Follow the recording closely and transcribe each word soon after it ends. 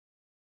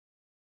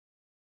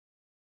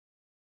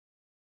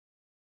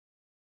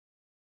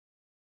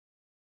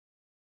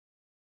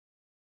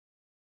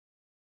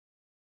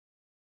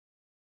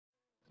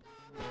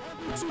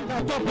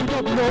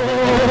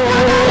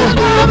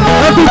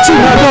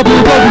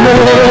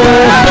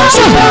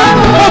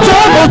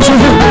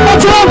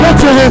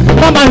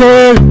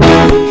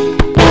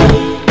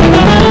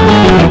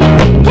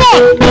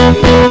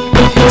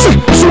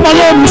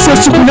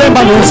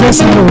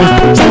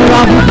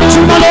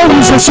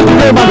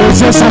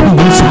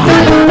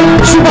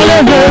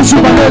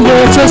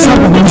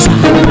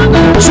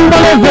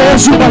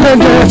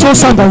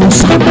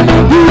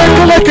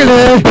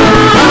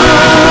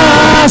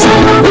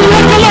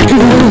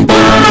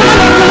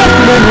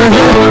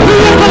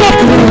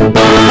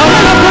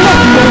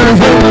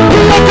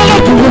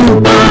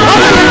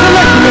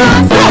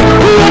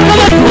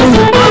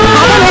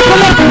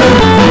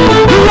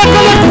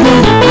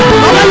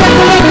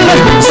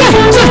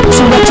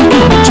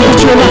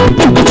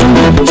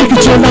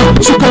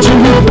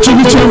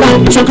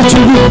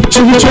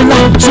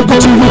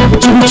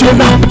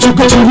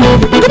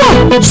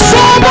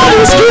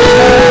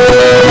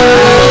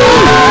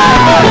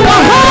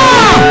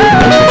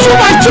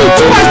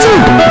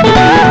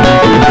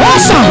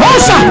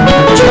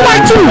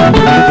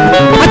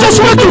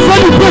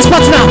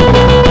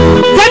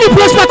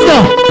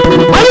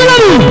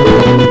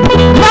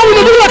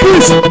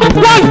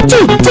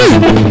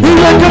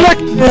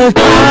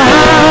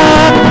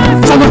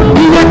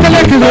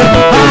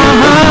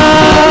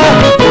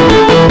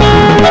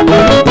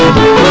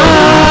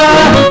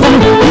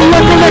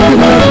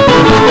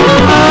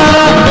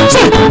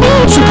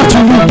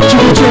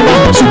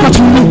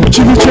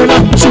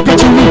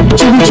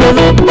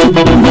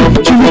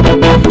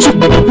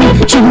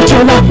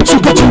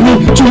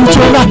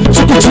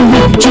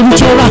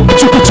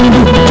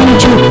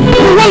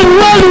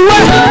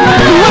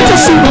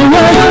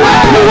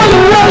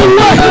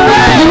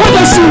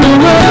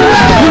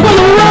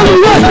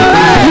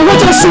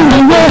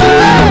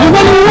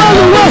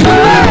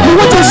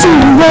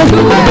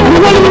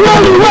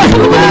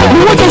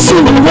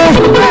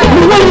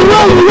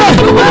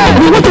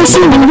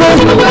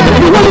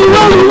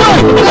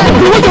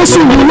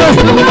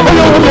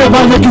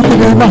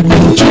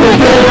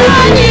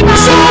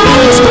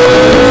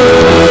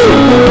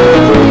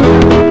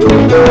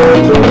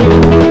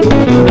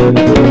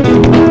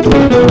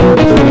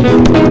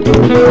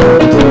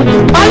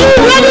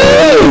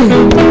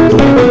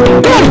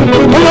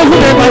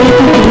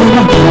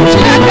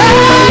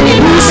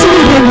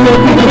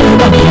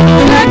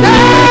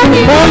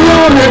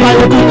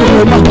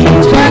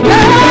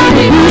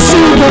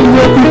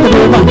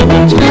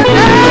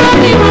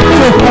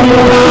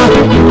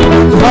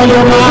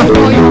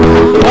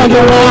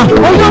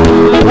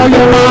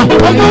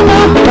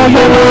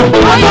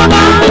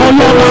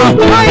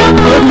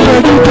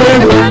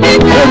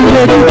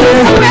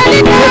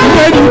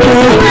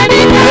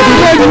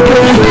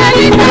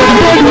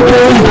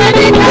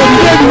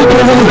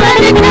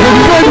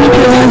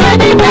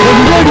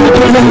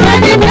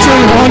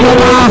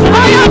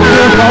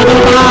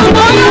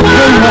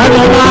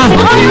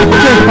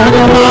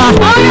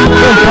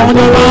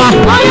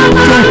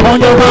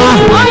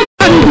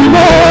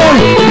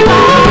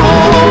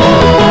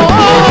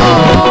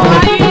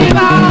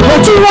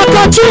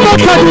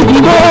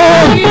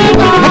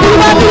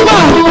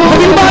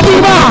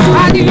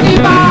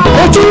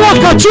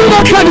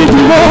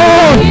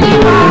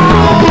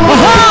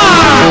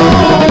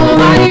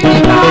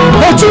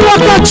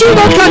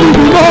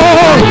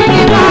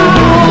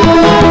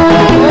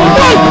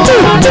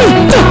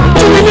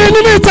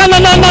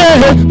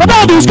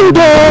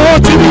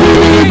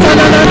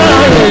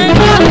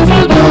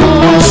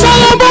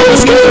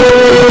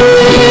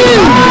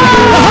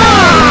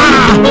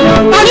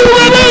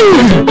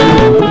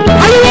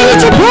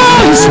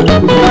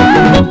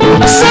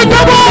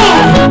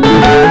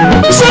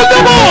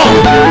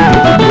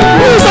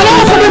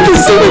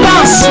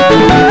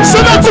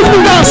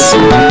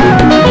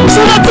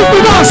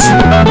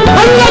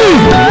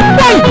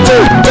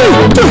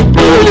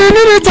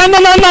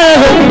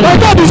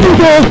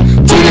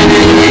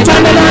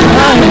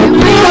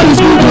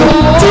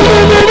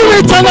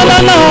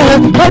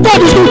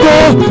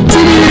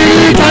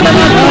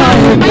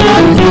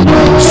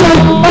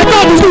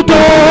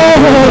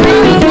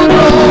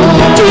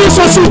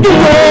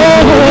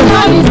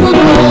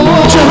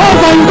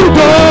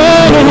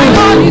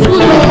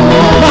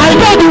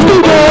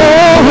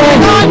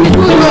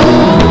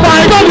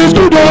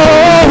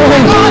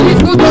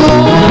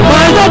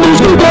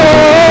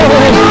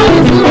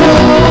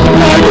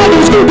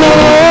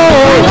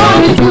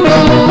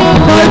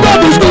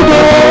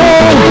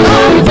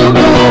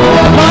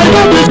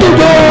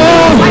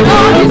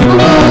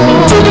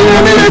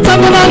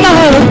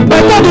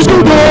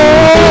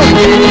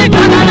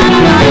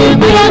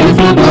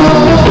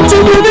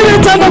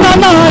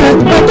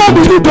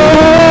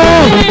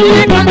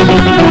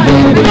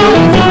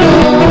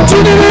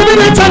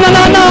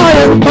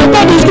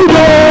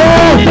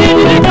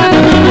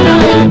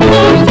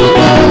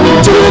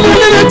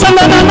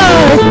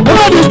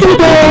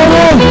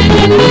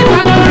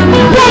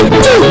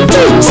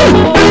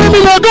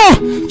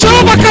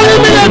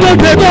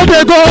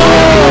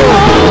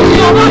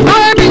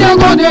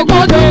They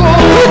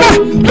go.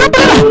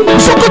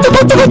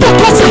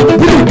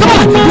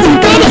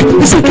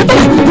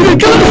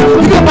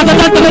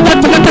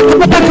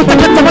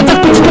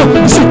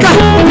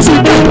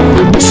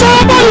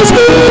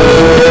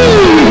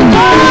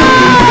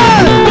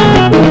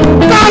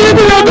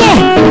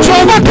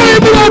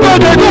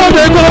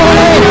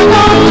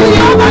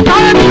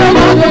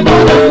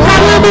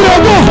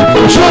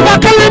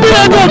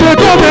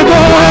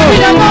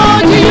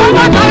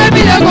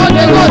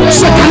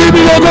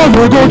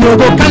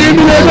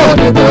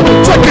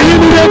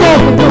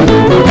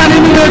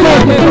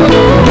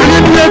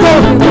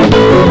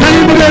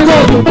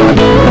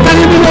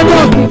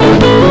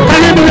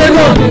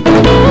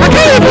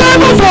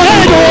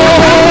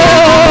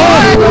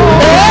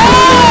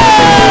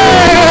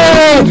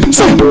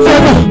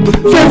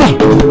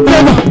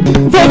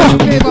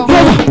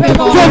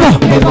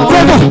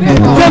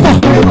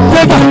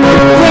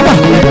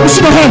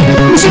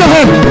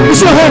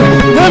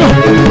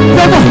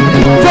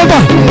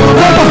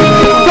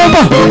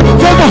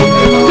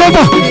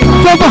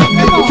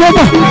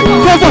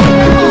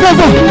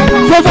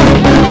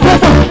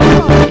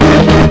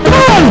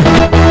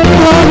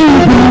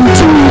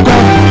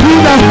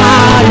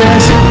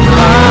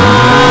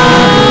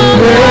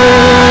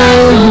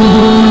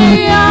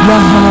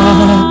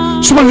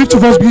 Someone lift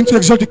your voice, begin to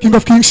exalt the King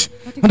of Kings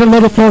and the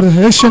Lord of Lords,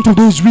 the Ancient of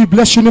Days. We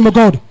bless your name, O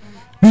God.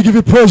 We give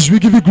you praise, we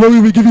give you glory,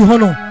 we give you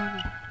honor.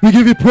 We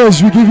give you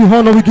praise, we give you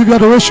honor, we give you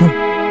adoration.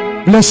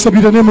 Blessed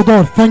be the name of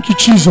God. Thank you,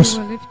 Jesus.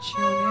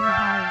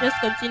 Just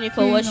continue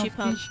for worship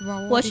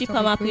Him. Worship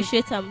Him,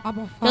 appreciate Him.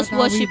 Just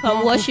worship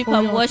Him, worship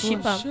Him,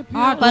 worship Him.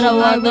 Father,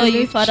 we adore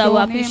you. Father, we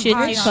appreciate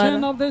you,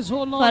 Father.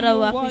 Father,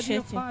 we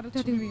appreciate you.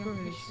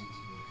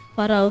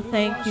 Father, we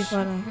thank you,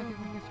 Father.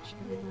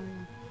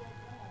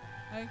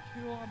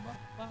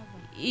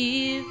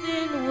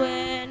 Even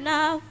when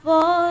I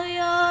fall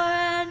your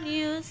hand,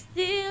 you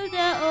still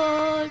there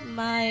hold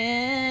my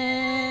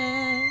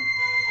hand.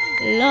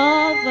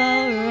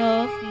 Lover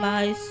of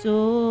my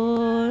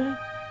soul,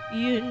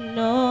 you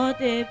know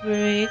they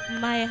break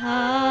my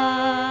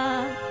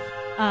heart.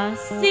 I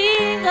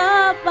sing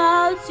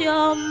about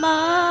your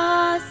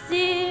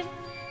mercy,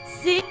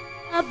 sing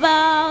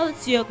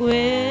about your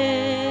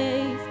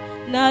grace.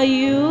 Now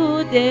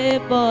you they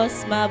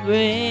bust my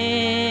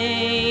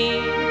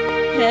brain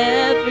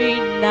every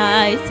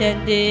night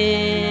and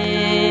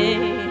day.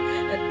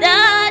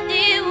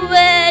 Daddy,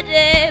 where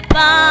they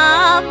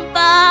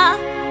pamper,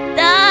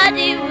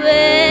 Daddy,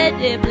 where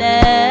they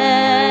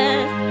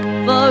bless.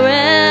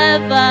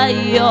 Forever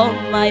you're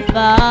my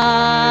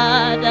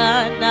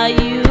Father. Now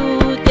you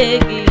they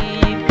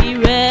give me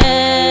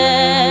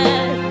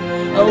rest.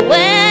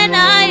 When I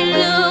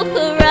look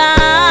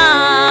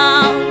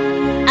around,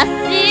 I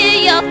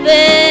see your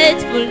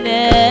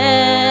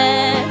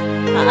faithfulness.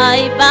 I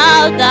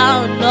bow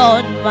down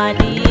on my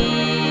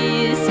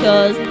knees,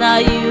 'cause now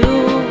you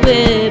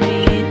with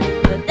me.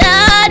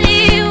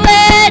 Daddy,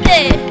 where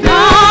they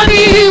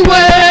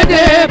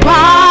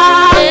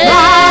bow,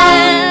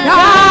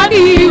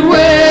 Daddy,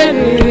 where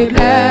they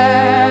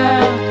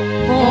bless.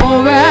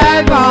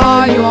 Forever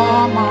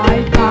you're my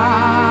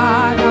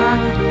Father.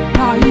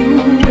 Now you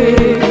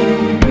with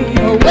me.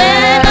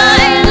 When I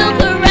look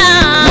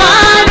around,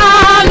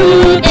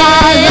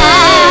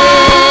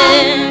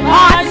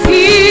 I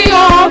see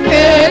your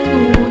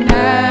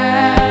faithfulness.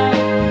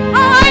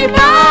 I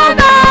bow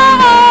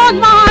down on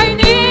my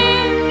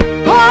knees,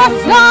 'cause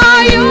now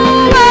you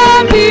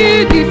will be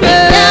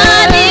defended.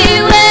 Daddy,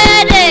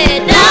 where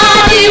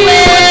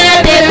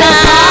they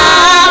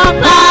bow,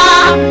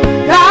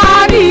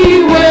 Daddy,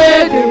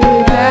 where they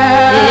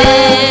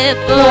bless.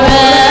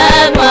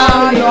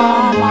 Forever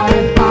you're my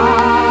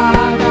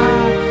Father.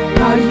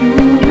 Now you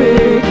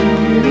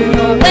make me.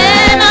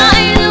 when I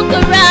look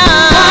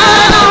around,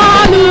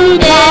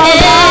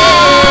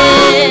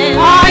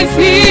 I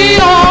see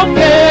your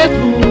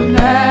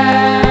faithfulness.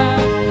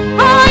 I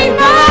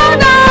bow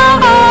down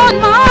on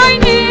my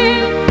knees,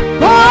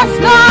 'cause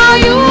now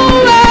you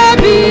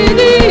will be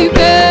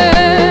defended.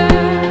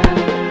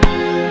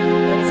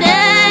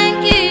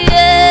 thank you,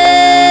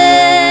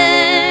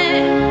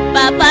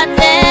 Papa,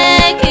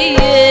 thank you.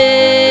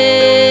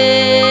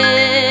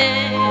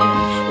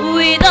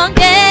 We don't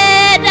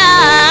get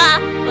that,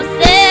 but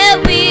say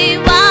we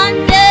want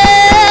to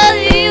tell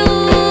you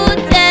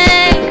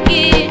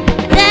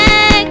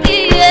thank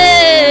you,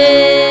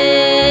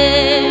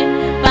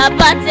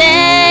 Papa,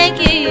 thank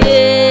you.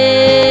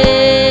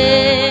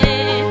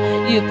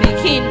 You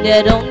picking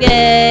they don't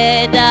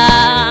get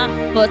that,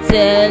 but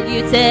tell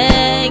you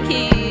thank you.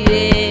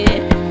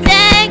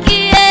 Thank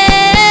you,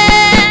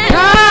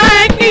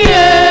 Thank you,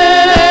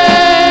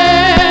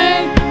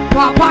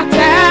 Papa,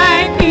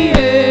 thank you.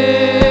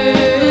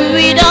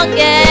 we don't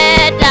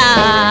get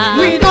that.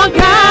 We don't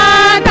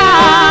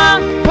gather,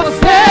 but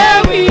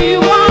say we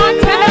want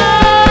to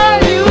tell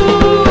you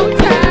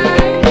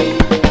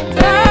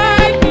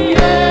thank you,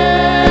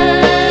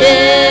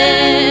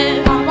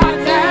 Yeah. Papa,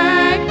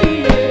 thank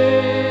you.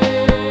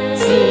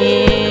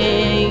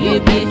 Sing, you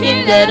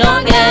picking they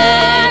don't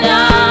get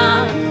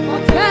that.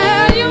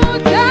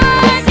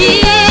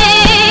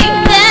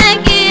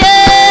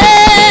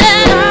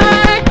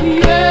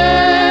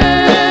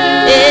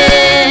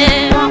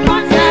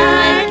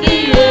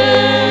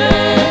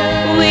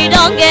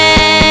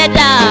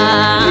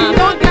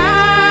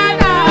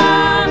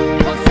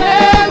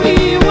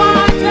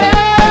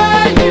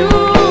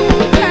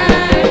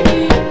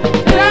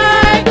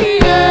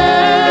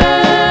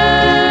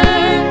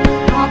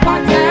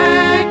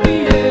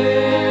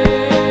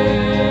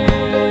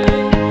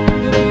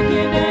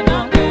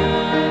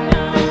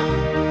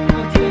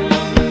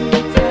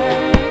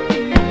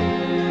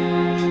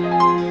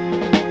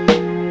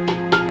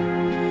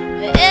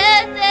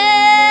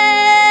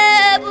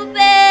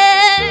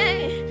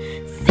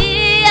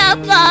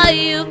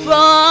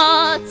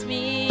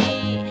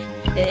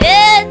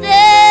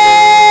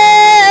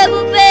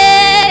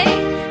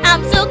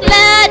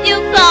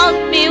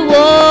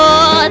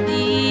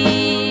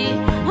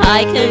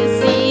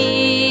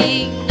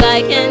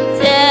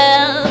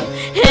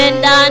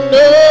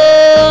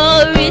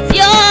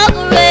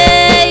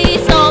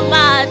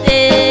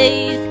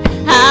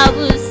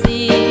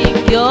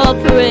 your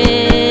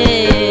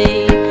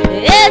praise.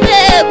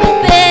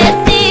 Ezebube,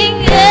 sing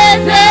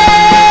Ezebube.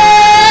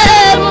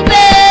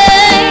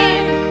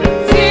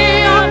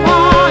 See how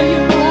far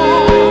you go.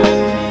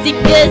 Sing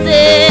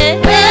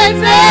Ezebube.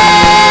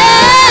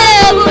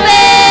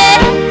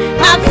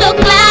 I'm so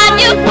glad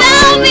you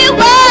found me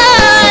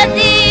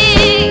worthy.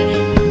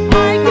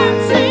 I can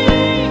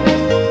sing,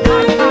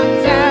 I can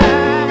dance,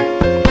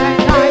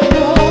 and I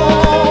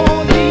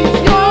know it's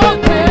your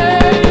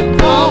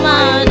grace. All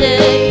my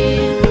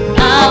days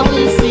I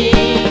will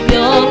sing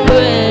your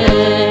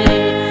praise.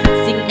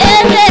 Sing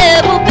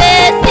Ezebube,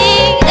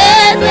 sing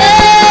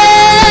Ezebube.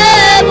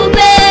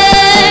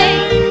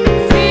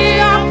 See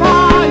how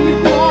far you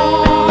go.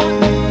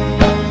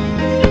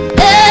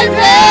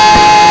 Ezebube,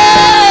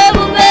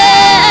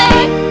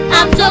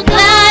 I'm so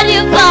glad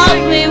you found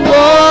me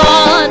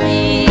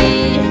worthy.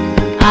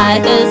 I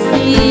can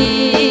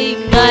sing,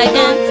 I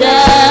can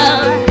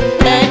tell,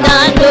 and I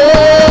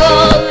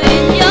know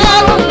in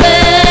your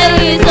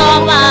ways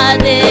all my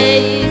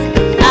days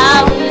I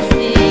will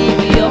sing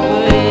your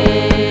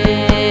praise.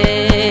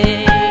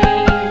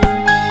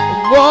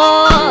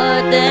 More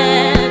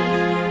than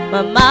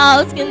my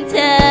mouth can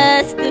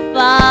testify,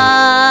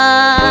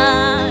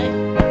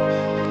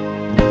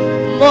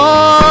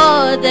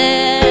 more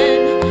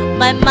than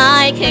my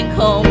mind can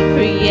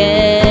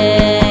comprehend.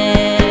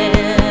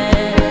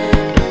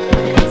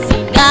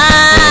 Sing,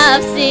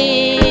 I've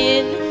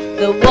seen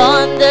the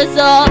wonders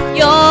of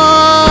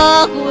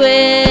your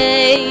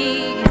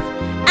ways.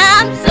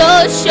 I'm so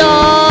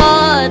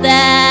sure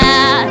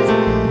that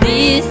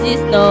this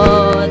is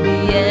not the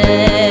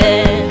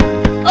end.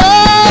 Oh,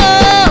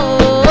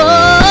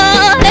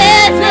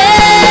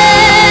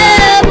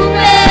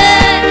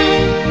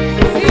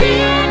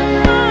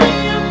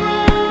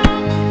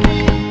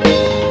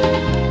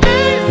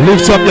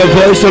 Lift up your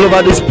voice all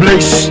over this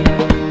place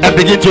and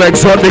begin to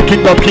exalt the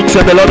King of Kings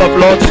and the Lord of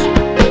Lords.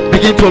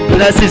 Begin to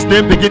bless his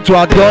name, begin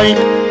to adore him,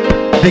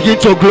 begin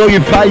to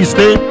glorify his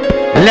name.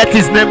 Let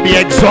his name be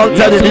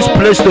exalted in this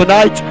place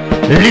tonight.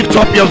 Lift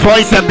up your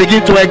voice and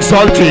begin to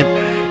exalt him.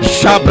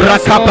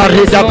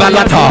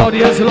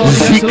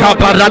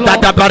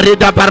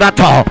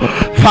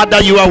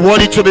 Father, you are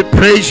worthy to be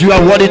praised, you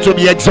are worthy to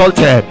be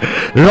exalted.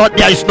 Lord,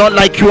 there is not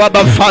like you,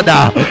 Abba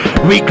Father.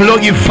 We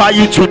glorify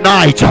you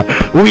tonight,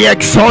 we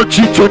exalt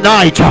you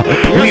tonight,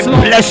 we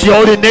bless your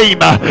holy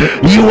name.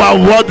 You are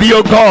worthy,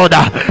 O God.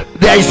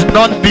 There is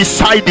none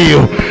beside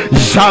you.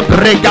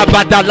 Zabrega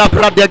badala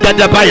brade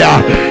gada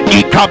baya.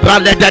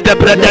 Ikabale de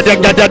brade de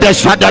gada de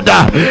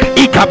shadada.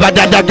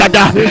 Ikabada da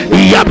gada.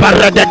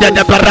 Yabarada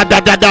de barada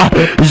gada.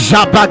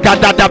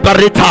 Zabagada da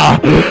barita.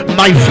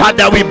 My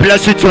Father, we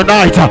bless you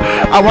tonight.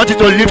 I want you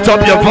to lift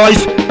up your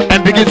voice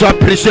and begin to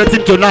appreciate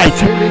him tonight.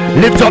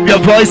 Lift up your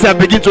voice and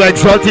begin to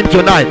exalt him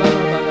tonight.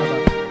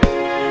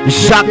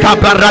 Jaka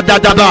barada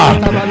daba,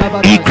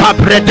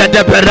 ikabrede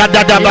de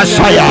barada daba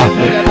shaya,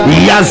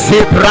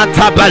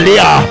 yazibrata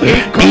balia,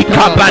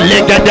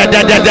 ikabalega de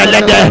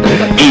lede,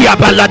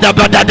 iabalada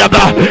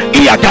badadaba,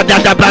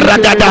 iagada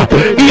barada,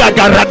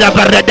 iagarada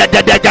barada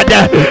de gade,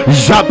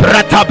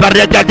 jabrata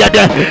barada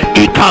de,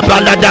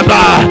 ikabalada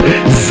ba,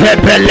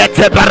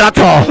 zebelete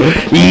barato,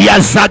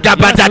 yazaga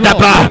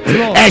badadaba,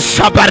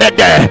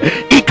 eshabarede,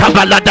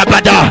 ikabalada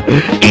bada,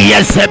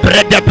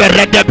 yazebrede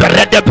berede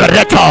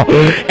bereto,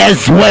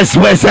 Wes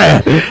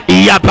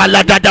ya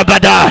balada da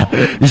bada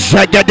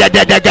jagada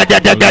da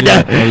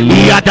gada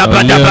ya da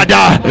bada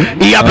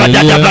ya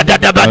bada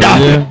da bada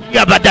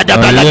ya bada da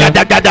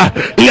balada gada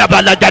ya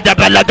balada da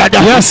balada.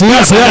 Yes.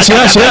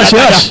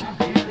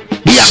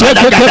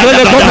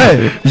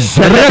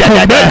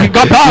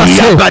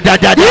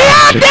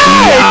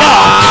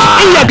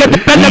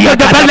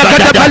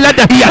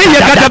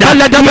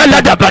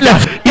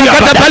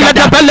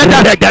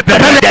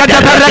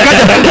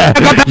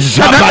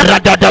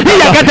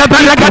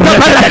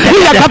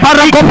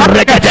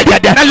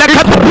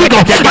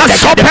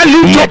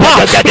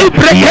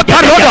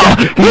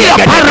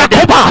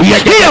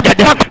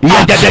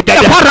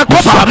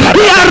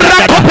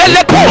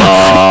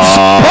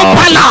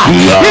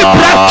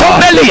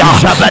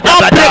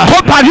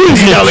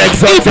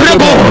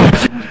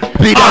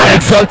 Be thou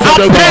exalted,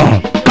 O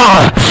God.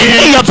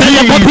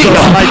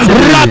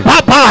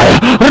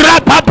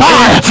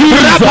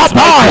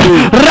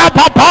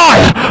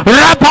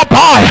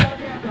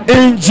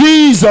 In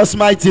Jesus'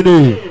 mighty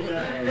name.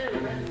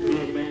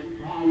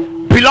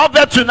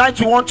 Beloved, tonight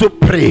we want to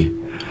pray.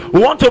 We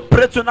want to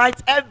pray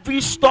tonight.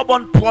 Every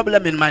stubborn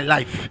problem in my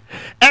life,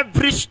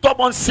 every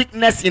stubborn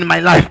sickness in my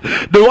life,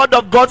 the word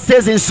of God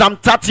says in Psalm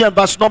 30 and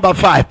verse number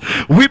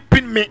 5,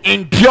 weeping may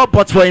endure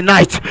but for a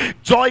night,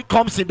 joy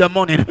comes in the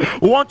morning.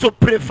 We want to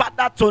pray,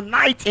 Father,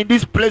 tonight in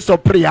this place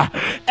of prayer,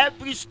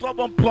 every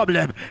stubborn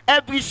problem,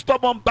 every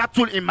stubborn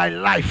battle in my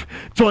life,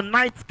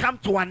 tonight come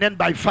to an end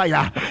by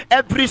fire.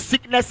 Every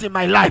sickness in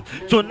my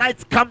life,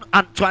 tonight come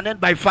to an end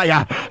by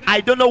fire. I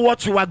don't know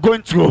what you are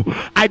going through,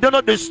 I don't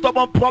know the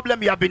stubborn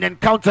problem you have been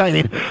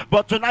encountering,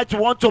 but tonight we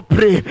want to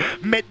pray,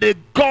 may the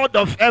God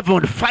of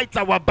heaven fight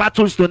our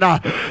battles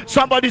tonight.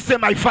 Somebody say,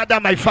 my Father,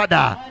 my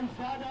Father,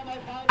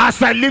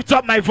 As I lift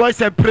up my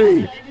voice and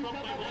pray,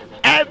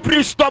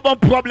 every stubborn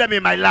problem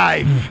in my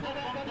life,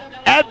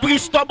 every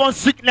stubborn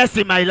sickness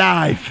in my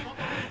life,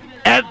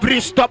 every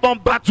stubborn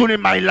battle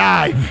in my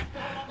life,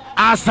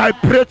 as I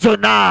pray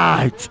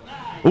tonight,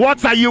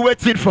 what are you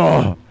waiting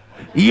for?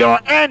 Your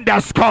end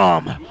has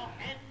come.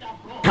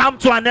 Come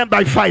to an end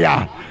by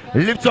fire.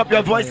 Lift up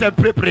your voice and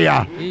pray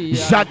prayer.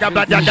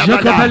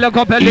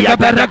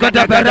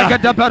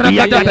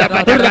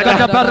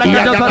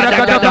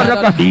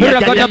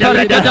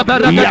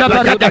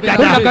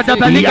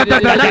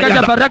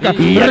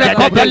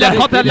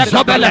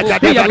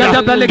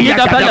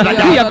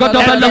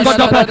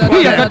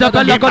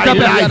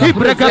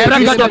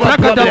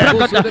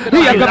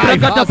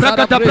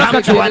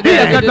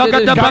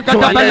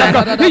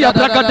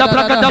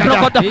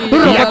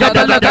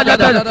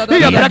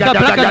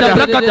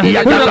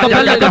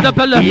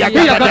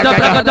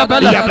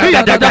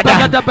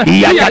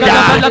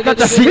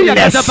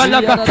 Sickness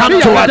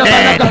come to an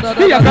end.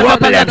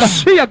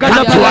 Problems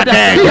come to an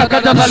end.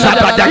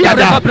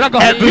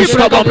 Every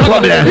stubborn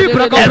problem,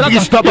 every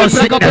stubborn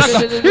sickness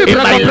in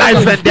my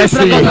life and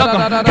destiny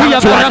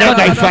come to an end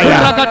by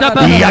fire.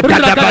 Come to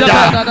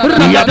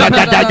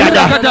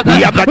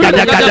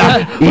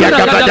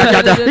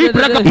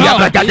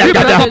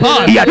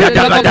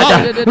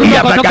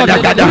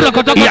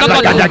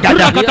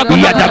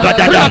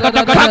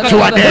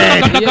an end. Come to an end. Come to an end. Come to an end. Come to an end. Come to an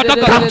end. Come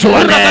to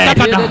an end. Come to an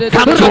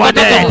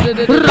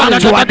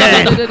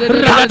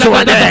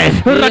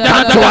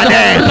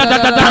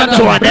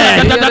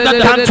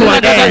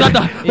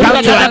end.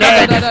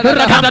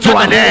 Come to an end. Come to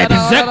an end.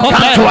 Come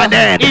to an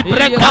end.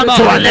 Come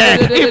to an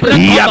end.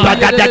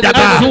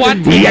 Yabagadadaba.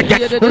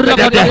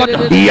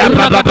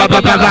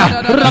 Yababababa.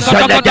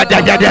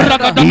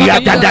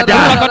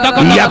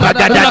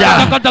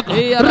 Yabagadada.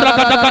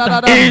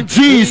 In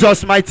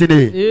Jesus' mighty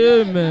name.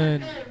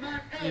 Amen.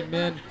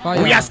 Amen.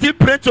 Fire. We are still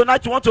praying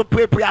tonight. You want to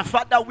pray prayer.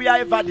 Father,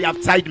 wherever they have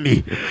tied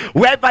me,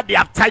 wherever they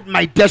have tied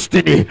my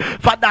destiny,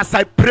 Father, as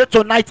I pray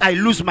tonight, I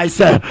lose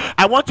myself.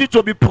 I want you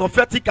to be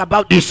prophetic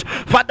about this.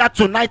 Father,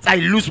 tonight I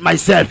lose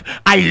myself.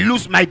 I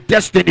lose my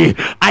destiny.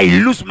 I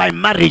lose my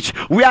marriage.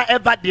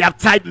 Wherever they have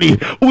tied me,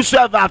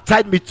 whosoever have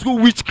tied me through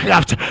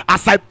witchcraft,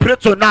 as I pray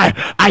tonight,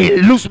 I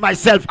lose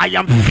myself. I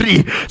am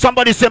free.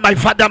 Somebody say, my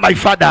Father, my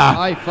Father.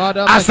 My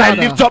Father, my as I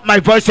Father. lift up my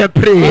voice and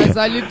pray, As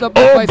I lift up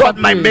my oh voice God,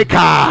 and my pray. Maker.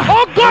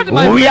 Oh God,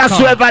 my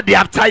Wheresoever they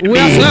have tied me,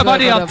 Wheresoever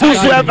they have tied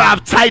whosoever me.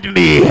 have tied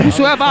me,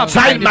 Whosoever have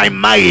tied tied my me.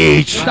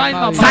 marriage, Tied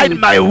my tied marriage.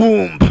 my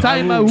womb,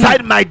 Tied my womb.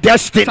 tied my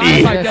destiny.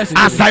 Tied my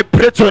destiny. As I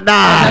pray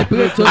tonight,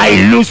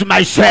 I lose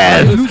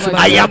myself.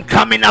 I am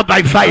coming out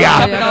by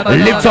fire.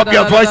 Lift up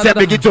your voice and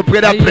begin to pray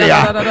that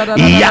prayer.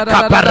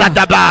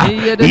 Yakaparadaba,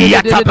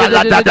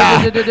 yatapaladada,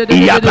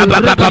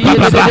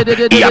 yabababababa,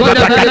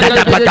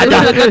 yabababababa.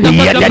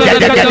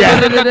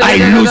 I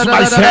lose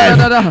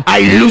myself. I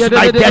lose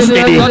my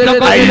destiny.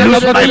 I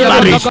lose my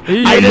marriage.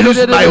 I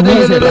lose my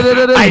womb.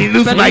 I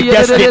lose my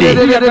destiny.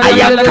 I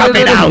am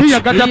coming out. I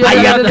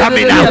am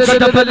coming out.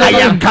 I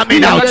am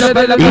coming out.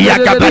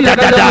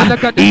 Yakabadadada,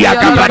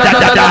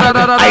 yakabadadada.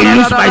 I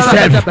lose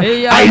myself.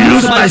 I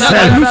lose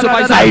myself.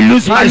 I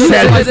lose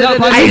myself.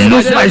 I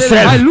lose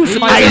myself.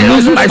 I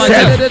lose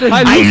myself.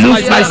 I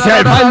lose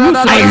myself. I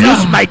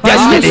lose my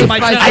destiny.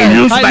 I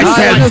lose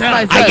myself.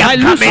 I am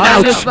coming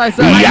out.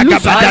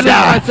 Yakabadada,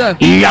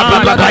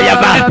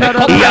 yababayaba,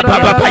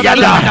 yababaya.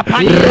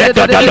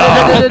 Redodado,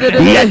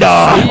 yedo,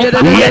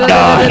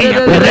 yedo,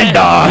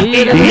 redo,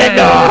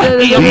 yedo,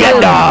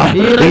 yedo,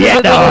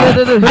 yedo.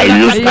 I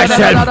lose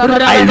myself.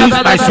 I lose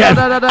myself.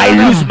 I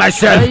lose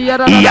myself.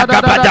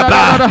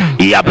 Yakabadaba,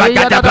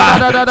 yabagadaba.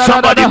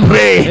 Somebody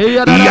pray.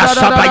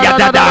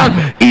 Yasabayadada,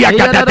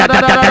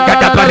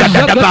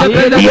 yakadadadadadadadaba,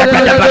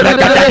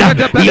 yakadabadadada,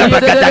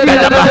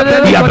 yabagadadadaba,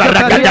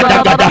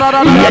 yabagadadada,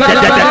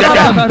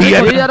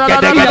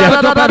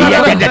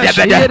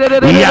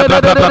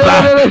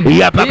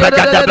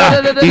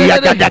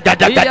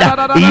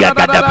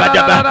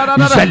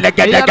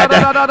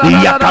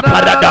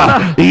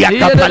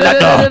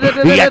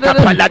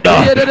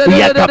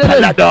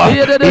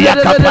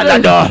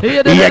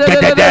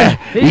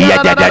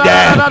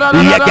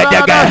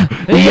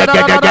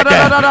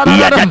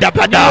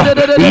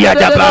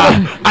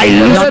 I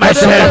lose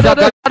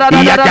myself.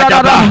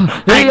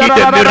 I need a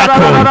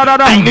miracle.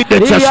 I need a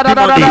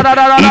testimony.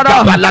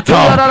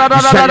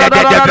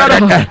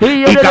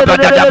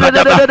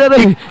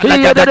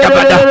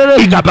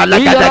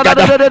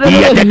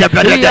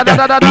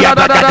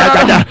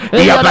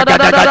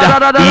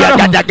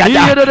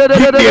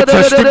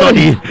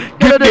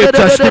 Give me a testimony. Give me a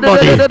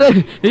testimony.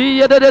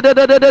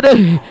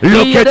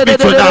 Look at me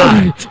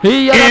tonight.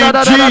 In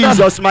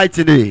Jesus'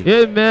 mighty name.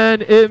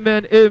 Amen,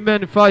 amen,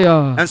 amen.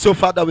 Fire. And so,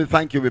 Father, we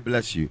thank you. We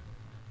bless you.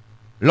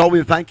 Lord,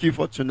 we thank you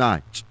for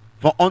tonight.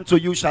 For unto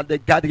you shall the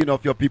gathering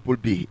of your people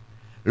be.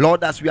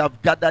 Lord, as we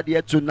have gathered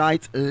here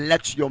tonight,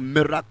 let your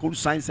miracle,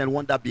 signs, and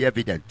wonder be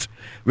evident.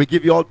 We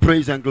give you all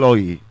praise and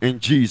glory in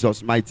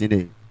Jesus' mighty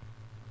name.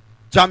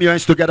 Jam your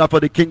hands together for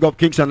the King of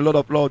Kings and Lord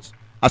of Lords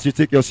as you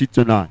take your seat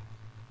tonight.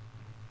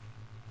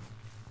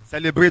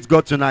 Celebrate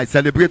God tonight.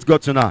 Celebrate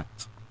God tonight.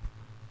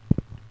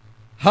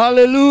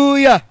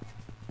 Hallelujah.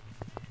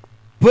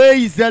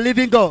 Praise the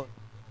living God.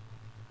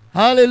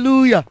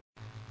 Hallelujah.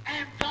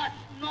 And verse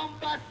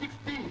number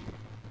 16.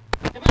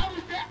 The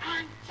Bible says,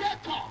 and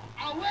Jacob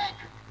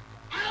awake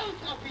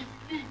out of his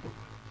sleep.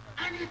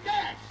 And he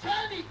said,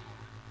 surely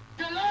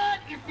the Lord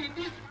is in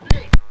this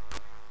place.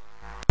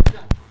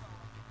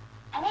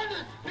 I want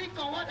to speak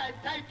on what I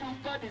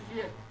titled God is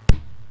here.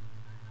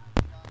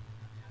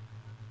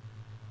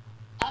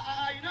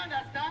 You don't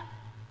understand?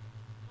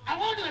 I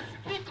want to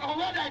speak on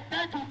what I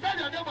titled. Tell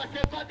your neighbor,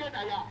 say, God then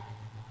I am.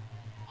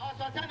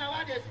 Sometimes I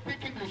want to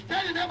speak English.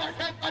 Tell your neighbor,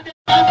 say, God then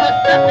I am. To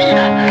step in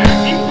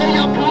into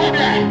your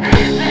problem.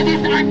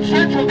 Ladies and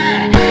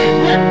gentlemen,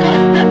 when God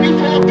step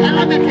into your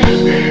calamity,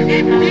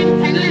 it brings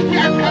dignity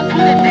and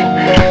tranquility.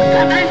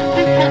 Can I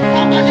speak to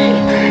somebody?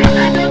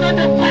 I don't know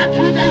the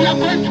battle that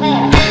you're going through.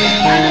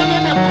 I don't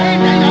know the pain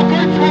that you're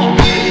going through.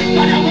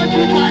 But I want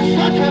you to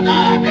assure you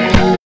now.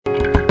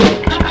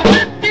 Number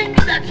one thing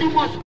that you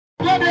must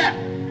problem,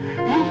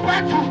 you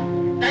battle,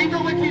 that you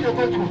know what you go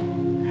through.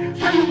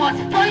 So you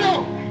must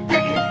follow the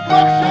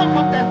instruction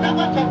from the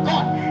servant of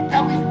God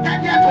that we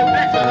stand here to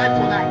bless your life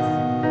tonight.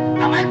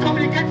 Am I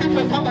communicating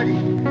to somebody?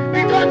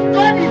 Because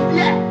God is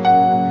here.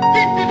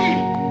 Listen to me.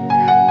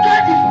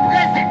 God is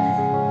present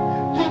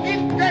to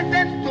give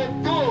presents to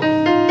those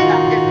that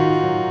present.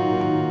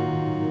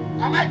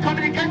 Am I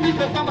communicating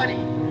to somebody?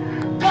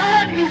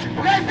 God is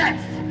present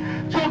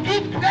to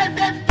give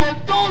presents to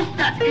those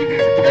that in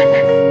his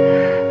presence.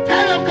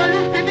 Tell of God,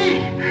 listen to me.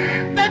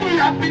 Maybe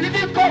you are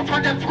believing God for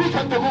the fruit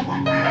of the womb.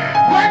 When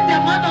the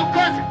man of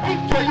God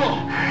speaks to you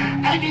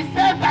and he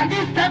said by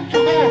this time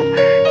tomorrow,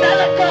 tell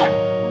of God,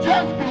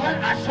 just be well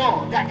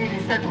assured that it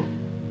is settled.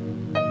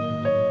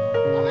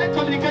 Am I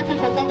communicating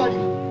for somebody?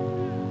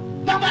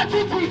 Number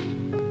 2, 3.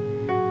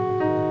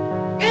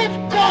 If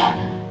God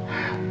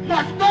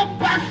must not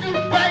pass you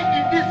by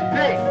in this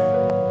place,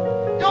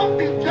 don't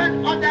be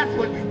join others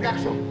for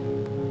distraction.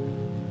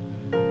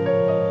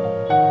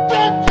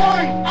 Don't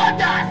join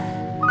others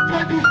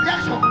for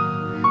distraction.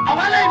 I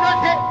want to know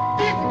say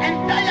this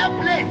entire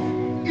place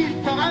is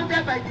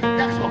surrounded by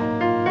distraction.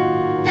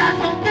 There are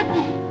some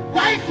people,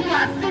 while you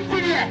are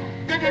sitting here,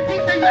 they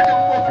think that you are the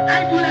most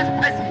idlest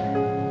person.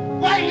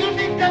 Why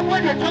even them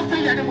when they talk to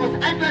you are the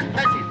most idlest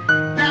person?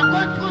 They are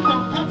going through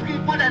some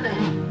suffering more than you.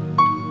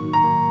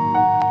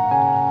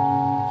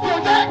 So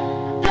that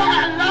don't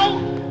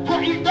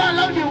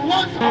allow the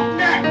words of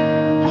men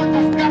to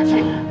distract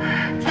you.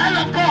 Child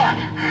of God,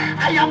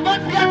 I am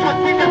not here to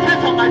see the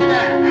face of my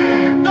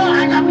neighbor. No, I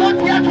am not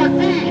here to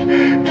see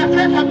the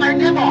face of my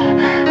neighbor. I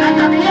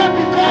am here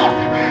because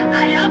I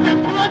have a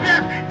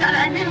problem that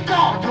I need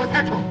God to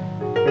settle.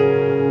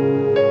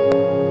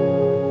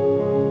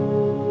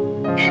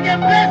 In a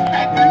place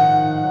like this,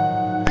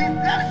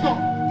 distraction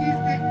is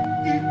the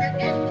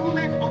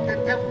instrument of the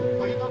devil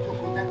for you not to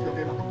protect your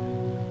neighbor.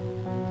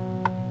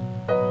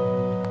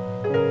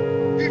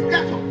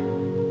 Distraction.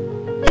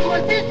 You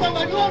will see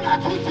somebody who are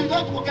two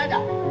children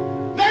together.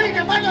 Maybe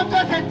the man of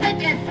God said,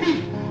 take a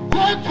seat, go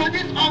to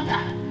this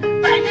altar.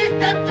 By this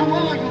time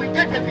tomorrow, you will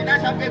get a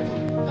financial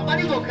breakthrough.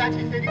 Somebody go catch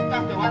you, say, this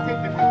pastor will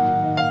take people.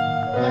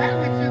 To hell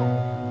with you.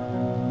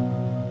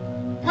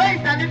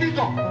 Praise the living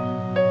God.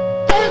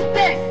 Those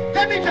days,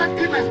 let me just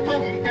give a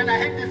story, then I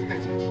heard this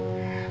message.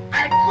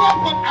 I grew up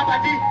from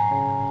Abadi.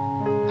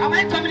 Am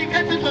I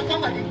communicating to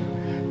somebody?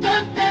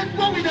 Those days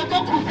when we don't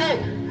go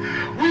crusade,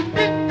 we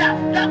think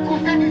that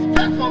crusade is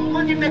just for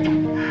money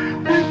making.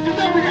 We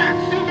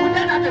assume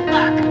that at the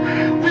back.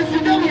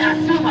 We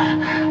assume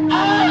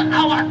all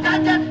our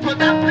targets to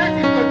that place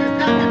is to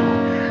disturb people.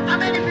 How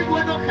many people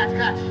will not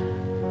catch?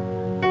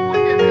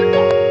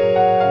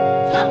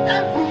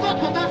 Sometimes we go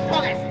to those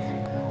forests.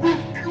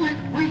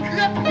 We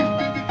grab the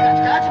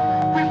catch.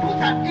 We put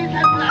an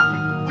inside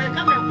plastic. We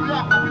come and blow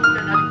up and we put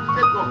an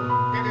crusade go.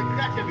 Then they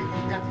catch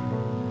everything.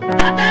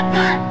 At that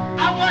time,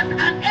 I was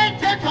an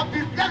agent of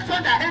destruction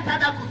that entered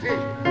that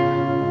crusade.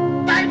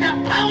 By the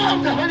power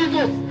of the Holy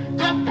Ghost,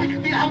 God picked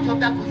me out of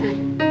that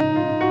crusade.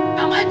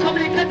 Am I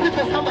communicating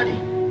to somebody?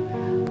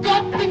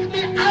 God picked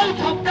me out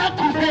of that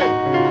crusade.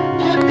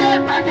 Today,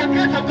 by the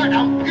grace of God,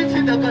 I'm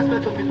preaching the gospel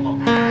to people.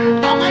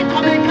 Am I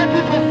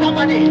communicating to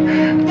somebody?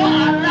 Don't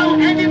allow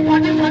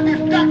anybody to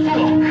distract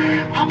you.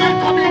 Am I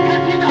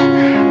communicating now?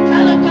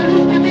 Tell them to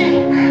listen to me.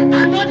 I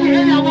know the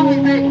area where we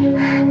stay.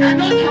 I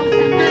know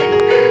something there.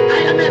 I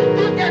am a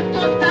student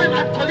those time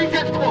at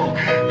collegiate school. I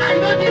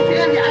know this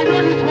area. I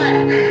know this way.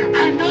 I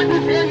know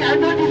this area. I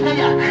know this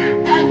area.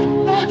 There's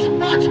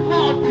much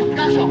more of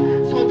discussion.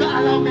 So don't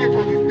allow me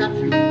to distract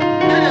you.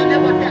 Tell your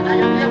neighbor, say, I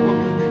am here for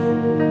business.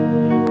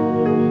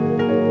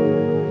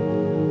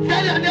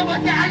 Tell your neighbor,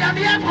 say, I am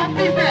here for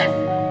business.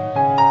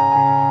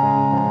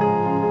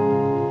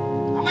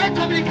 Am I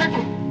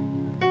communicating?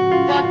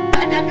 But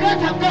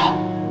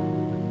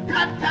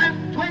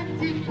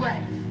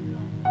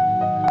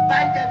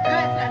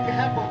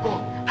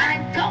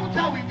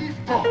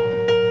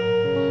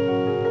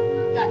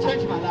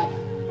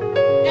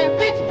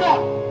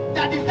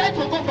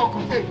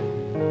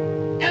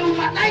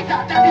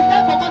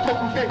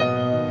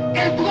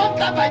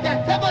start by them.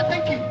 Table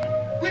thinking.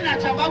 When I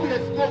travel with a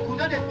smoke, we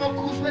know the smoke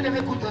cruise when they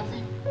make good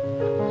dirty.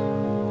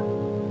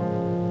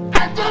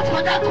 I thought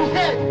for that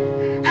crusade,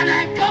 and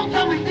I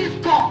encountered with this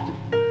God.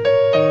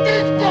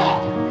 This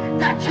God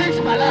that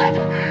changed my life.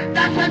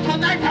 That's why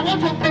tonight I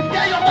want to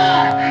prepare your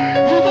mind.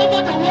 You don't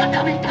know the word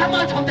that will come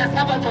out from the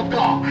servant of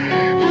God.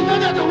 You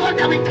don't know the word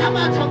that will come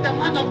out from the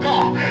man of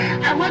God.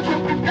 I want to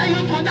prepare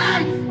you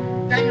tonight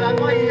that you are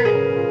not here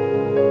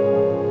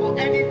for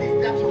any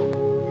distraction.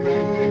 You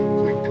are here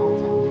to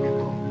encounter with the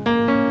God.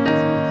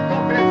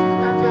 God bless you.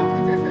 Stand to your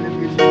feet and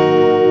celebration.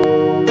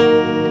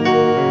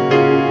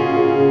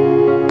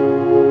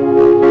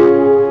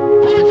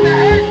 Put your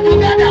hands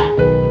together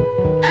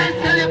and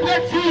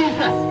celebrate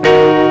Jesus.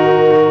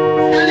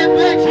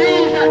 Celebrate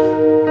Jesus.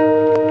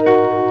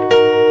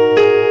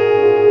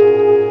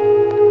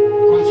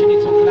 Continue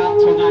to clap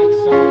tonight.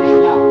 Somebody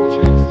clap. Put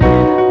your hands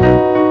together.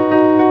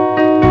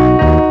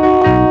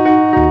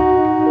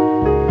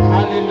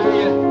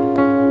 Hallelujah.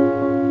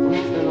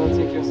 Praise the Lord.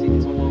 Take your seat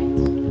tonight.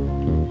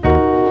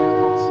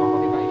 Welcome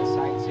somebody by your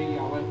side. Say you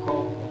are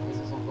welcome in the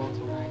presence of God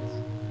tonight.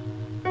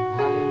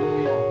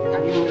 Hallelujah.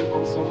 Can you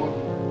welcome somebody?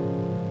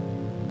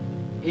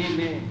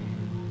 Amen.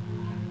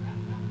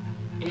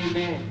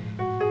 Amen.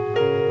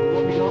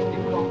 Beloved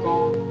people of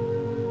God,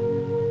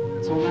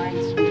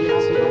 tonight we are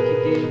also back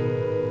again.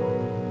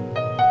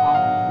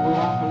 We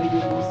have a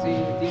little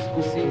crusade. This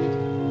crusade,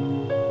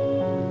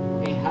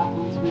 it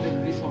happens with the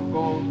grace of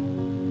God,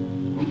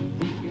 with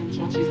different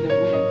churches that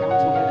we come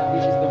together,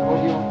 which is the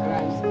body of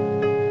Christ.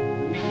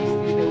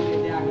 Ministries that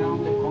we are around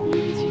the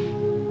community,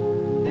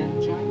 then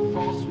join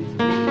force with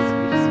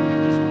Ministries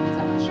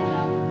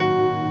International.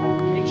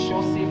 Make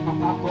sure, say,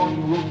 Papa God,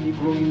 you will be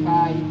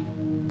glorified.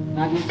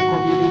 Now this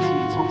community,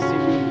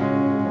 Thompson,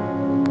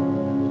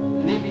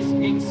 Living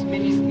Springs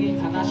Ministry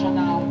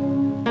International,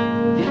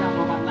 dinner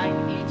number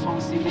 9A,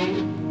 Thompson,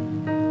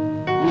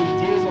 with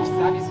days of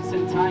services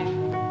and time.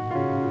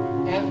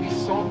 Every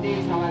Sunday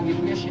is our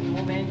liberation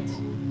moment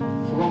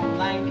from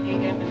 9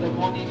 a.m. in the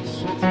morning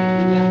so till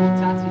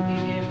 11:30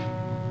 a.m.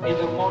 in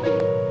the morning.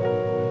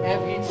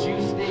 Every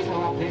Tuesday is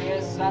our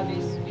prayer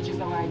service, which is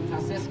our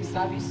intercessory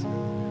service.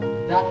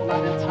 That by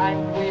the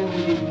time where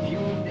we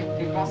review the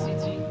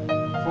capacity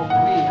for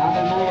prayer.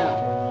 Hallelujah.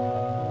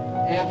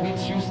 Every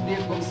Tuesday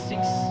from 6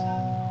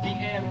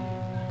 p.m.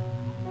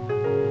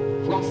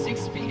 From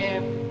 6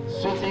 p.m.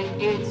 so till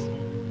 8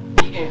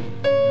 p.m.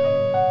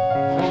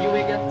 For you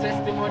will get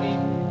testimony.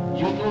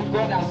 You know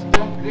God has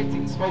done great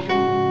things for you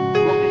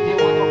from the day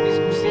one of this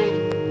crusade.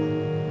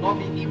 Not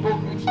be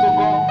hypocrites to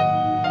God.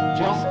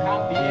 Just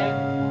come here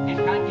and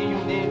can't give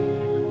your name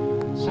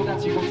so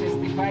that you will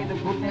testify the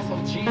goodness of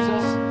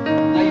Jesus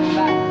that you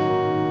like.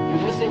 You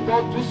will say,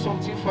 God, do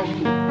something for you.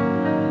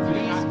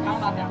 Please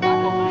come at the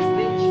back of the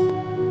stage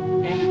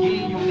and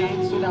give your name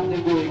so that they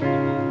will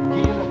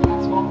give you the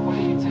platform for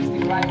you to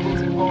testify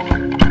waiting God.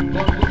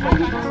 Don't do for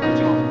you, Pastor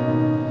John.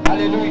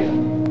 Hallelujah.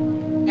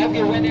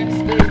 Every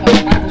Wednesday is our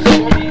Bible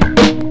study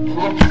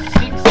from 6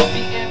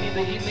 p.m. in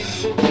the evening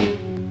to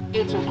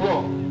 8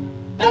 o'clock.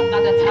 That's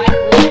not the time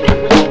when we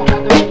will come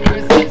out of the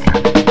presence.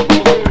 We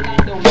will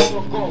learn the word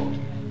of God.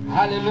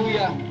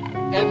 Hallelujah.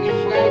 Every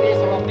Friday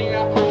is our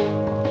miracle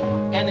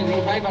and a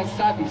revival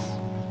service.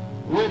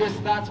 Where they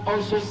start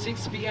also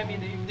 6 p.m. in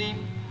the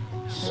evening,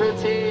 so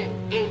till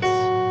 8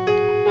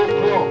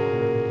 o'clock.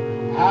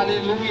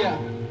 Hallelujah.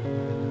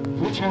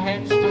 Put your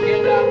hands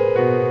together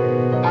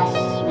as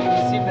we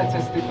receive the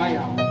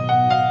testifier.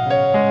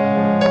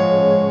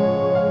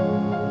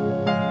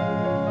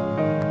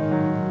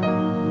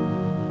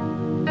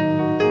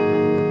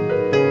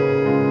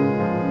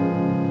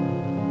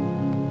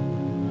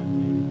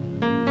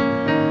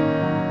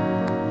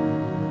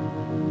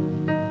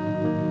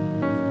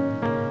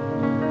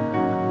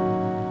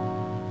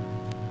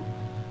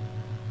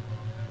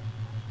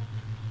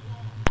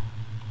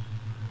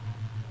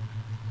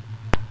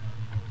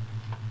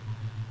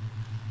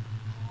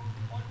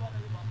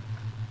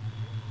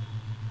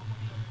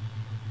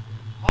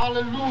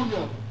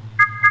 Hallelujah.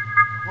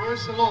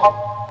 Praise the Lord.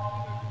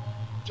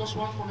 Just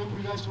one for the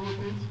guys to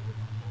repeat.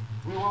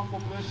 We want to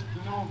bless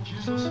the name of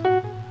Jesus.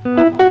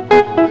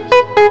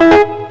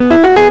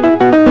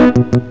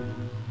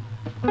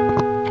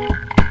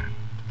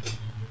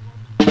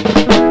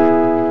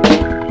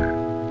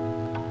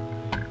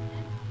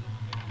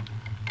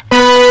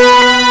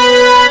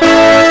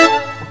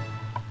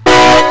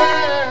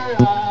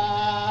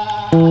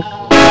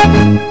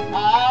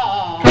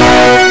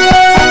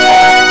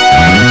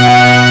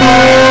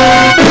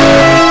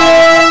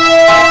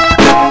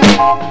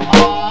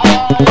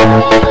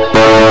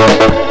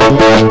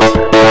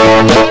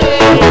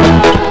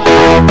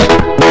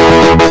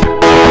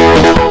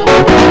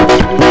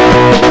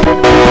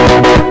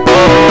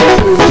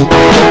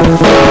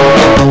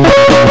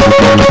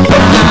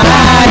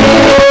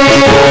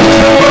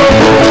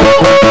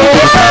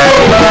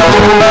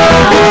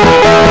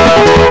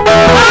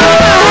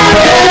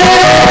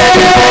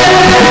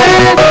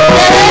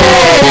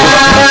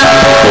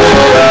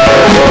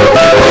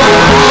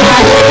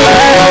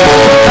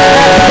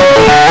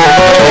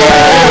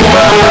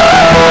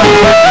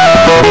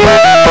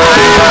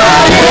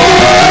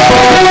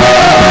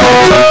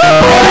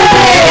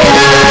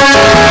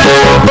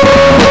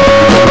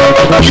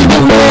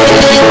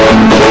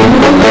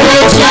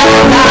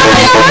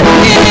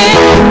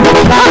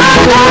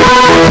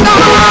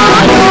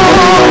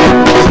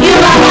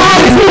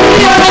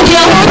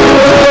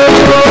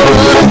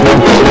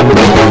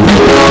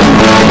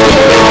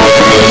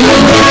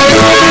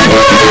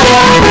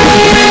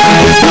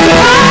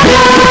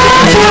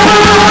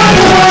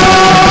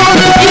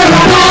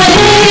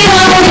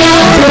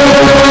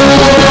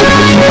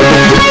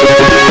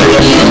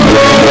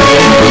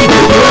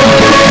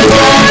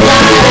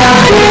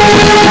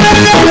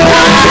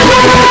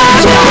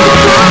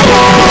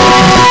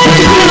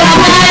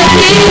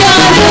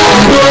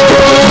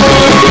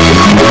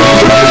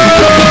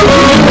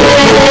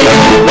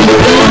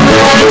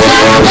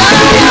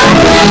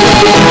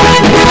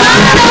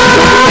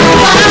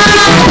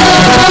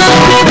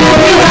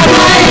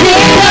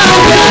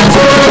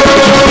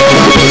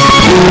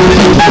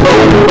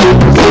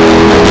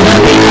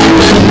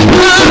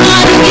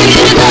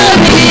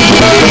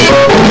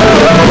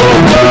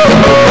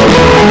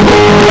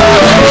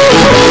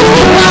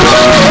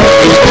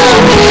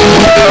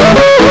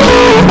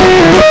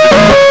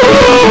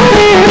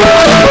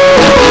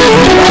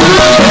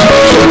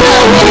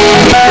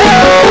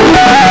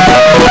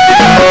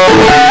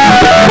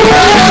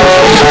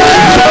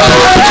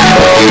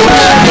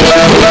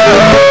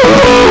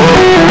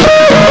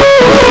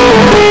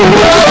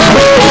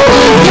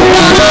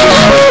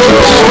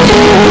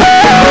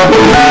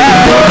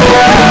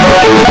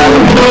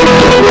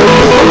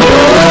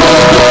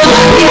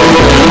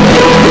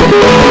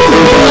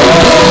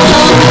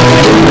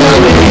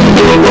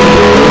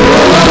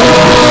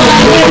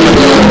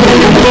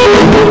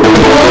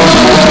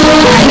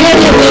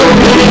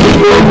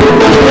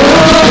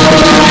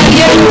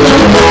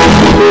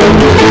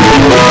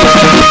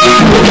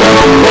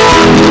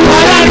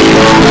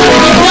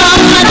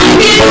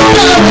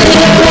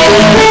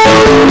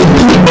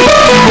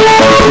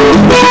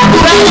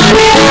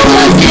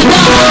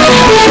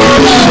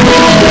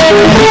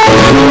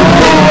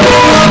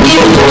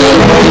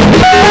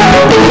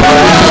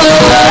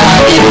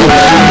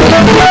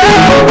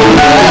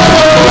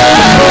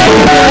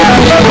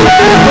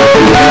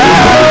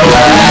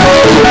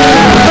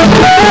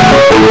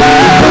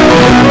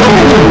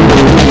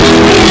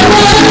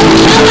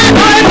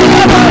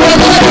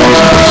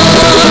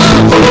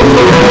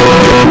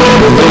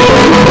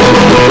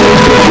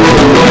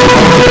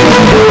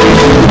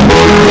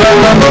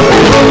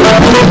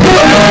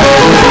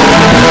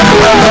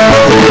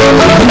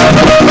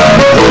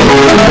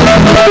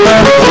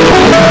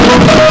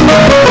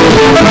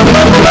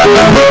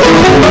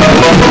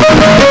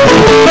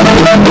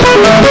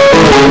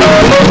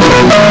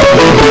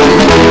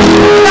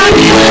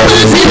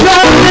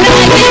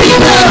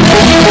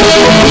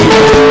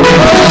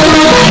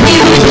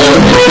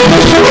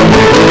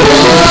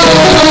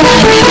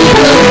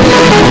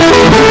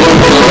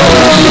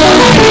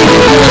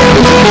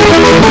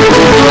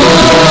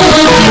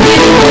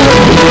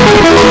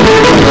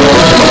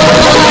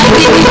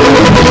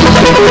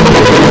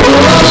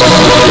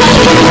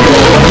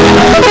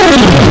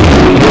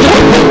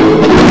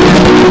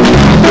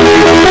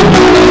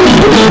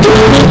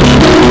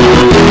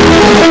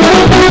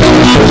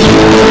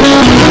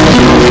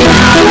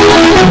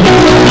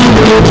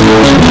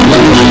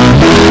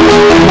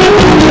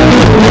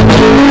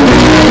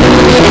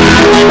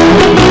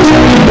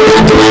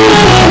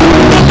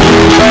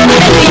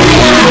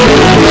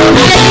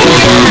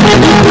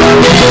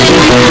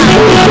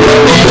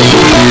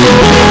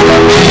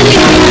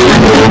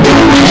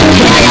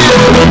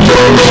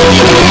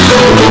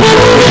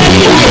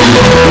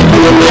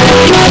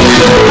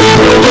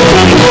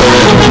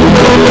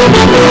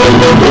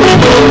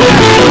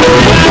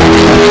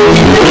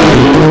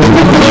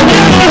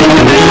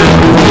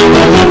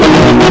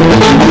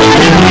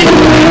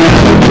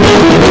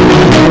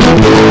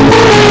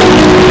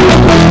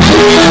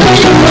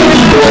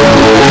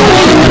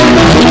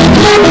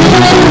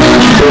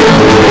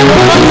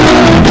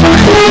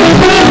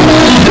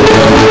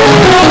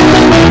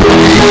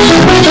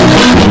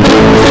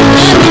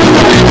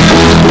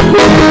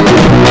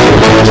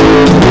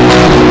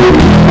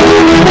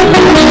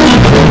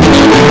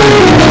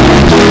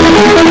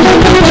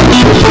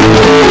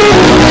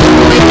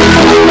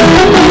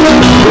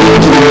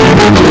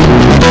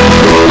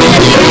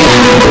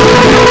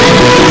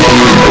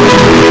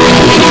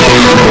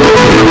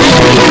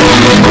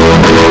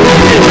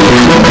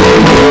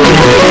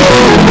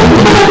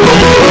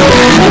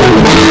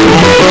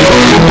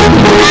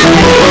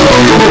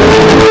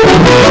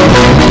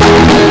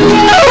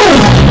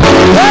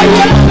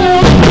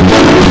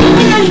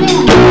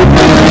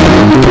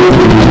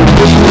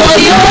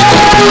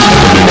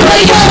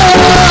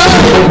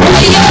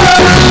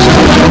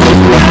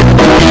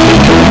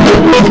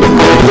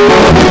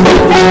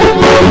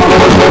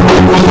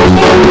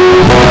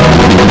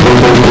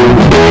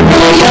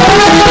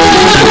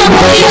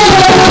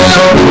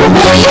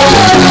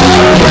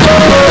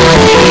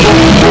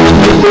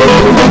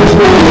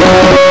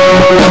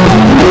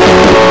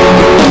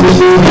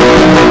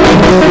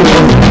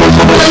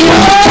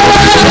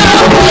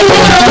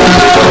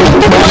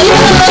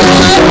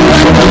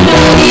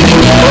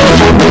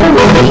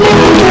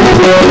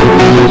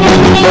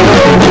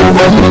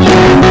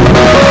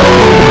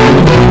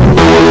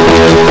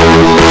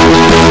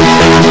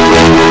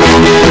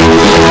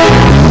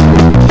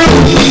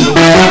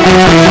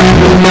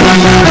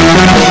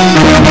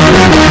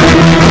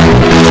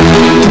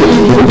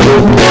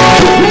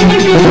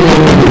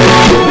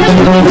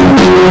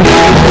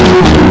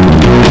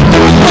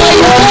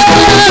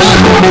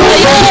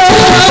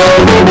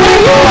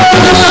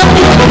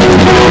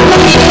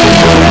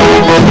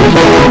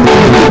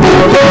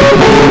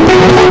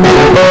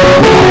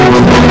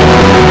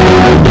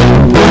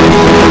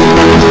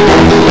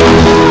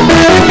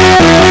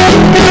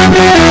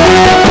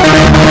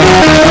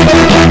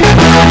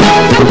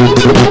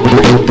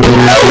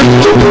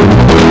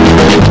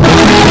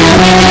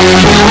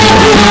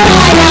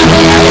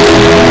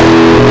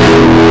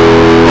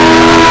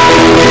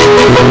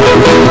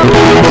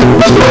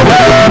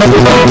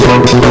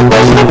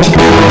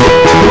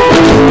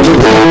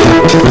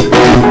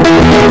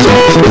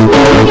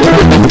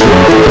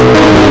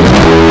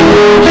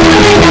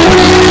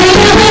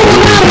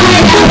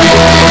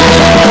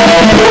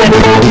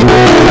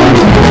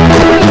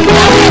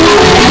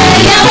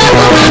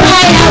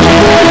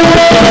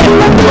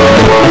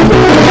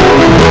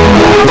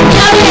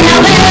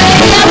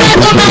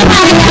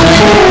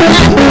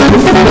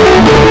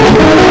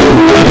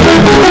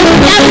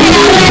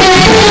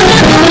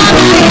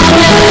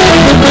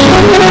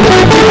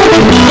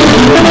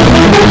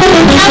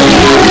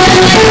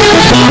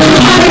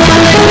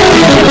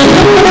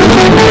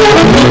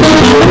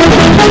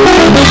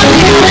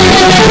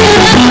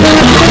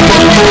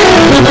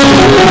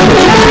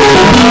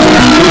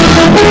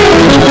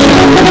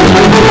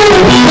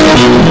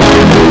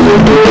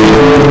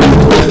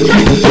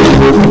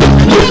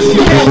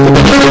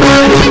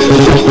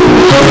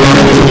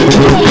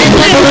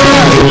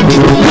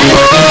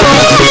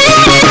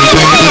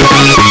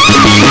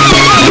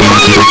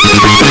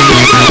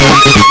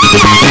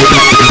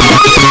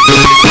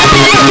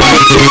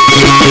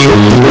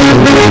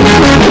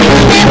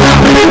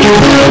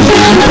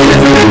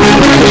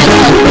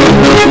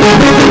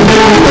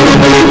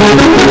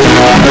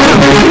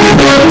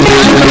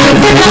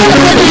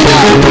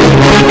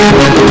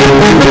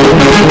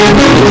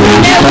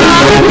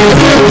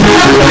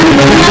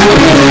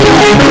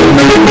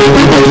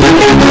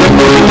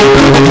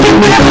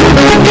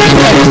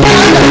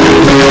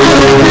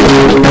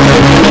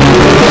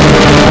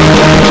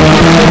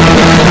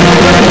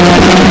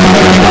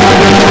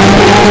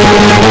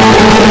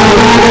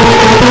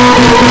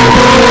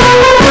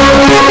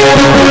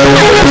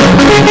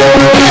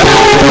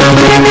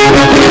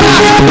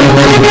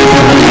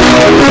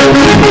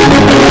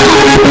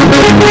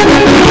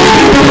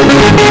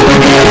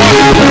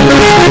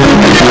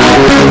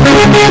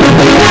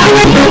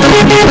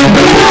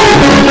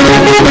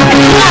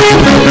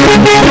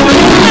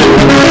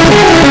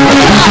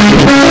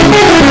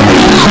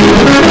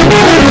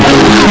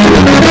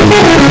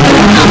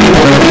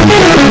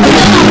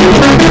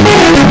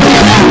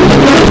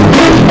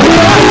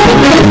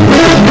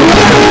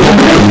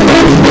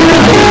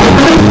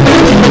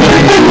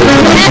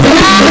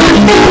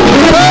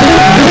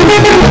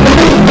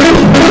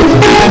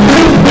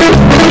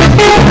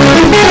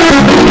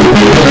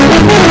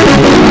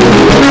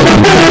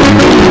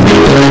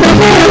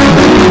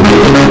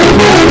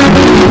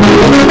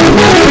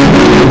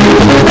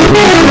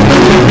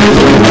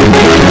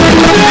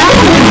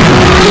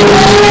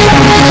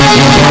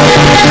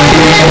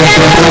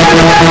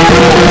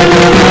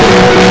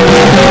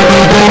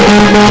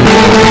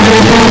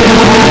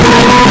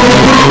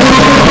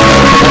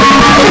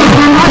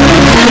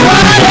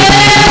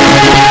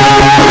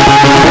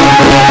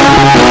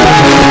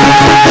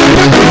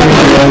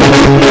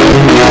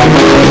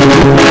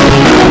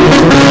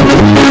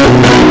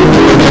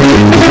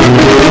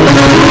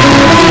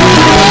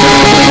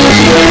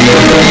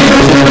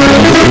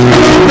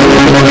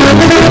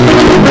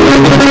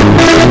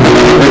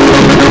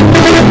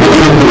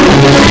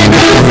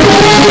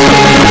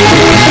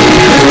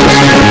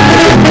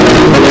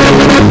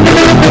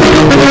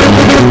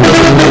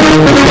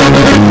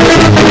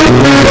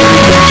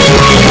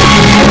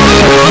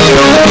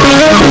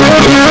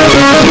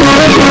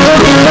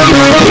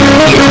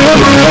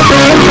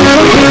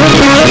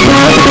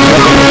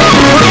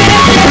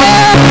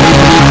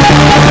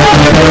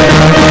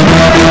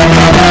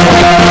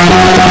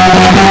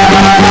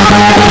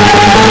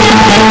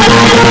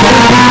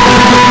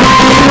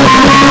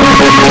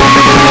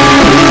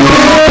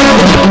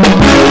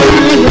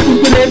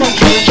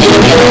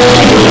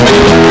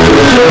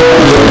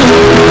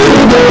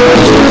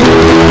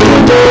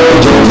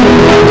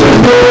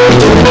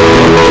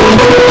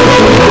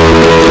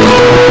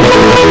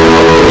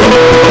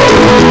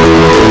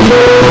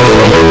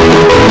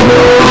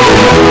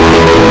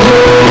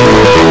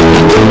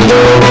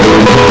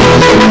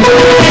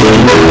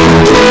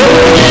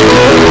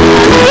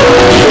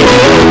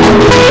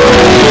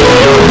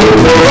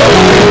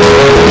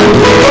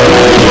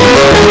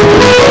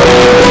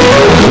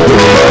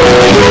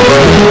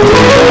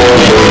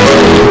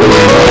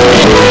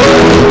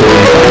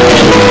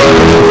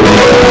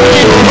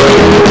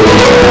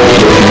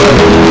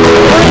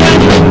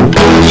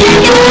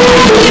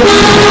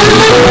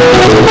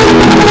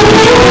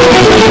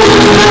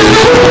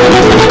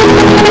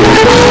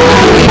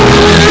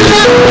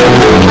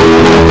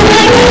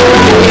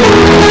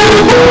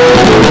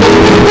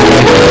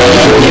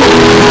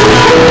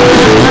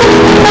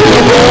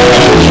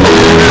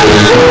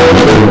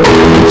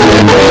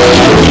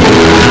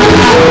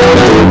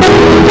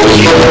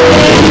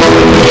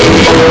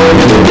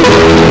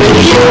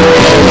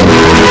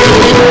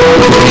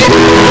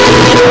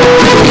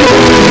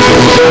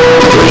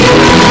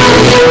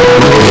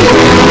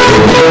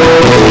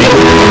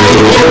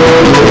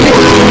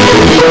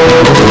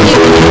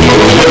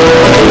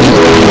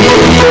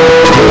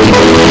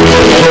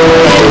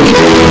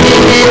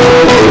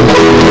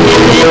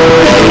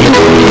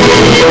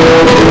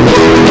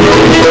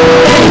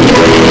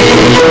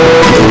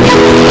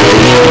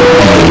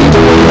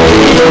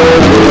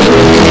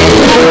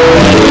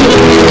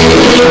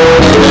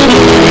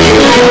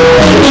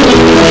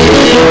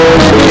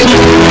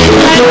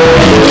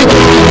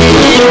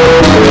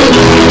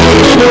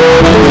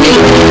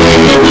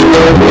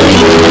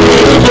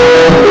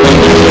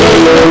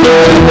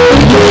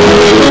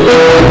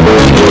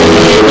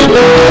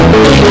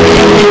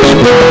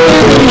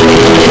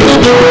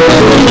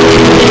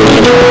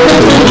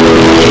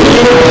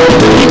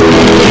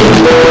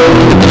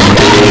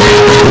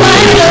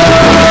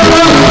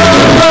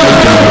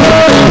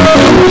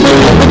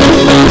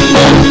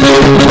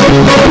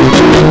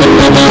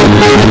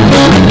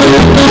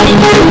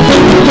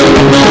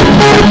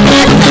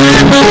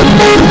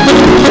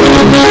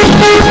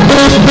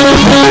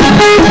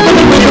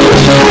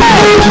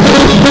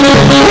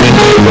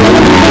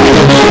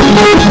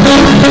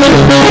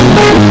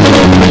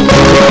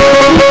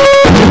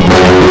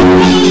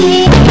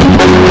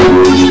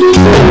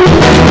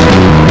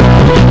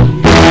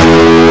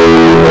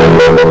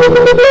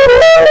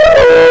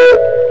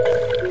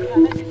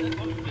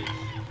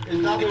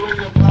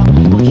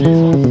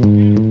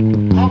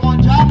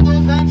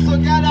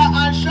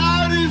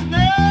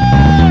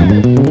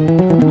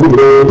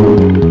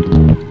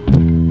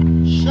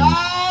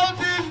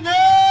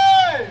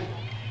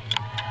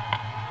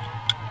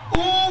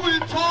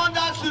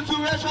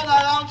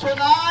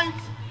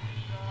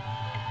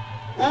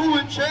 Who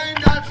will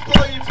change that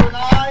story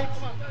tonight?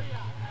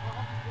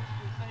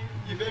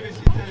 You may be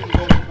seated in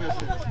God's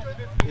presence.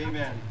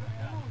 Amen.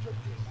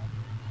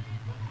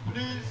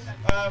 Please,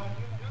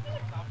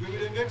 we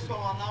will make some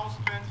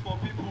announcements for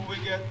people who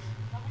will get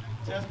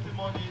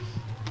testimonies,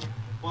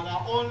 but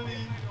are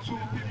only 2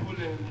 people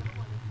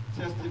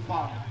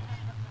testify.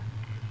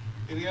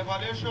 In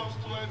Revelations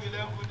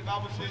 12:11, the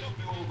Bible says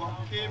we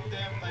overcame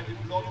them by the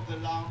blood of the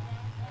Lamb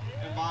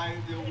and by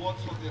the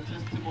words of their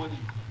testimony.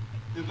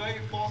 The very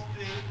first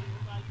day,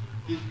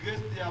 His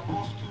Grace the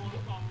Apostle,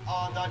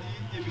 our daddy,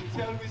 he will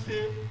tell me,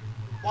 say,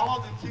 one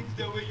of the things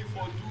the way you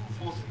for do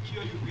for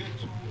secure your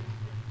breakthrough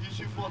is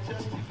you for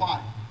testify.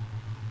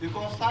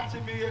 Because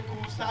certain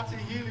miracles, certain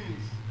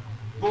healings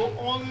will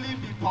only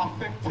be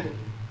perfected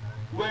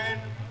when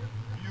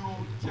you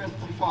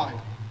testify.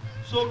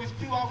 So we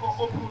still want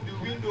to open the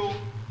window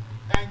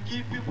and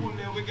give people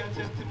a wicked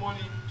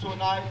testimony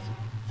tonight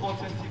for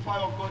testify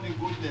of God's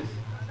goodness.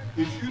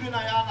 If you don't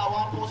have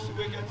one person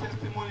to get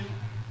testimony,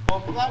 but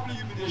probably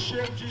you be the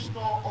shame just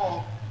now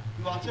or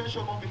your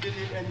attention on the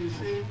and you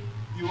say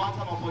you want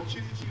an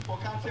opportunity for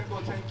can't take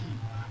or thank you.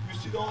 You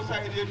sit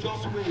outside there,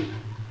 just wait.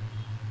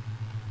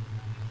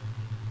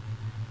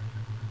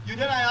 You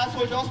then I ask,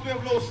 so just wait,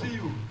 we'll see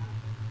you.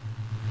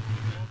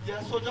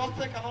 Yes, so just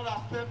take another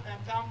step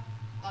and come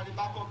at the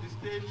back of the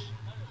stage.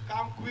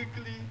 Come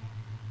quickly.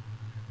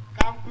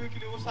 Come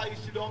quickly. Also, you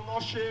sit down, no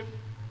shame.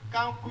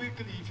 Come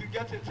quickly if you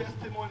get a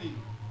testimony.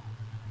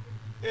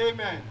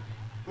 Amen.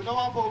 We don't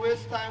want to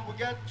waste time. We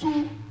get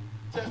 2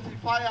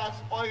 testifiers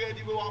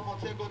already. We want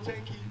to take a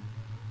thank you.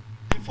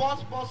 The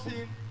first person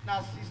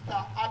is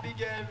Sister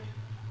Abigail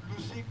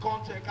Lucy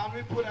Conte. Can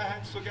we put our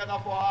hands together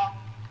for her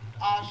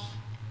as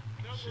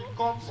she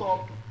comes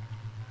up?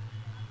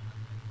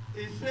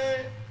 He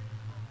say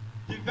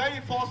the very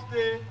first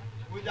day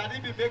we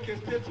didn't make a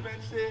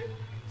statement say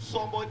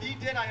somebody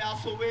then I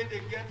also way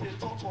they get a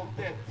thought of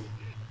death.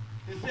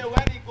 They say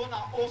when he gonna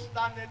host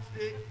that next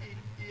day he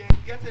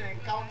get an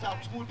encounter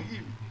through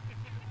dream.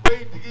 Where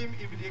he dream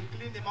if they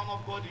clean the man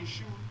of God in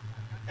shoe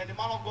and the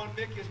man of God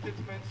make a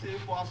statement say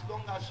for as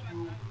long as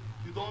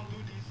you don't do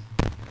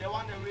this, they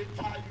want to way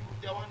tie you,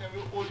 they want to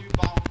way hold you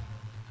bound.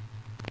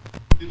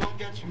 They don't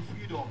get you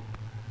freedom.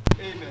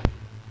 Amen.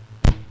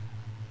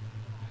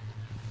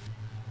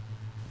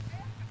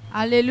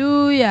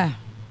 Hallelujah.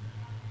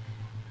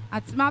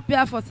 At my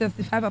prayer for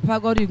 65, Papa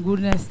God in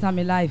goodness time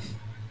in life.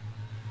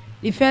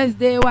 The first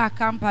day where I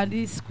camp at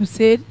this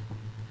crusade,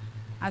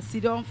 I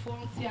sit down for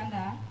and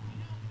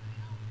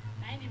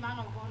the man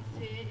of God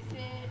say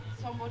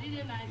somebody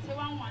then I say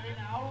one then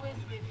I always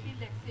they feel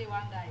like say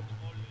one die.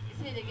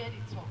 He say they get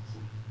it taught.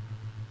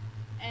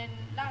 And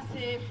last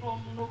say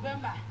from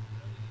November,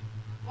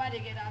 why they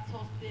get that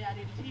thought they are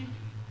they feel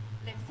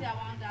like say I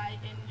want die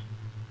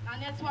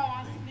and that's why I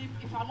want to sleep.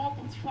 If I don't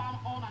put fan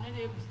on and then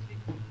they will sleep.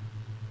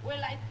 Well,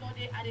 light no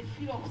day, I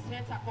feel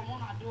upset. I come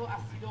on, I do, I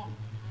sit down.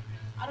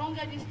 I don't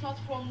get this thought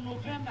from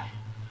November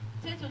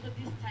till to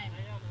this time.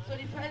 So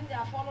the first day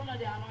I follow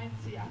the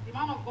anointing. The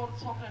man of God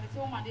talk and they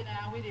say, oh man, then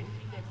I wait they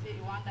feel like say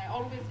you want die.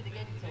 Always they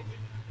get it thought.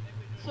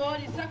 So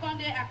the second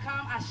day I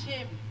come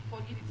ashamed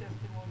for give the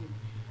testimony.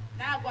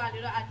 Now I go a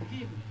little I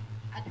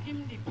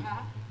dream the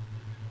pa,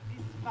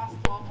 this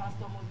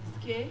Pastor Moses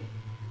K.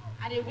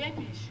 And they whip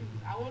in shoes.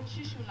 I want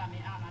shoes on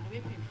my arm and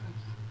whip in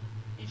foot.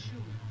 In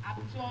shoes. I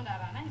put on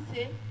that and I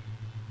say,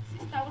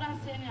 sister, what I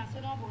say, I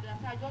said, no, brother,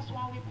 I just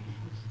want whip in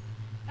foot.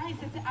 Now he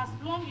says, as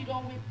long you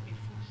don't whip me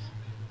foot.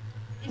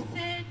 He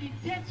said, the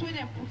dates where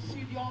they put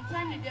you, the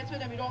untimely dates where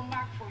they don't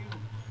mark for you.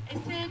 He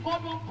said,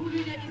 God don't pull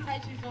you there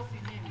inside Jesus'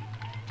 name.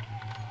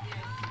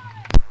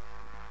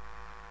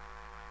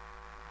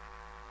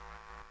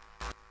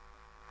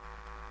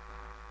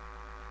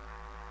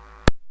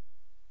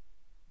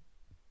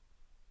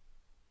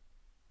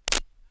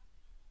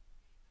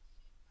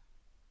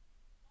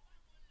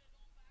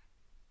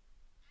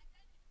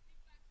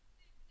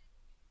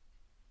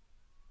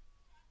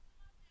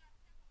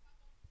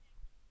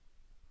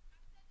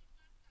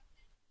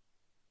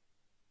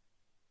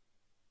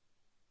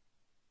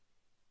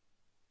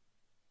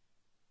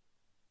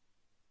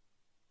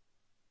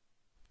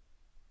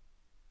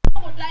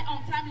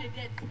 Untimely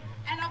death,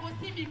 and I will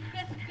see me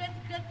great inside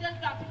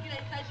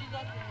Jesus'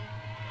 name.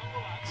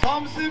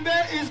 Some say,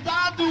 is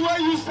that the way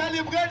you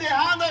celebrate the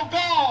hand of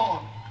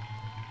God?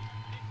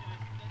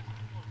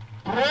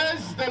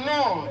 Praise the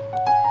Lord.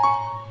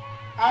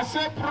 I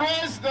say,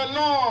 praise the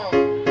Lord.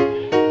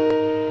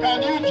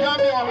 Can you jam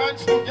your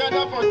hands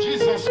together for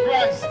Jesus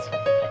Christ?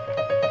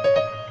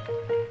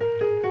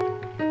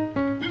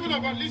 People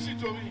of God, listen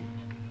to me.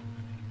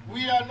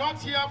 We are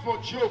not here for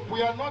joke.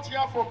 We are not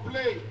here for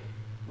play.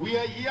 We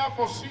are here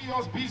for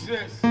serious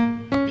business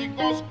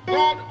because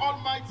God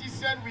Almighty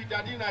sent with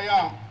Daddy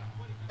Naya.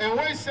 And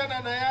when he sent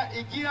Naya,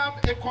 he gave him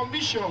a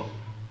commission.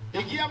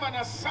 He gave him an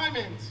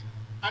assignment.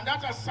 And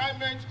that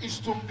assignment is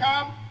to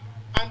come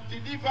and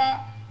deliver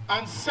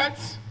and set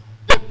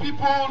the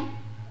people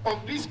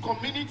of this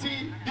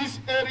community, this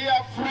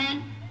area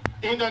free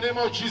in the name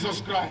of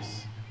Jesus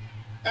Christ.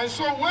 And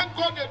so when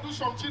God they do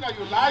something in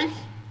your life,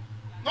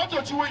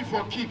 Not to wait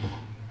for keep.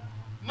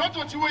 Not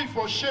to wait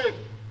for shame.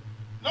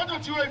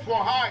 Not to wait for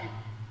hide.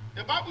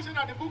 The Bible said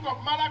in the book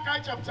of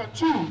Malachi chapter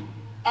 2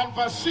 and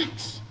verse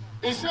 6,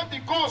 it said,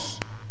 because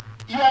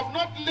you have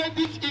not laid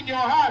it in your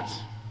heart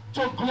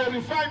to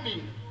glorify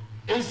me.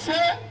 It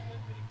said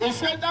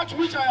that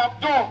which I have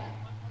done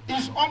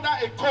is under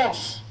a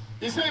curse.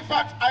 He said, in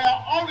fact, I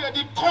have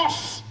already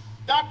cursed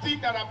that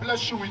thing that I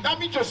bless you with. That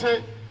means to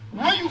say,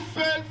 when you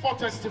fail for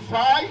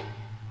testify,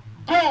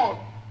 God,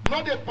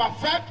 not a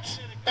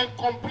perfect and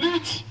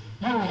complete,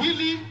 you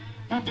healing,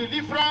 you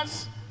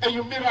deliverance, and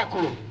you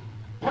miracle.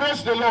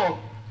 Praise the Lord.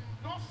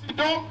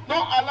 Don't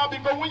allow,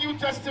 because when you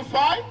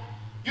testify,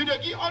 you dey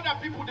give other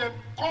people the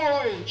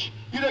courage,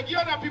 you dey give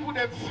other people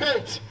the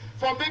faith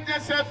for make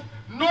themselves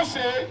no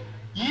say,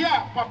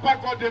 yeah, Papa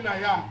God then I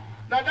am.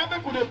 Now that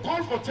make could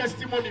call for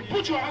testimony.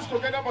 Put your hands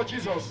together for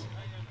Jesus.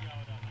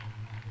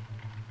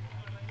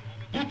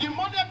 The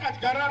demoniac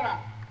at Garara,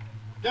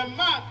 the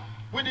man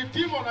with the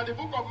demon at the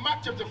book of Mark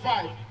chapter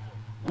 5,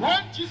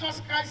 when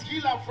Jesus Christ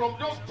healed him from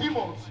those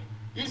demons,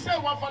 he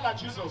said, one follow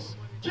Jesus.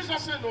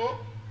 Jesus said, no,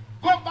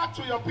 go back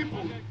to your people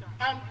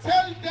and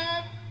tell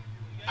them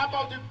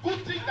about the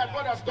good thing that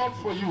God has done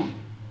for you.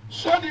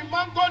 So the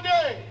man go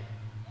there,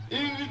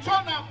 he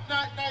returned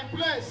in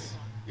place,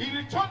 he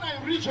returned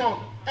in region,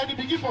 and he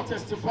began to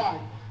testify.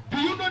 Do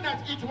you know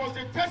that it was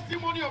the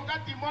testimony of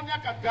that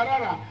demoniac at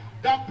Garara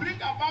that bring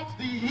about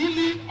the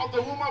healing of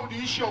the woman with the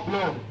issue of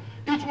blood?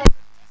 It was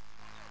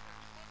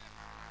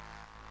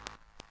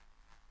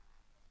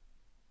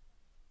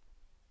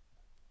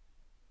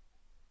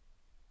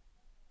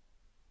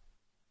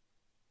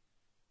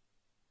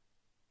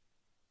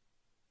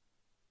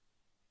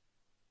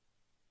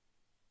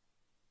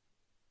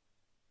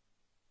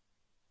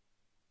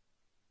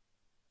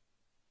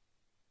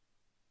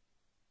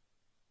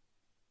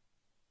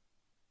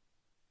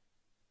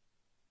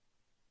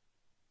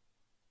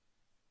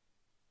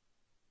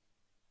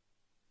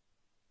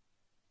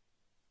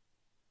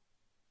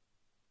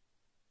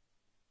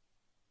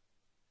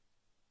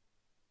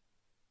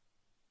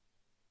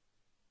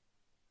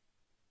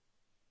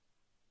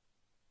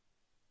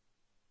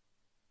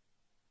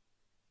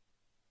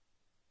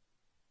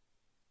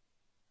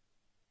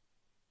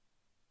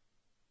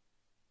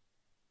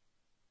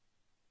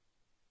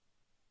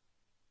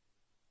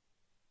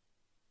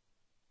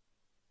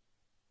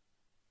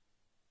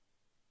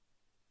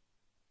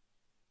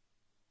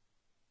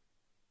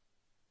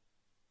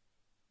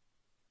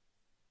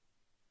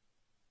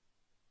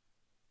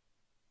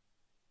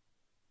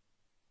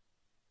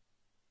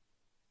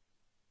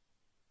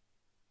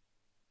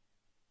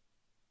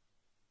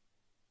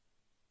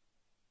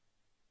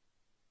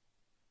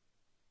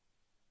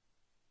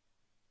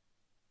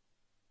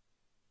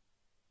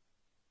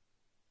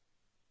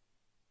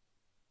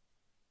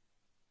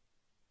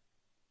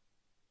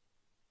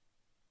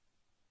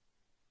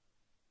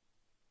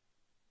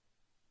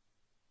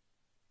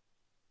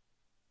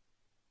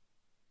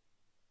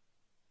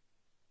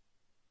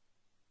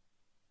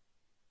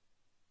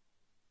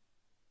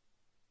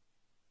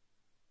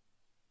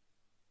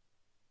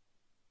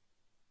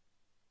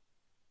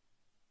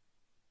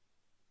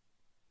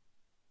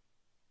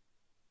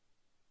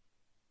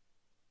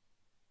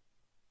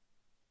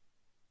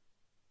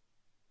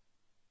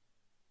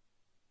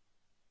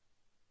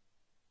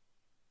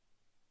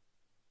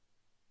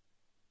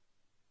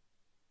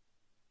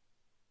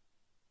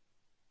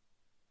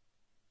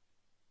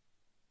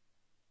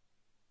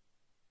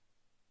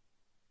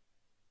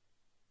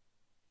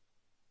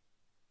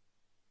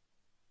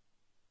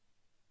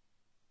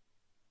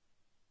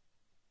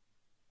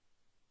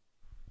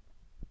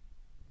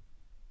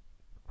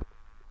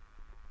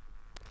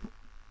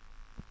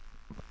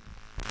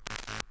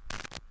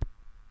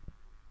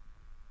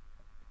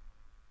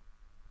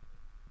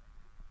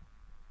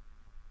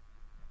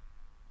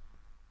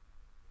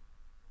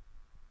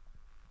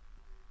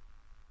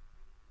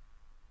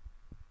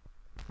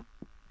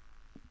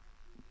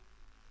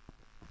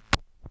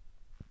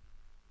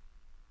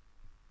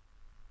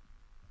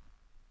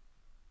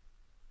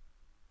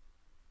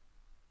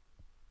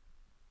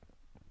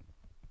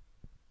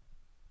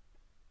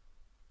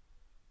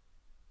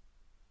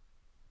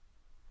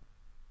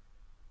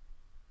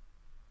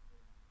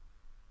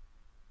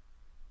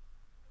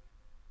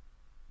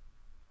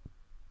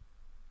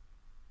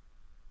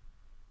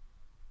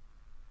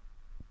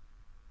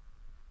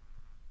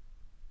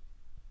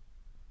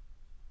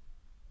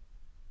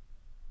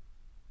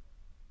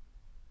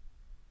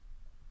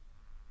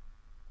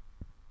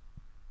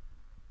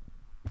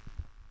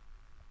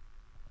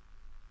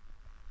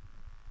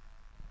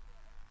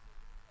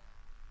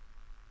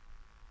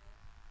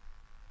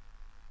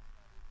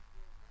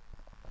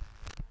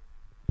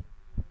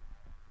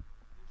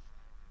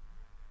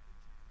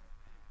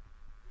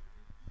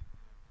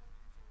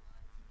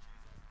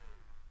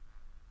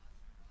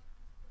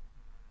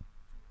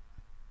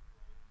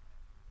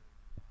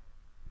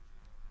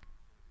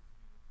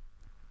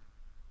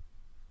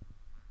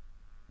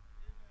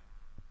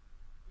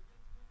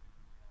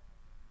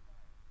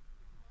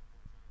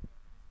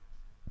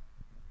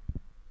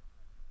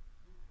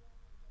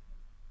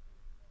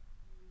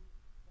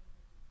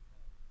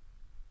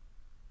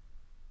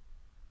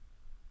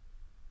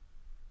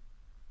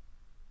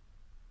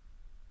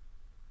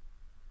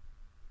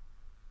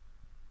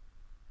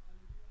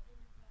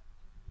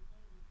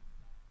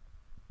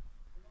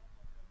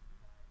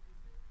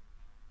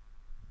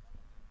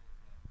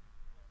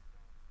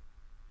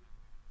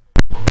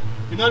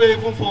not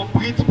even for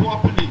breathe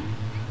properly.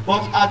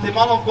 But as the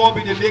man of God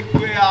be the make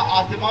prayer,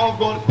 as the man of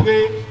God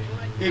pray,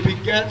 if he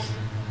gets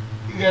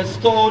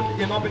restored,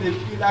 he not be the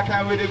feel that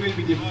kind of way, they will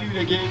be the feel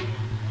again.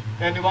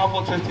 And the one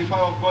for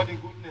testify of God in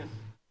goodness.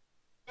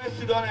 When you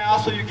sit down and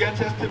also you get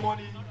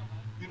testimony,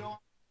 you don't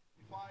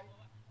testify,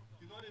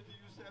 you know that you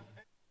yourself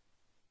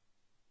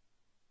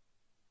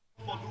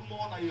for do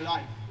more than your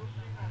life.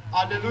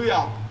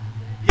 Hallelujah.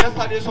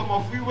 Yesterday, some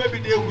of you will be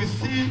there. We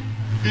see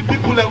the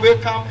people that will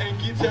come and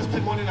give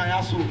testimony.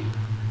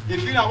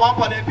 If you are one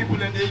part of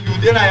people and you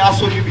then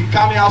you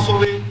become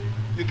way,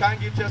 you can't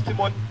give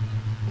testimony.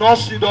 No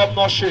shit up,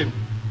 no shame.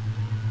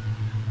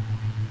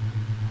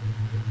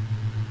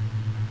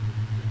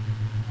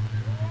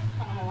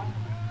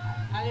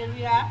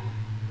 Hallelujah.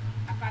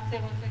 I can't say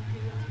what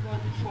God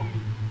did for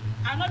me.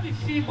 I'm not be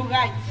feeble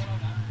right.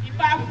 If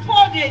I have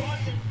 4 days,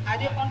 I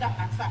dey under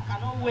attack, I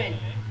don't well.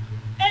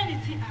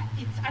 Anything I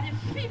eat, I dey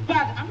feel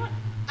bad. I'm not.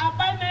 I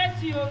buy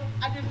mercy,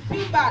 I dey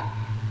feel bad.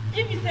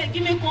 If you say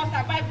give me course,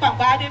 I buy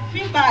baba, I dey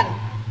feel bad.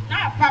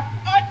 Now I pack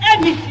all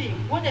everything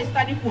when they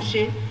study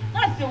pushing.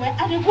 Now I say where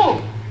I dey go.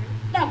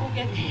 Now I go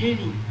get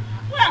healing.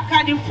 When I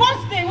can the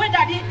first day when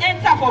daddy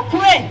enter for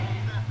pray.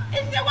 He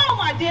said, "What am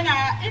I doing?"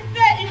 He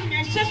said, "In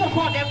the church of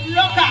God, the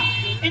blocker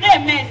in a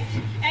mess.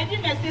 And the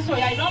mess is so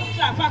I don't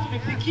transfer to me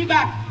picky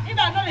back. If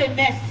I know a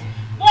mess,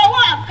 but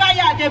what I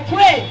carry, they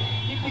pray.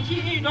 The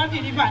picky he don't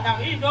deliver now.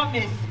 He don't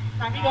mess,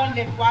 and he don't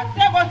left one.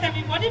 Say God tell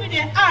me, but if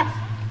they ask,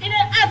 in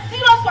an ask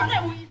serious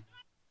one,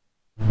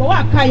 but what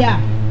I carry,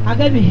 I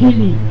get me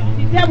healing.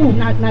 The devil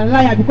not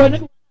liar because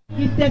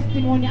his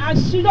testimony. And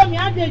she don't me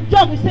have the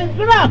job. He said,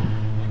 "Grab,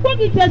 put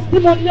the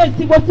testimony. Let's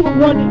see what God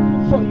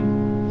do for you."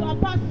 So I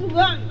pass to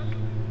run.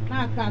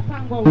 Thank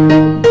God.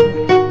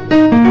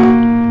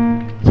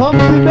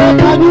 Something that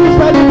can you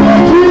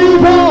celebrate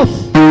Jesus?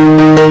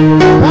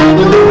 Can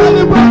you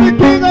celebrate the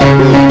King of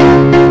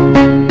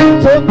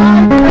Kings?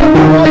 Tonight,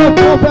 every word of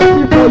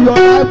prophecy for your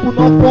life will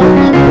not fall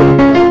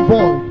and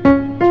void.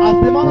 As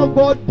the man of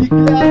God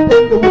declares,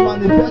 things that will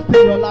manifest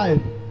in your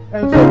life.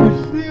 And so we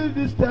seal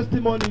this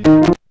testimony.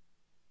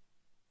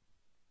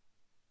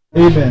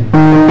 Amen.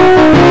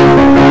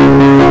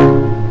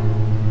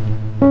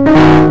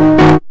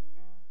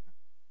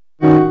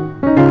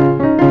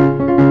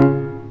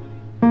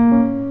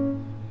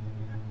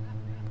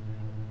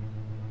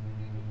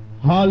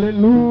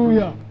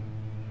 Hallelujah.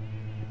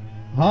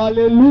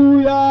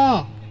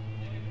 Hallelujah.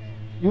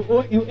 You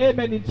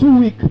amen in 2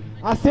 weeks.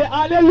 I say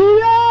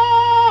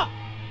hallelujah.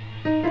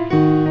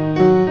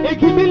 It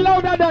can be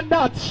louder than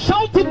that.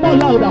 Shout it more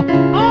louder.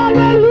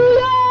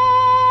 Hallelujah.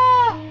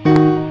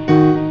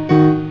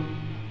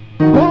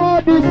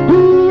 God is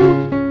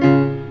good.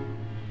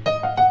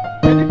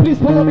 Can you please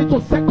follow me to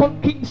 2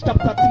 Kings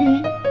chapter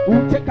 3.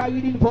 We'll take a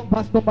reading from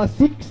verse number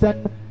 6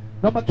 and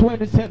number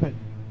 27.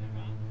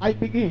 I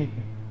begin.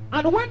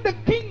 And when the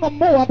king of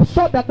Moab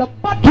saw that the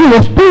battle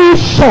was too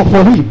short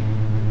for him,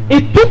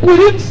 it took with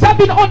him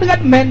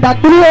 700 men that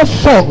drew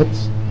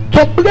swords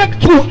to break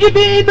through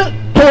even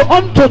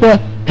unto the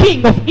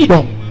king of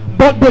Edom,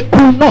 but they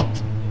could not.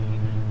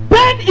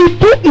 Then he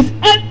took his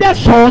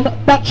eldest son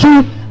that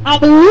should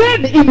have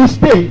reigned in his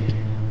stead,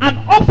 and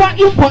offered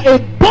him for a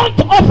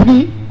burnt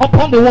offering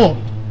upon the wall.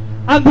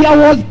 And there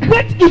was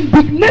great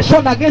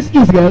indignation against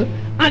Israel,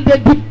 and they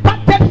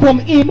departed from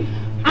him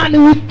and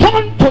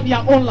returned to their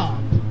own land.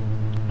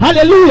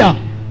 Hallelujah.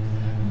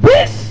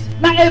 This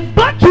now a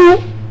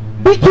battle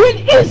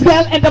between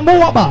Israel and the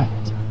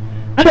Moabites.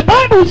 And the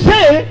Bible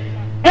says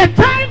a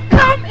time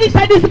come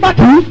inside this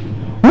battle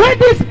when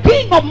this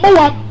king of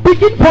Moab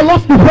begin for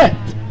lost the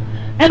faith.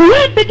 And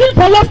when begin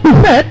for lost the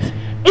faith,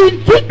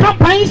 in three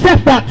campaigns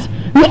said that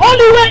the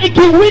only way he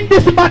can win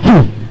this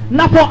battle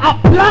now for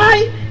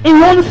apply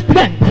in own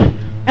strength.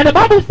 And the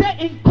Bible says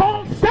in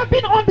call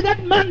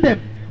 700 men them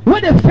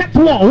when they fight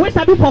war, when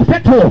they for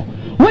fight war,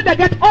 when they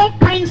get all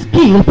kinds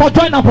skill for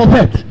join up for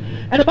faith.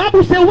 And the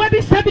Bible says when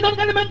these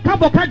 700 men come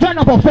for join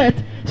up for faith,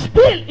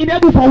 still in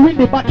able to win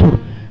the battle.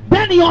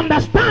 Then you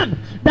understand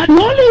that the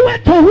only way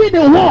to win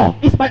the war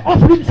is by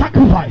offering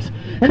sacrifice.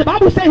 And the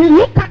Bible says he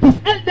looked at his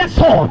eldest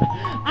son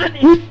and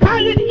he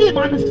carried him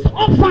and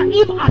offered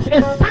him as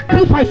a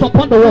sacrifice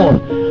upon the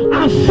wall.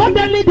 And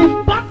suddenly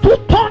the battle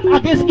turned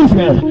against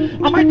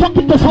Israel. Am I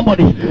talking to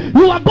somebody?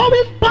 You are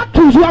going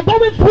battles, you are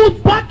going through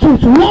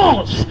battles,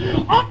 wars,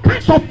 all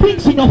kinds of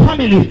things in your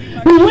family.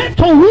 The way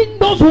to win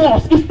those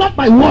wars is not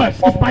by words,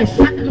 it's by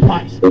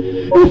sacrifice.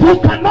 If you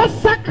cannot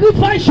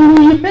sacrifice, you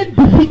will remain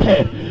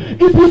defeated.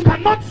 If you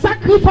cannot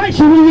sacrifice,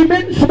 you will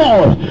remain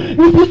small.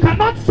 If you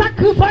cannot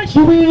sacrifice,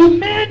 you will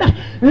remain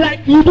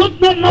like you don't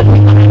know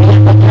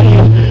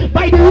nothing.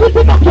 By the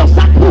reason of your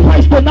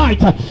sacrifice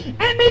tonight,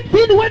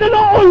 anything where the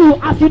Lord owe you,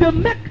 as you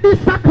make this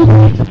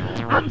sacrifice,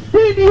 I'm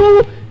seeing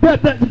you,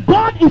 that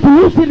God is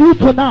using you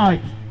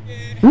tonight.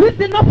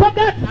 Listen, not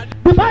forget,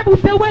 the Bible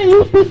says when you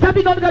use these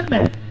 700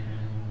 men,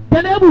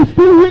 then they will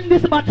still win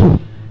this battle.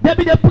 They'll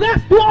be the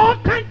press do all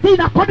kinds of things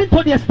according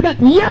to their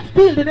strength, yet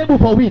still they're able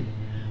to win.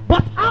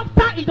 But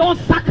after it don't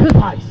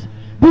sacrifice,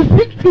 the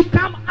victory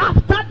come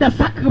after the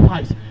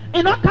sacrifice.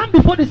 It not come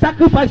before the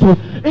sacrifice.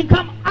 It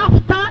come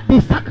after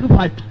the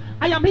sacrifice.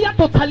 I am here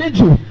to challenge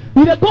you.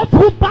 You will go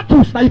through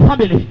battles now your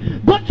family.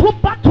 Go through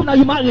battle now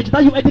your marriage, now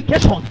your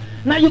education,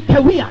 now your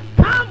career.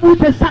 Come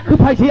with a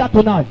sacrifice here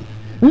tonight.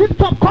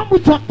 Lift up, come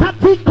with your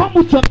 30, come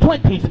with your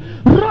 20s.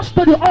 Rush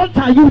to the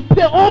altar. You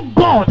pray, oh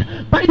God,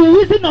 by the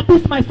reason of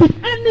this my seed,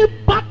 any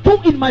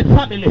battle in my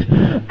family,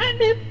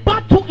 any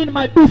battle in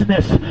my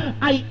business,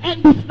 I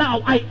end it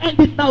now. I end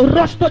it now.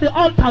 Rush to the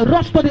altar.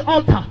 Rush to the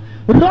altar.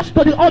 Rush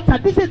to the altar.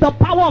 This is the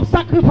power of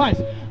sacrifice.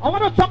 I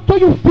want to talk to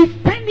you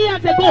 10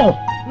 years ago.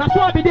 Now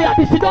so I'll be there. I'll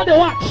be sitting on the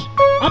watch.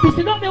 I'll be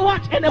sitting on the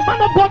watch. And the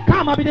man of God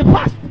come. I'll be the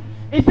fast.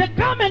 He said,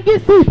 come and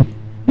give seed.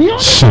 The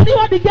only money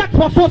what we get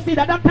for so seed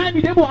at that time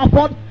we able to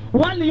afford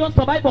 1 million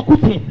survive for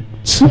cooking.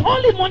 The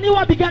only money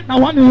what we get now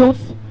 1 million.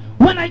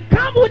 When I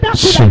come with that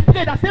seed, I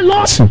prayed. I say,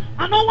 Lord,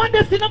 I don't want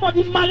to see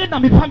nobody married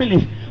in my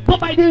family. But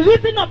by the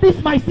reason of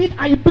this my seed,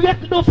 I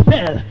break no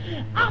spell.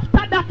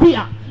 After that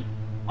year,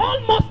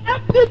 almost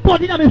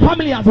everybody in my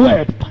family has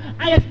heard.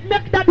 I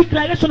make that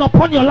declaration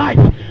upon your life.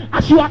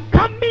 As you are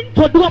coming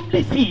to drop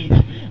this seed,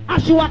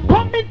 as you are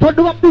coming to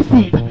drop this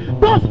seed,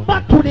 those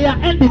battles they are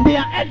ending, they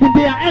are ending,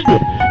 they are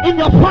ending. In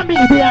your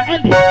family they are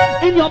ending.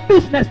 In your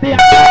business they are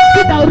ending.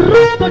 See the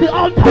rush to the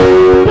altar.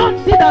 Don't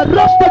see the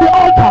rush to the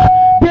altar.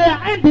 They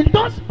are ending.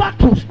 Those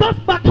battles,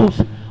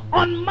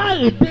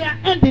 unmarried, they are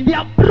ending. They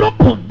are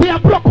broken. They are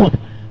broken.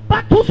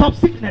 Battles of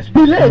sickness,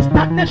 delay,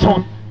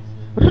 stagnation.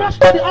 Rush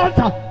to the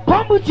altar.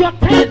 Come with your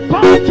 10,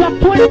 come with your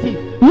 20,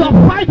 your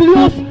 5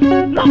 years.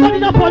 Nobody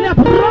not for left.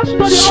 Rush to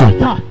the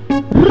altar.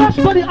 Rush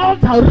to the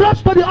altar.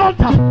 Rush to the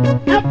altar.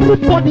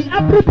 Everybody.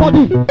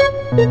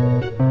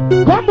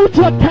 Come with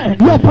your 10,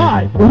 your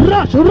 5.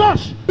 Rush.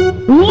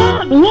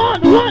 One.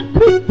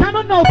 Quick.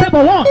 Cannot know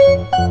paper 1.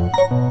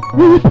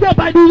 We will pray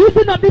by the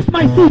reason of this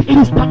my seed. It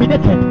is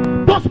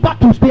terminated. Those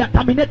battles they are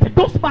terminated.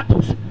 Those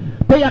battles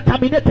they are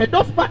terminated.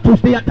 Those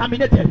battles they are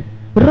terminated.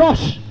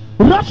 Rush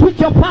with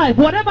your 5.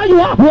 Whatever you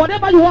have.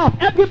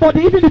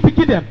 Everybody, even if you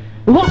give them.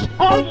 Rush,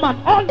 all man,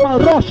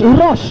 rush.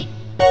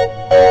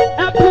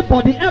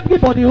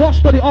 Everybody,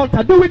 rush to the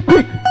altar. Do it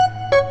quick.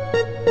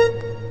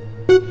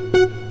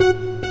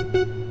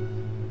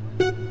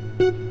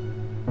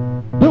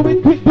 Do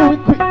it quick.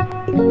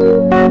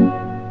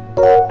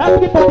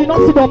 Everybody, not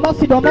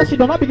sit down,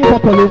 not begin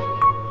properly.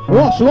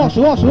 Rush.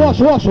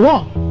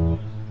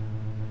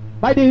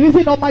 By the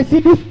reason of my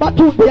seed, this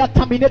battle, they are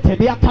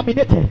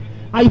terminated.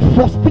 I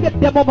frustrate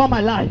them over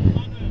my life.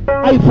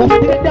 I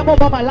frustrate them.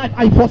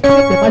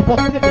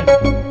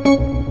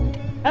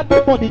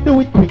 Everybody, do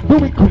it quick.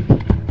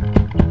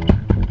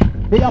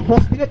 They are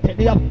frustrated.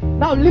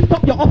 Now lift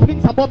up your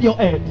offerings above your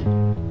head.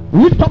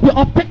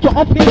 Take your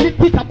offering,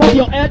 lift it above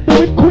your head.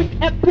 Do it quick.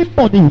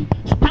 Everybody,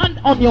 stand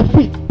on your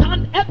feet.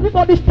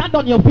 Everybody stand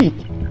on your feet.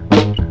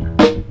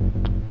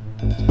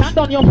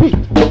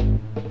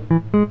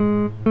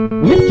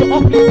 Lift your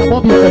offerings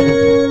above your head.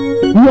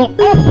 Your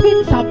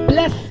offerings are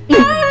blessed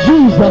in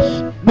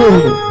Jesus'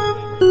 name.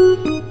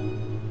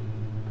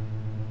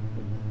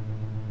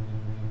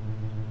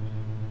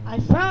 I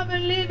serve a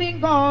living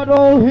God,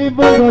 oh, even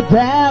the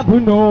devil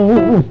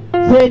know.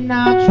 Say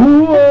not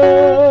true.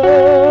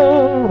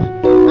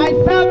 I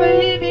serve a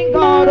living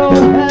God, oh,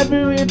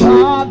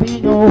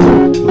 everybody know.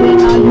 Say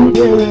now you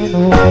didn't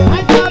know. I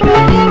serve a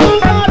living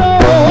God, oh,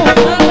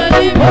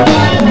 even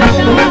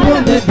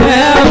the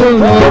devil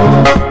know.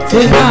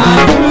 Say not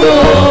true.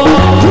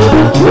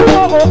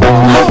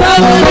 I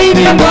serve a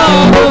living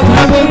God, oh,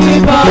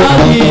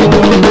 everybody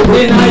know.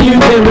 Say now you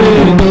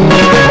didn't know.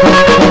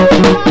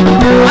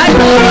 I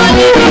serve a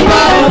living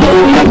God,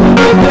 oh, even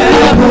the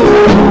devil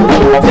know.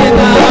 Say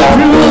not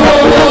true.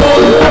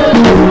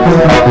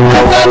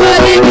 I serve a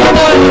living God,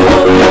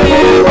 oh,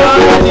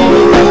 everybody know.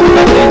 Say now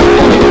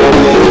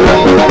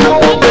you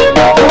didn't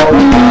know.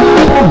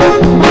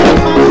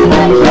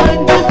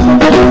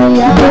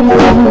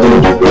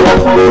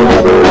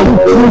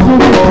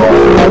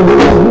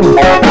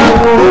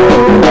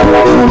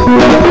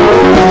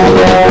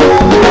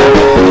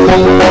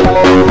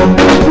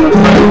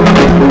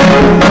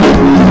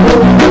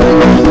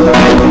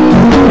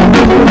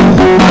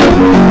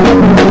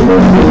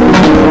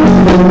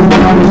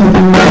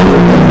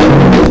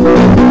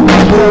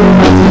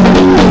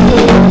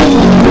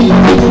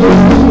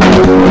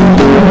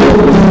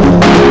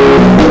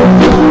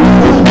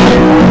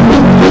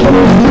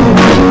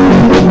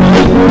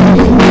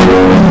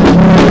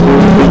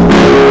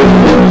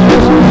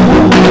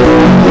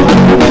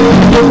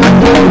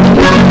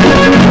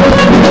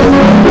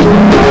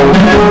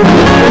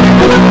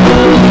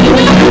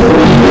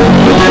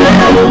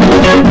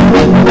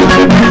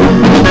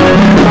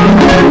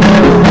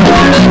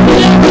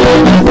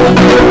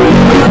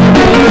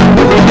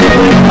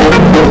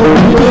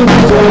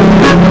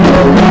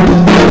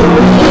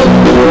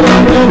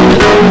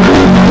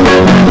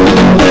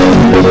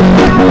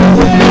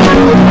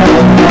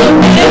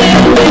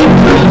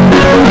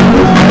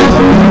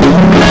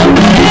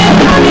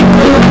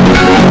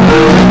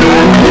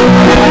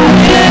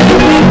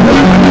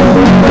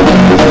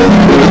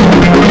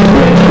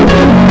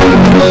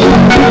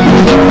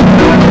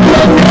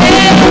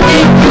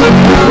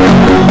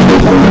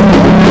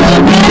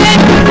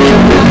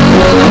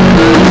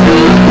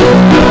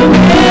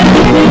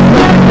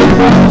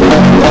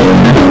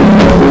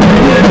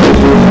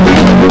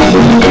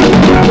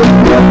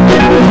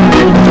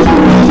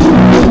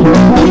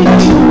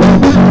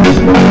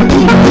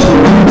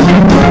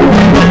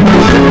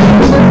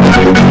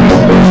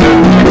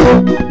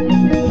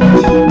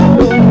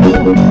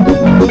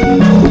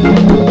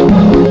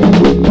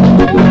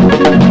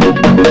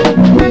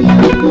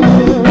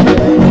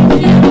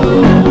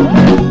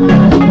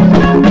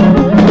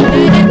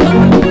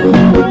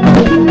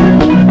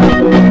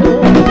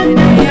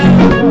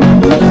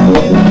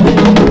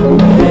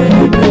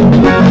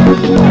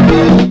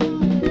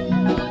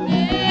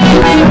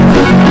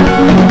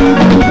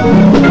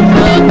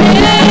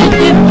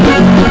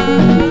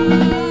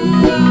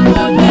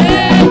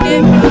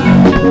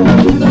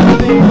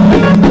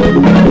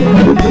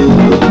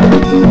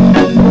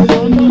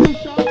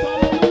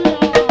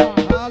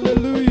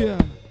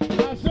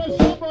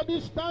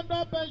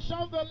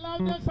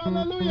 loudest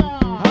hallelujah.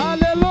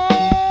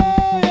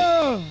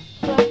 Hallelujah.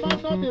 Some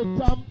man know the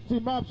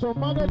team up. Some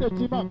man know the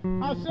team up.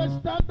 I said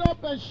stand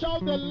up and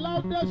shout the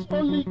loudest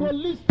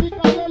oligolistic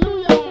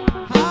hallelujah.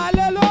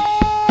 Hallelujah.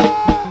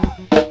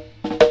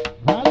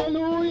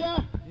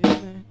 Hallelujah.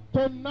 Amen.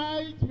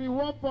 Tonight we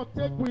want to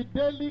take with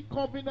daily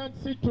covenant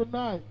seed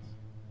tonight.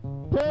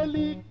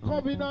 Daily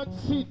covenant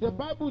seed. The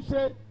Bible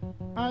said,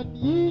 and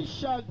ye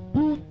shall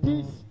do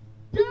this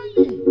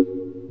daily.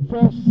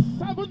 For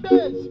 7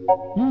 days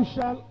you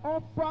shall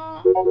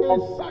offer a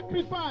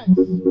sacrifice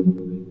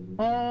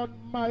on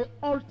my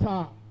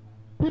altar.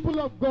 People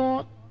of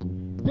God,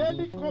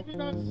 daily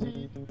covenant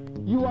seed,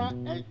 you are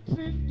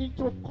entering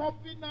into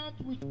covenant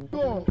with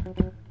God.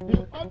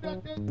 The other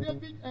day,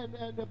 David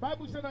and the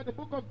Bible said in the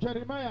book of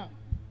Jeremiah,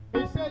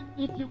 he said,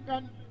 if you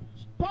can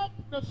stop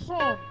the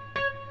sun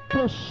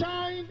to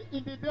shine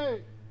in the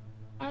day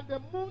and the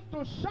moon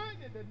to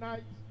shine in the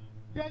night,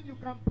 then you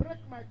can break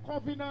my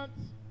covenant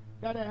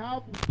that I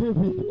have with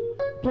David.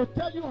 To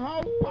tell you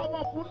how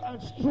powerful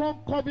and strong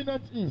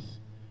covenant is.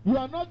 You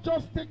are not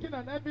just taking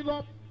an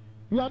envelope,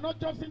 you are not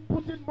just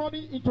putting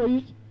money into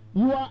it,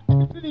 you are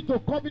entering into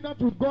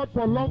covenant with God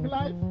for long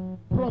life,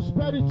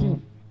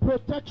 prosperity,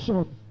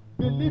 protection,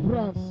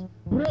 deliverance,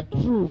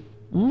 breakthrough,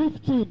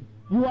 lifting.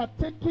 You are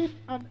taking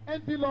an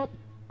envelope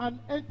and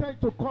entering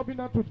into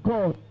covenant with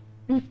God.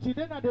 If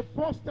today at the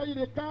first day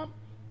they come,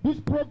 this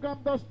program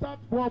does start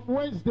from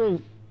Wednesday,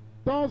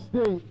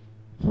 Thursday,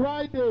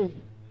 Friday,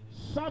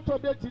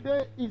 Saturday.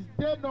 Today is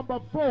day number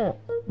 4.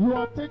 You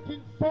are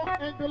taking 4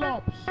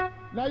 envelopes.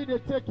 Now they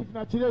take if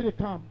not today they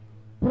come.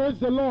 Praise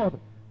the Lord.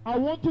 I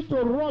want you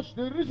to rush.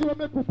 The reason why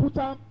make you put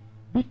them,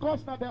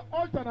 because now the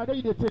altar now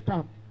they take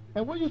them.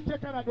 And when you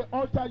take them at the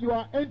altar, you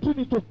are entering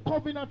into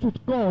covenant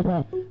with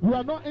God. You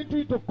are not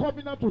entering into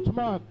covenant with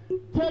man.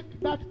 Take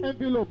that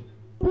envelope,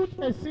 put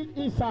a seed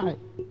inside,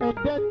 and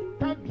then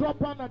can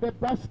drop on at the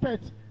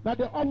basket, at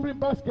the offering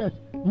basket.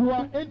 You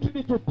are entering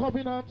into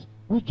covenant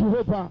with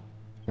Jehovah.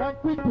 Can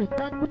quick.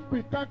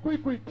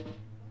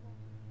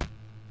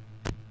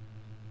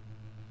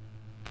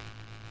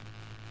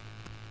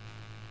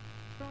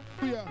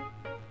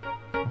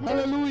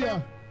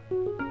 Hallelujah.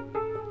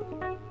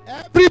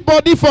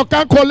 Everybody for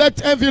can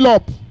collect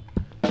envelope.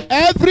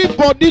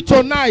 Everybody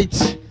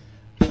tonight.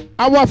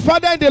 Our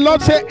Father in the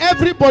Lord say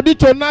everybody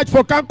tonight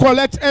for can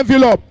collect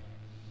envelope.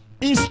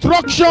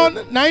 Instruction,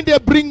 now they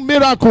bring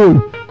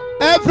miracle.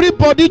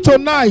 Everybody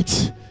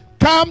tonight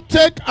come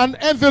take an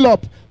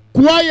envelope.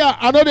 Choir,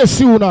 I know they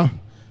see you now.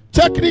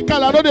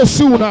 Technical, I know they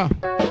see you now.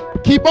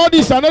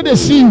 Keyboardist, I know they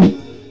see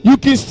you. You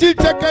can still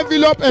take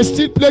envelope and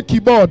still play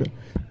keyboard.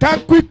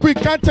 Can quick,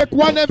 can take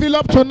one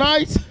envelope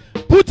tonight,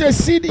 put a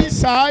seed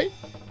inside,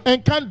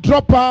 and can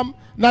drop them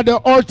at the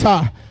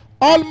altar.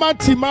 All man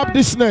team up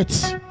this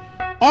net.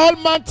 All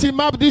man team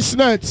up this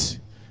net.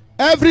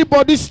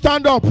 Everybody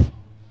stand up.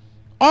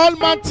 All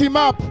man team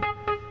up.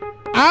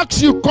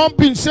 Ask you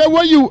comping, say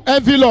where you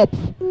envelope.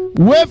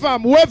 Wave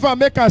them,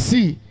 make I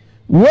see.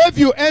 Wave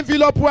you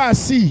envelope where I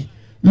see.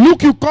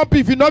 Look you copy.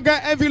 If you not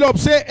get envelope,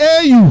 say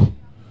hey you.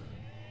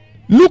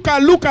 Look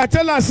at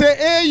tell her say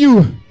hey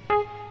you.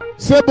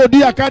 Say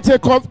body I can't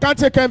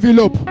take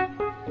envelope.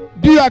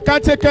 Do you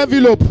can't take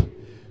envelope?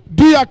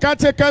 Do you can't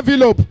take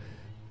envelope?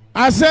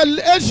 I said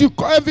as you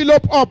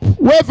envelope up,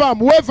 wave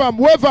them.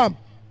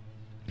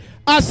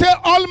 I say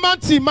all man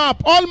team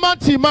up.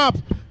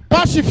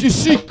 Pass if you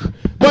sick,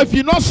 but if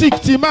you not sick,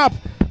 team up.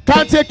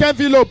 Can't take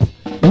envelope.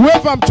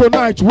 Wave them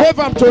tonight.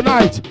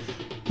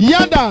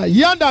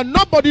 Yanda,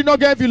 nobody no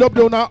get envelope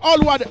though now. All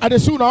what at the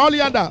sooner, all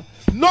yanda.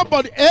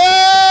 Nobody,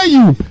 hey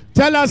you.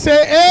 Tell us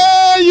say,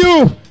 hey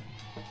you.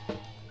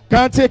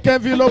 Can't take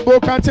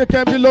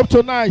envelope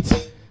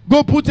tonight.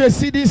 Go put a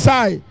seed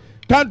inside.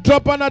 Can't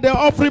drop under the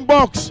offering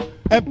box.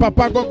 And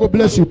Papa God go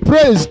bless you.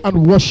 Praise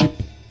and worship.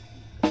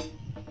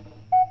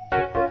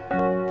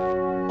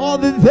 All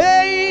the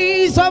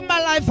days of my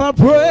life I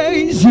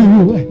praise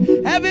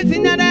you.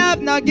 Everything that I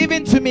have now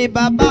given to me,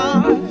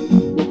 Baba.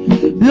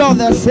 Lord,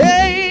 I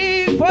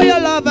say for your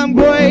love I'm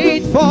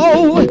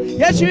grateful.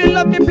 Yes, you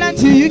love me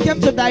plenty. You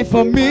came to die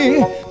for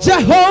me.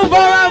 Jehovah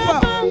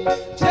Rapha,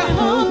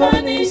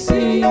 Jehovah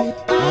Nissi,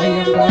 I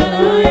am what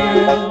I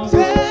am.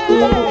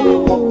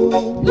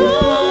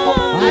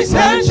 I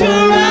search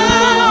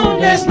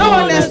around, there's no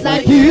one else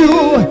like you.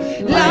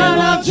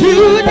 Lion of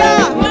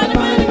Judah.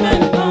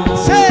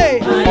 Say,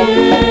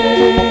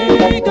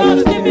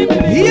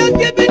 He has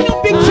given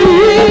you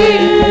victory.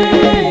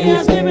 He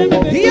has given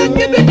you victory. He has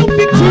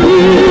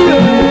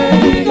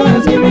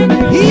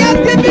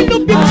given you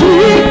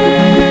victory.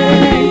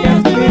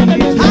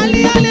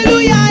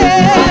 Hallelujah.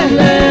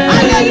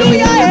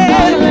 Hallelujah.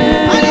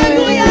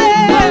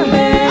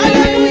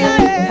 Hallelujah.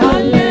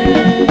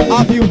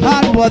 Have you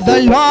heard what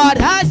the Lord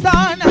has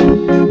done?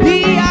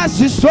 He has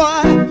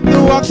destroyed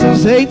the works of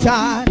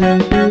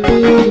Satan.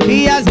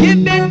 He has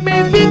given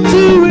me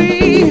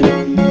victory.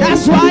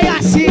 That's why I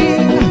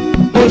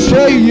sing. Oh,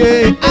 sure,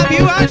 yeah. Have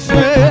you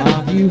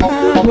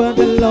heard what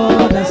the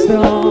Lord has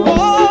done?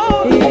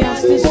 Oh, He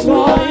has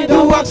destroyed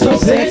the works of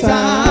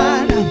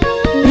Satan.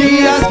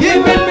 He has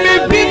given me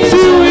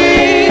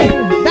victory.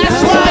 That's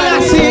why I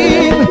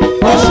sing.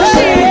 Oh,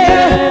 say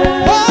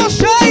yeah. Oh,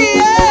 say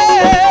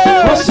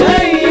yeah. Oh,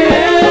 say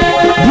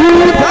yeah. You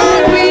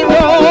don't we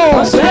know.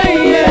 Oh, say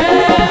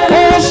yeah.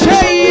 Oh,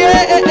 say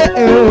yeah.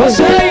 Oh,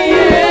 say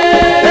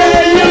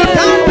yeah. You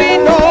don't we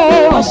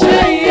know. Oh,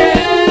 say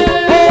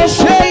yeah. Oh,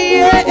 say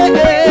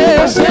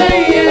yeah. Oh, say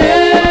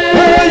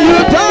yeah. You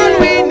don't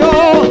we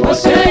know. Oh,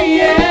 say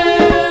yeah.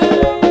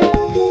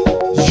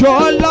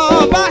 Your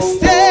love has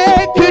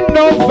taken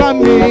over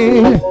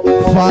me.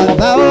 Father,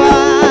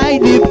 I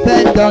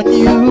depend on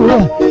you.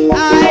 I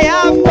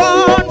have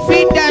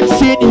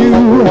confidence in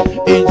you.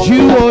 In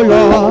you, oh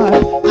Lord,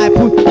 I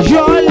put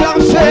your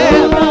love. Say,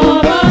 your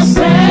love has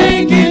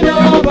taken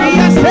over me.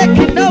 Has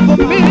taken over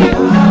me.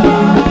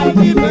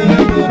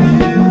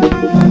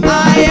 I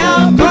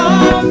have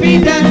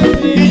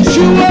confidence in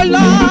you, oh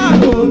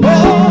Lord. Oh,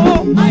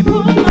 I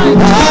put my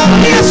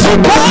yes, you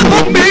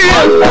cover me.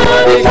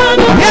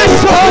 Yes,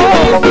 oh, oh,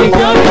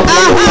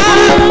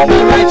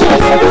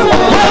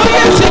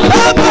 yes, you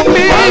cover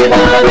me.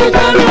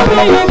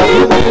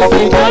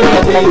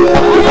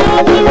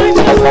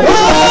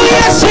 Oh,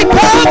 yes, you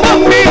cover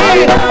me.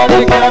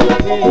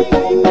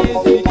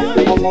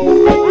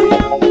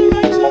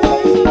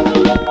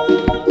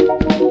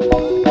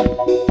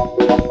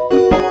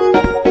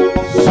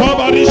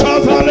 Somebody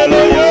shout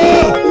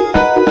hallelujah.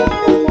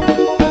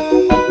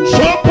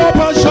 Jump up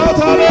and shout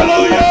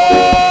hallelujah.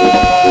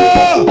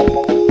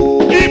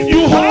 If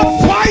you have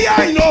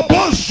fire in your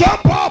bones,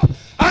 jump up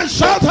and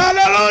shout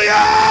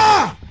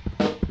hallelujah.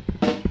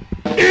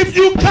 If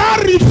you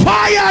carry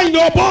fire in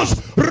your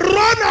bones,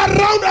 run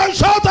around and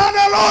shout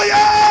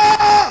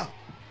hallelujah.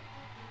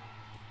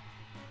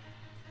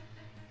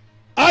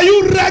 Are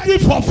you ready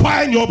for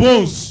fire in your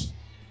bones?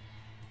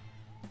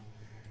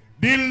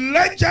 The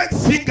legend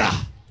singer,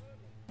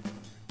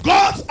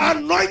 God's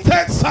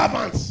anointed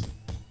servant,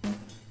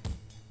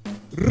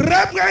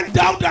 Reverend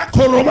Dauda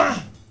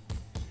Koroma,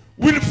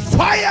 will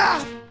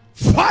fire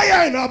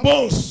in our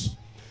bones.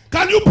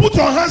 Can you put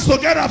your hands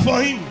together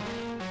for him?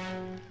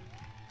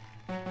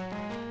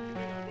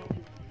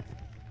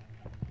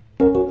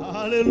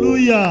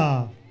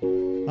 Hallelujah.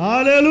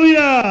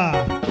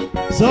 Hallelujah.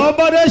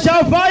 Somebody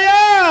shout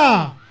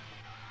fire.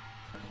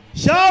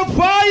 Shout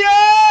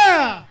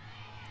fire.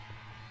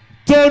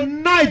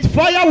 Tonight,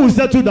 fire will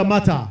settle the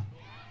matter.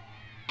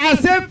 I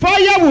say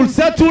fire will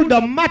settle the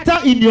matter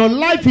in your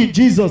life in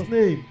Jesus'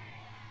 name.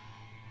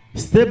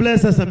 Stay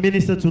blessed as a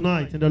minister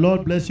tonight, and the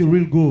Lord bless you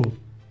real good.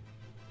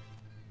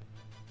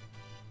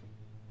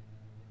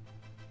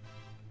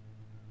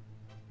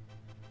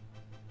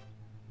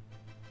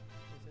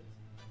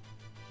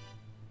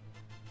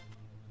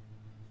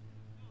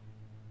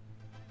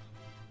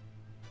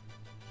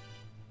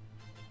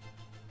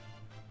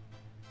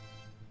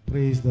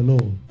 Praise the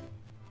Lord.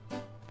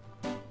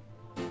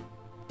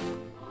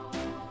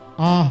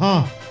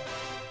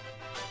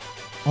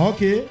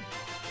 Okay.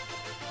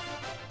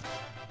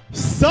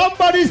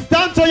 Somebody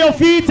stand to your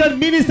feet and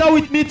minister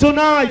with me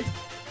tonight.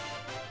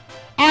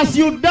 As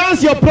you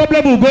dance, your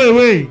problem will go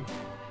away.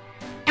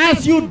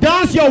 As you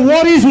dance, your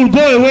worries will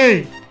go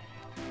away.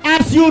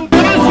 As you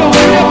dance, your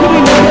miracle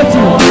will locate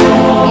you.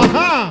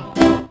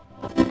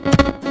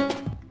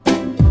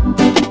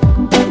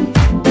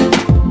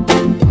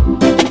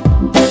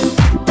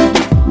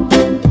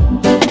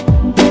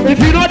 If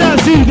you know that,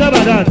 see you get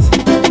by that.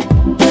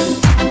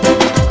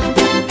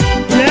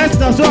 Yes,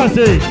 that's what I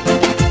say.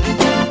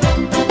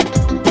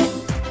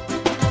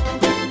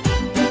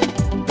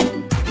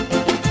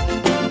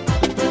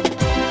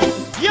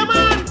 Yeah,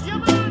 man.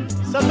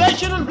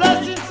 Salvation and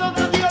blessings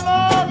unto thee, O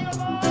Lord.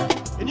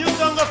 A new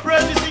song of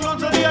praise we sing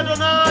unto thee,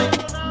 Adonai.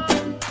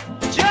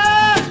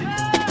 Judge,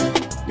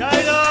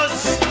 guide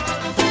us.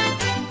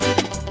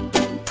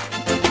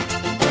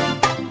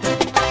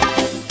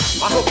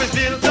 My hope is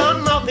built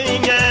on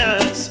nothing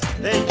else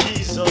than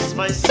Jesus,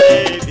 my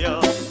Savior.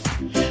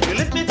 You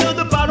lift me to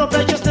the path of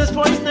righteousness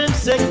for his name's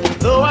sake.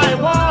 Though I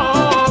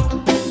walk,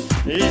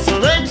 his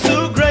name's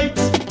so great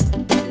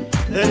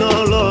than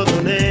all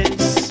other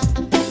names.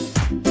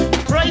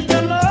 Praise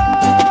the Lord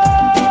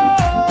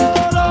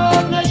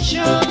of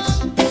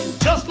nations,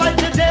 just like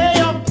the day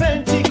of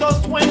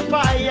Pentecost when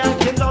fire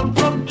came down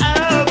from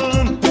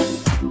heaven.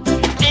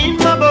 In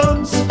my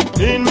bones,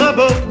 in my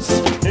bones,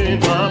 in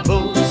my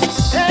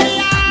bones. Hey,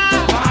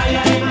 yeah.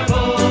 Fire in my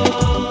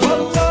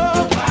bones,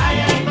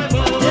 fire in my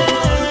bones.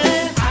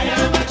 I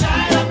am a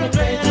child of the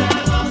great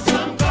and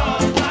awesome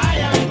God.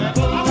 Fire in my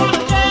bones. I want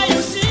to hear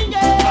you sing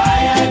it.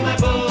 Fire in my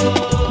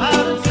bones.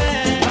 Loud and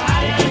clear.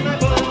 Fire in my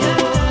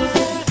bones.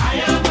 I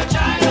am a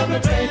child of the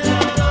great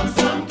and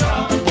awesome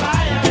God.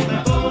 Fire in my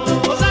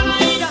bones. Hosanna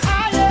in the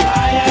highest.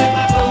 Fire in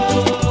my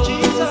bones.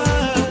 Jesus.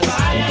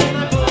 Fire in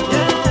my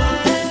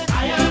bones. I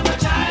am a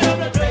child of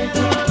the great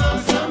and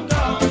awesome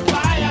God.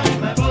 Fire in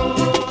my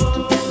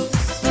bones.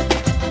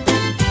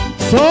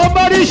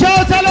 Somebody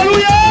shout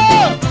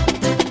hallelujah!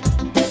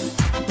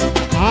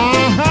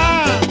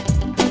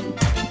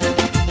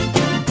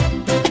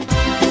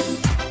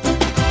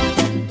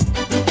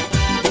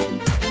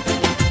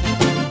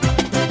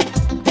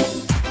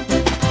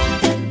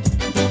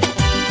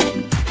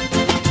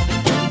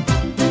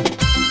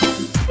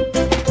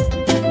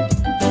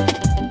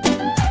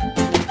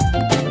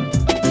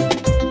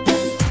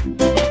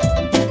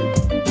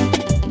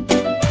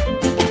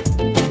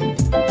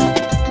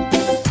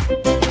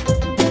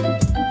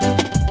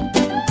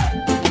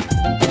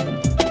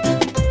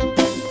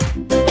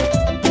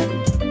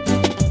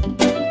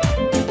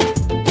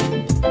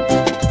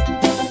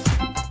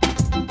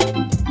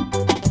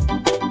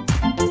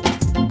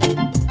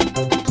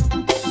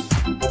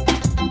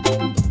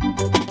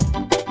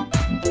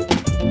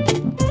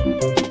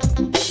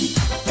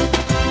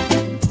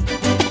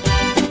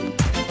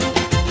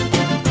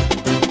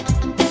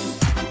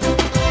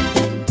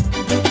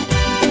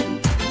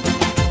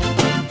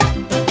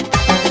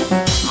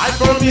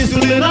 me to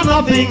lean on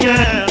nothing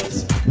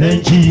else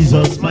than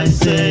Jesus, my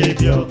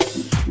Savior.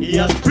 He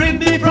has freed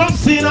me from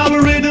sin. I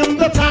will rhythm.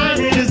 The time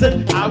it is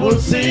that I will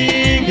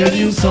sing a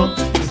new song.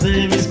 His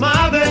name is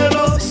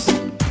marvelous.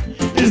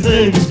 His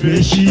name is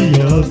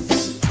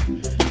gracious.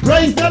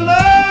 Praise the Lord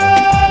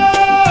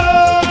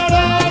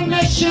of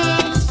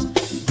nations.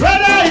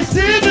 Brother, is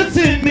it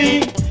in me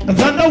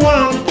than the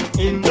one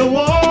in the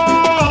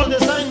world?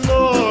 Yes, I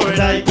know it.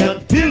 I can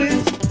feel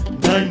it.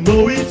 I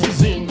know it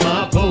is in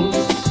my bones.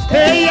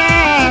 Hey,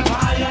 yeah.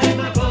 Fire in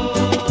my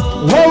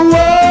bones. Whoa,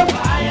 whoa.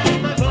 Fire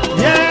in my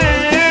bones.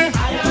 Yeah. I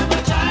am a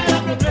child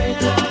of the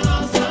great and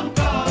awesome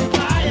God.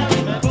 Fire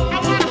in my bones. I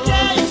want to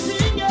hear you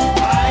sing it.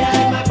 Fire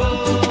in my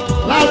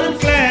bones. Loud and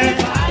clear.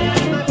 Fire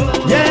in my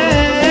bones.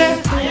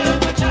 Yeah. I am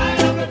a child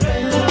of the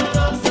great and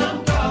awesome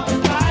God.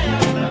 Fire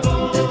in my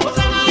bones.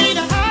 Fire in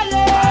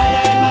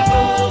my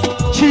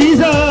bones.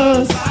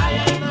 Jesus.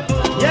 Fire in my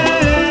bones.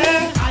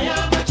 Yeah. I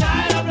am a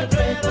child of the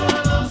great and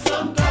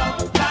awesome God.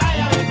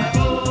 Fire in my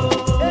bones.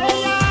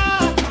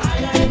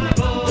 Fire in my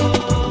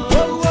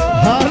bones.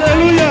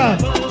 Hallelujah.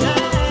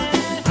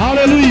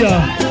 Hallelujah.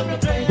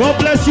 God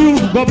bless you.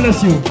 God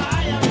bless you.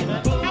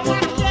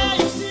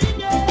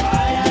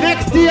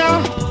 Next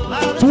year,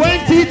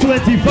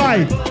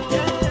 2025,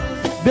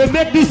 they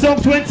make this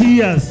song 20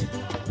 years.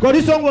 Because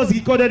this song was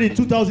recorded in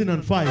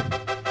 2005.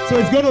 So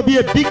it's going to be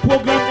a big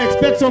program.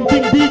 Expect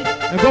something big.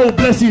 And God will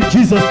bless you in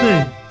Jesus'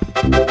 name.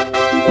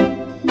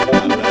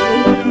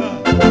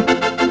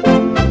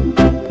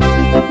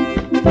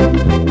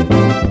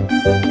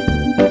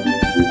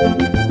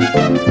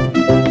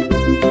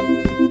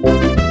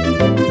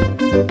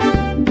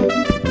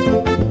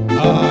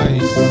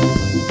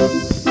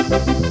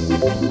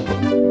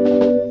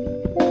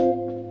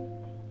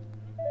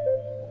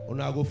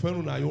 Una go find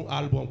una young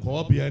album come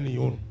up here any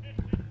own.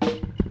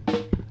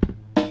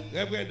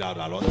 Reverend Dad,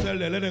 I don't tell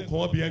them let them come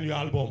up here your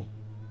album.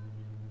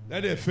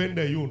 Let them find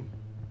the young.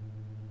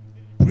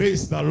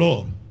 Praise the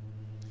Lord.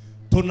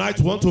 Tonight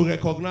we want to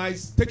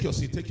recognize. Take your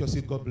seat. Take your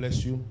seat. God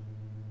bless you.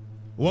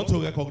 We want to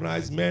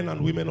recognize men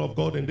and women of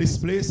God in this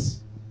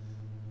place.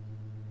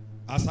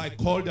 As I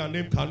call their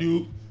name, can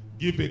you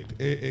give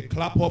a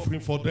clap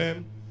offering for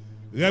them?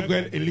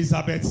 Reverend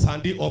Elizabeth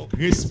Sandy of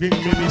Grace Spring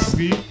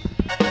Ministry.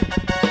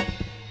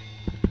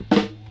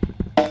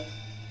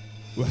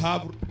 We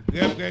have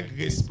Reverend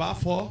Grace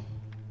Baffo.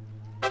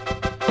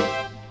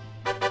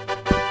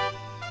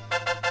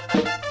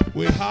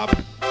 We have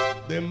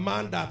the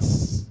man that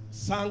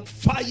sang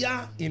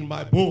Fire in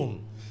My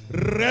Bone,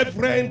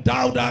 Reverend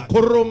Dauda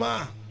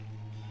Koroma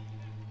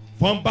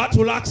from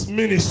Battle Axe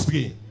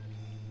Ministry.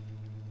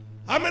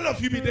 How many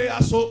of you be there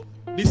also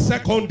the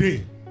second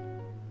day?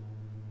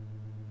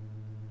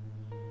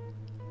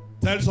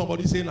 Tell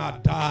somebody saying I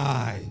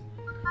die.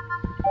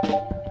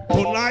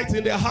 Tonight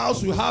in the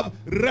house we have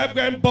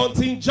Reverend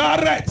Bunting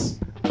Jarrett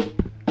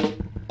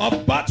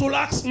of Battle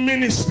Axe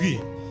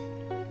Ministry.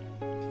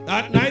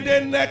 At 9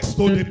 days next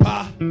to the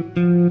bar.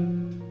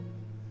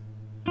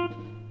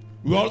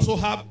 We also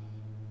have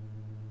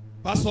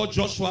Pastor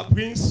Joshua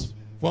Prince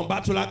from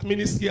Battle Axe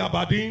Ministry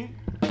Aberdeen.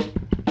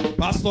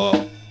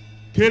 Pastor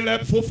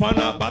Caleb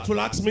Fofana, Battle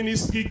Axe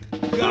Ministry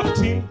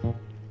Grafting.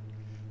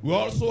 We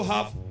also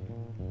have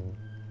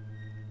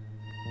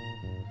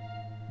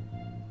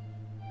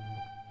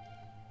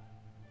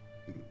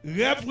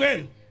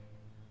Reverend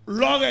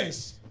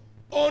Lawrence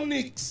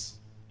Onyx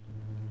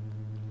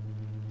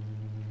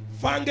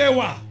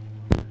Fangewa.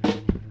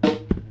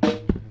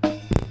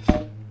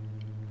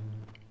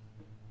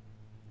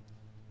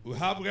 We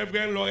have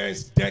Reverend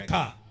Lawrence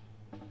Decker,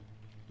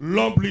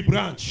 Lumley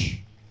Branch.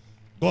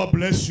 God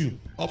bless you.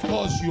 Of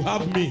course, you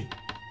have me.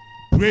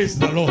 Praise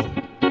the Lord.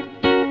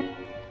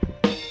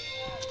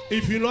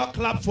 If you not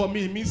clap for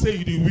me, it means say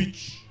you the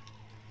witch.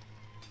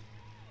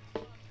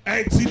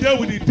 And today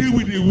we deal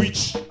with the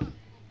witch.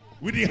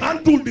 We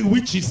handle the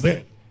witches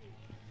then.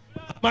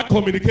 Am I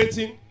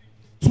communicating?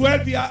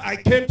 12 years I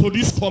came to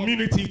this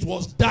community, it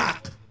was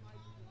dark.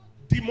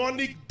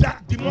 Demonic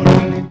dark,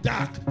 demonically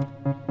dark.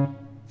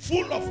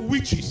 Full of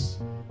witches.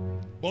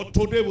 But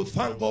today we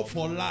thank God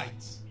for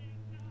light.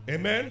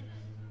 Amen.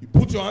 You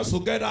put your hands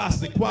together as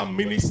the choir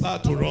minister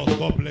to us.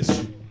 God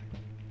bless you.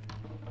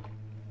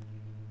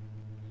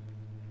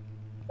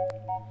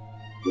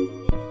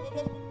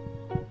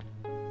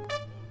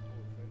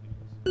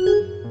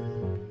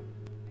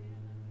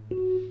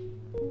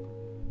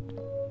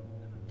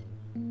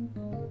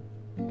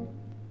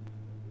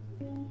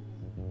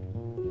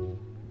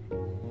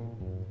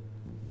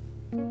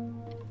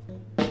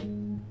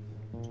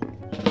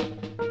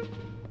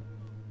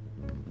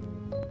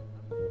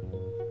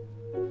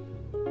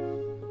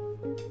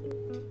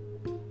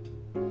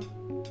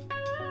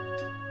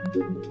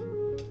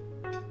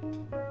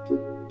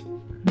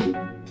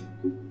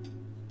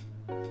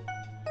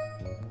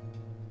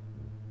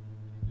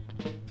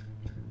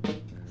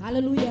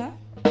 Hallelujah.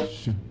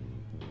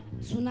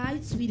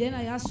 Tonight we then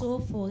I also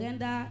for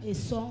render a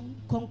song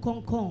Kong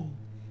Kong Kong.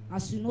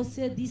 As you know,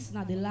 say this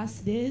now the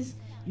last days,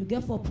 you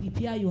get for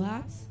prepare your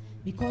hearts.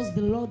 because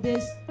the Lord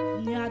is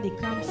near the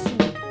camp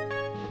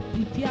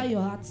soon. Prepare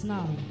your hearts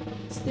now.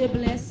 Stay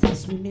blessed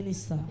as we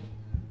minister.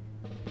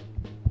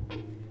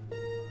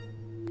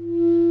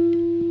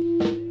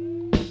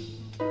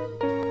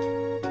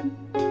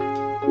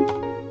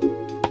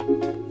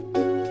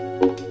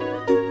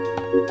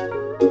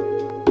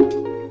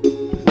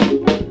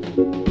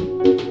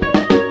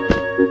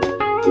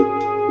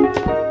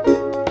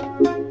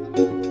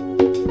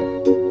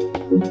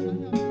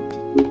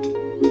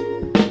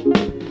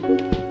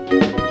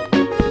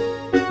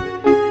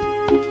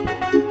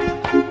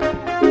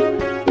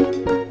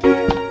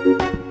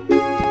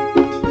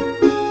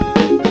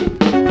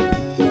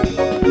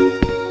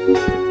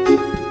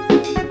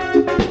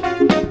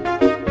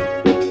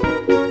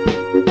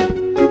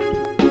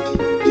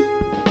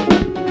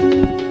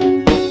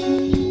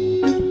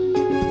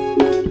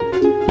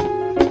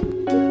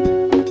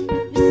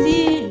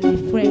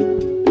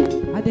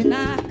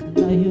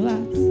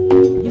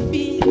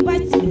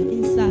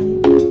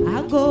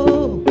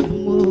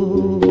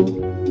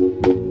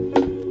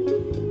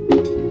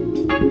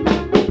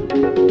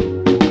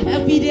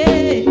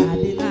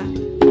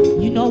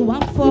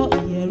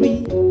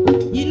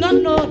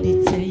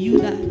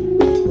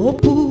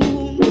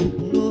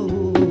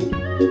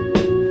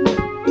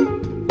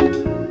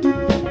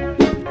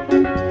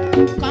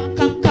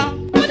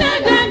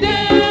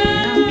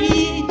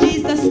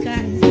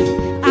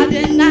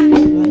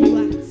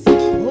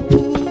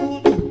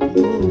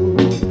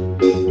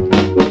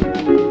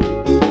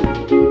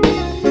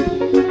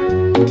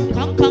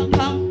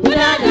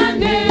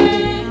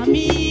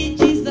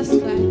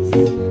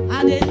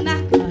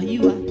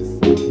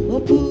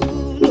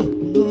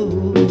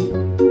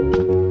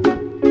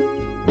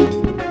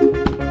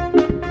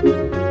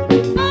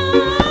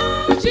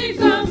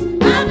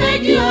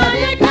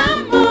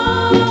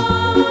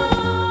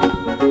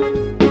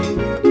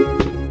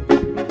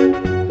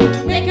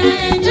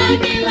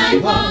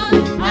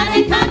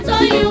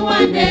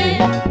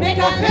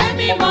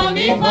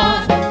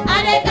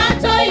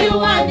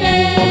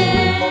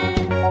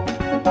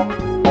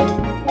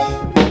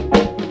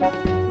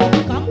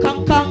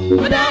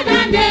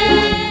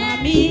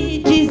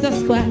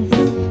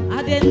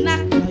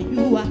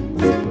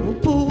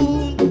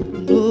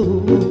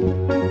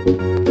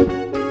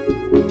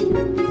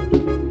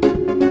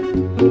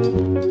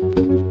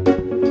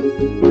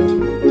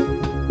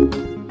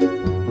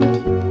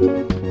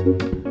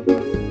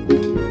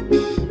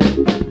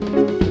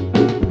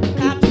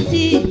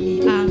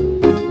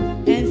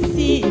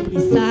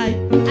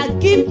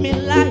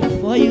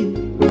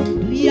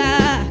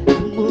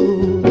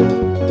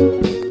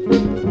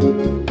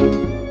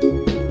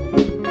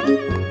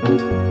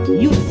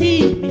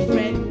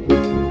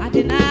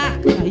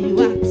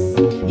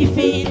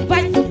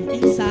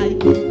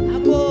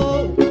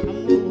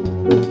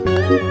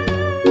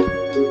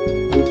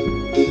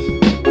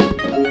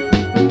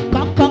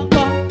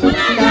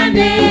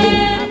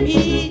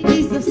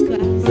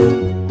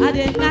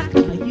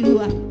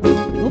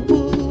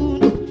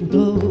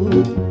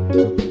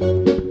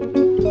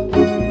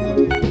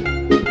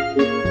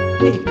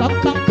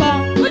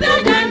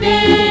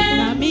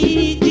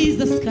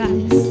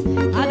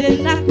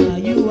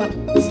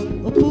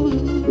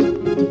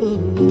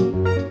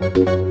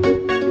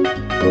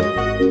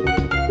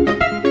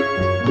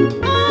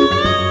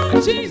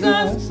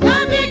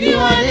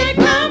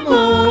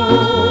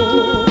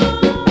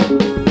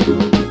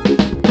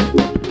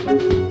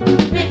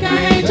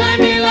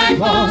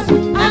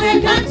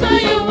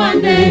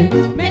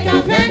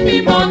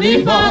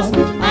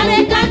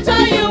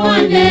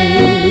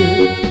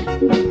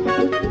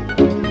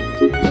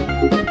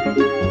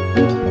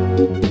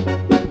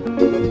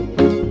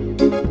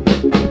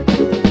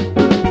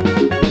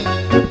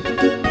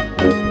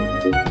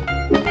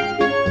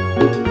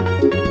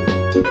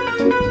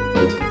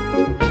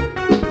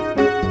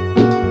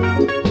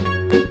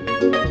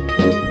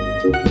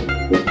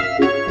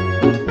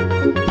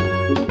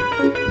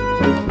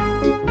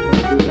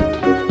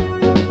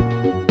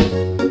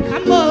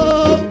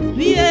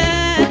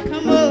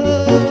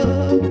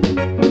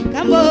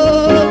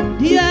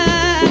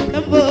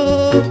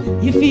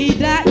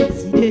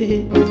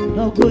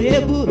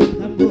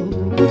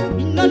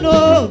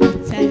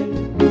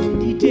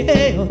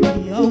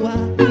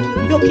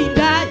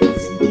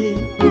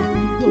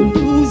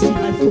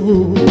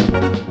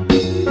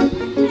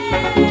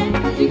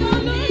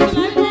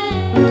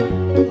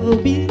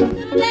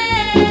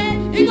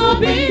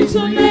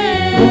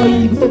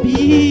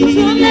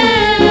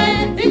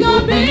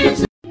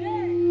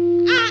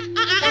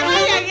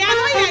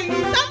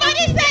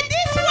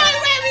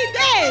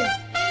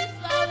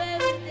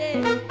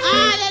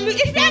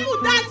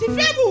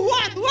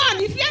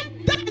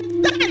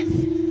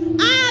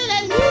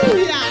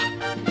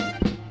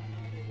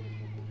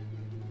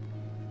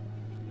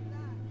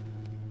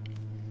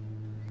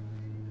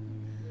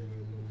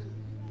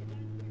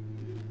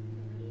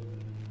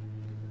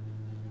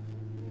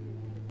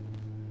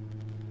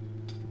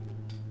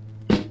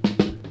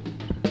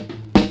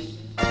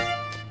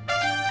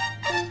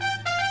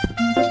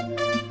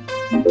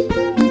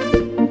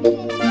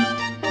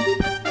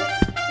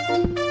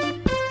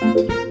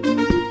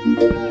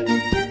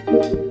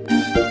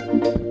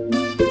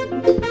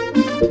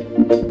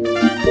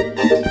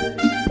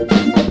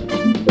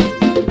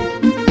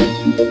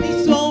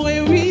 This one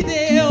where we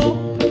dey,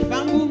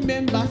 family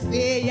members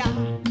say ya.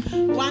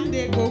 One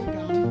day go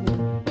come,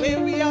 where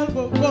we all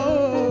go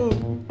go.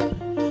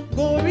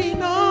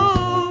 Going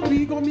on,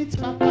 we go meet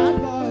Papa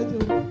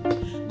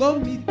God, go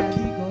meet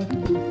Daddy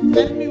God.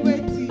 Tell me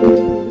wait till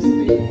you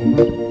say.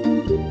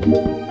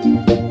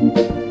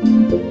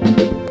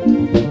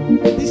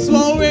 This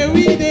one where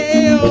we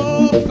dey,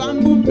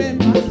 family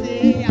members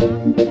say ya.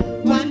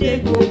 One day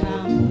go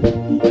come,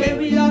 where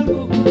we all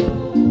go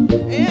go.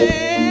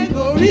 Hey,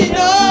 going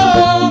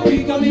on,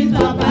 we go meet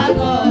Papa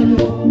God,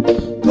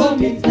 go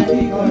meet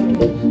Daddy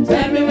God.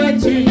 Tell me wait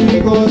till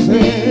you go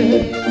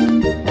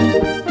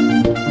say.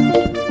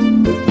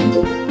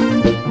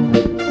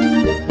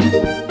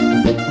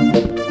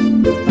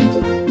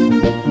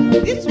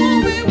 This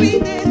one where we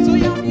dey, so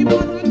ya me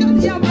born we don't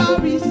hear about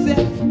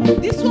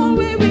ourself. This one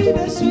where we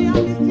dey, so ya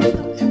me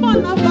sister,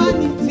 born a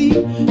vanity.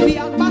 We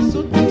are pass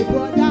so te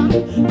brother,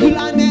 you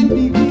learn them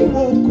big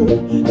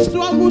woko.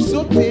 Struggle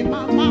so te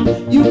mama,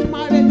 you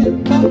marry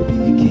them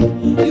big.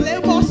 You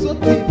labor so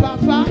te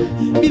papa,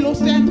 below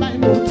stand by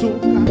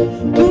motoka.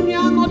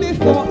 Dunia no dey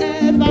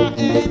forever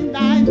and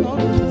I know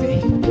say.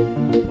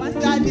 Once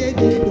that day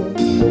they do.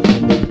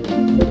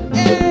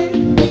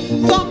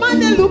 Some man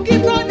they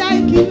looking brother,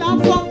 I kill am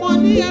for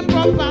money and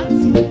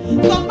property.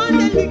 Some man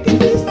they looking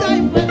sister,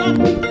 I brother,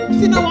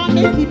 see no one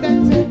make it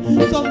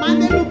better. Some man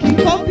they looking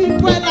for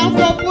people and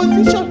for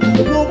position,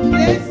 no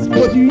place,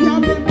 but you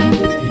have them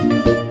say,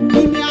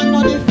 dunia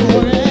no dey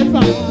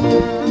forever.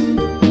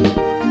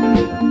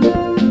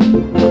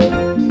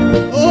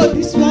 Oh,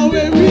 this one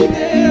where we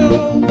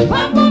dey,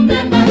 Papa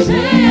members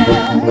say,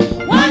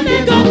 one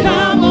day go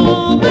come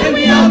on, where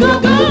we all go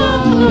go.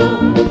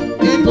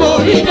 and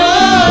going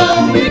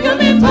on. We go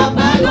meet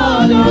Papa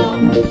God,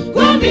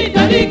 go meet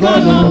Daddy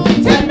God.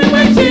 Tell me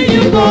where till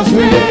you go Oh,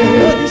 say.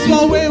 this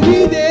one where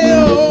we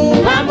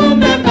dey, Papa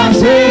members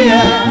say,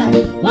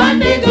 one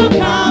day go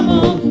come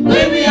on,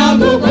 where we all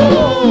go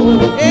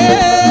go.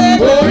 hey,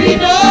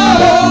 Going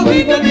on,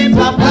 we go meet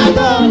Papa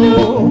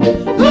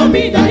God, go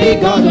meet Daddy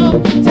God.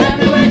 Tell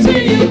me where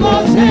till you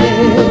go say.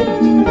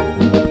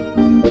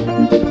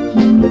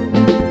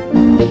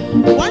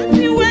 one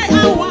thing where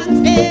I want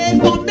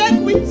for make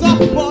we talk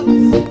but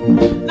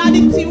now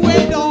the thing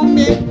where don't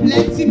make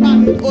plenty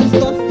married or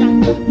stuff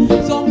scatter.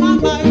 Some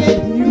man married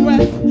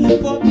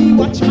UF for be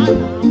watchman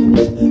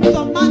house.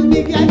 Some man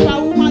big like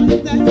a woman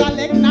business I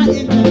like na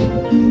in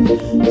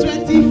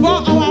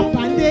 24-hour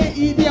per day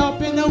he dey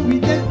up and down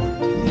with it.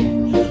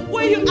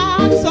 When you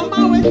ask some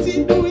man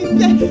wetin do we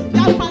say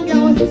that man get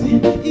what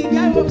he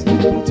get house to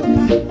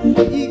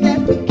talk, he get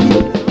pikin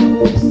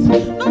house.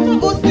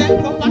 Not for us and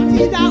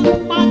property that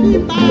woman be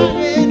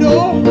married oh.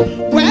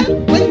 Well,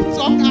 when you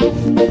talk half,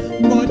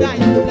 brother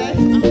you left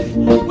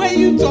half. When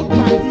you talk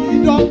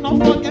party, don't not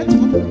forget to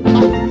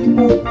party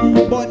go.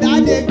 But that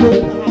they go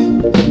down.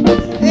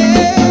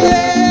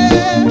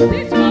 Hey.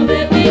 This one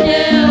where we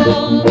dey,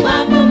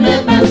 Papa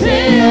members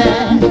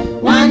say,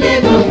 one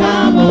day go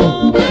come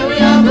on, where we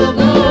all go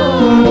go.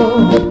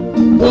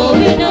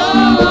 Going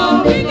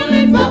on, we go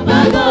meet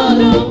Papa God,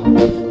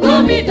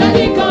 go meet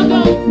Daddy God.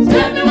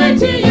 Tell me where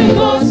till you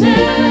go say.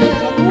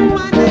 Some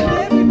woman they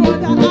baby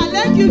brother, I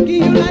let you give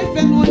you life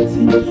and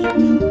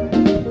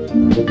nothing.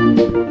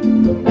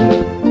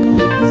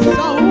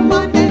 Some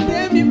woman they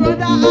baby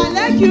brother, I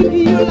let you give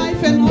you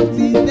life and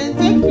nothing. Then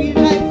take free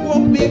life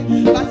work make,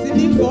 but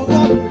sitting for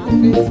all na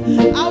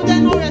face. How they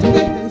no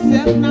respect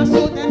themselves now,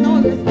 so they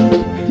no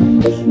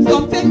respect.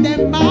 Some take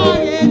them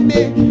married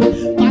make,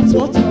 that's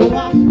what you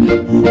want.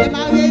 They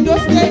married no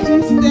stay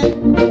instead,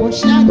 or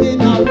share they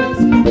now west.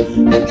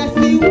 Then can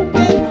see who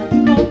pay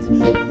not,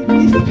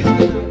 this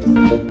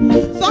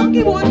person. Some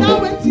people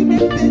now wait to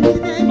make things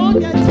in them all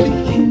get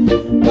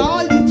speaking. But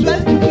all the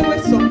 12 people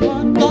with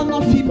someone don't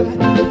know feel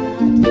bad.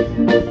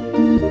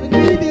 When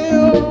we dey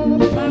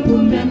Papa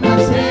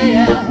members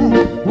say,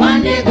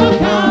 one day go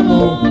come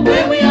on,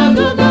 where we all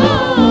go go.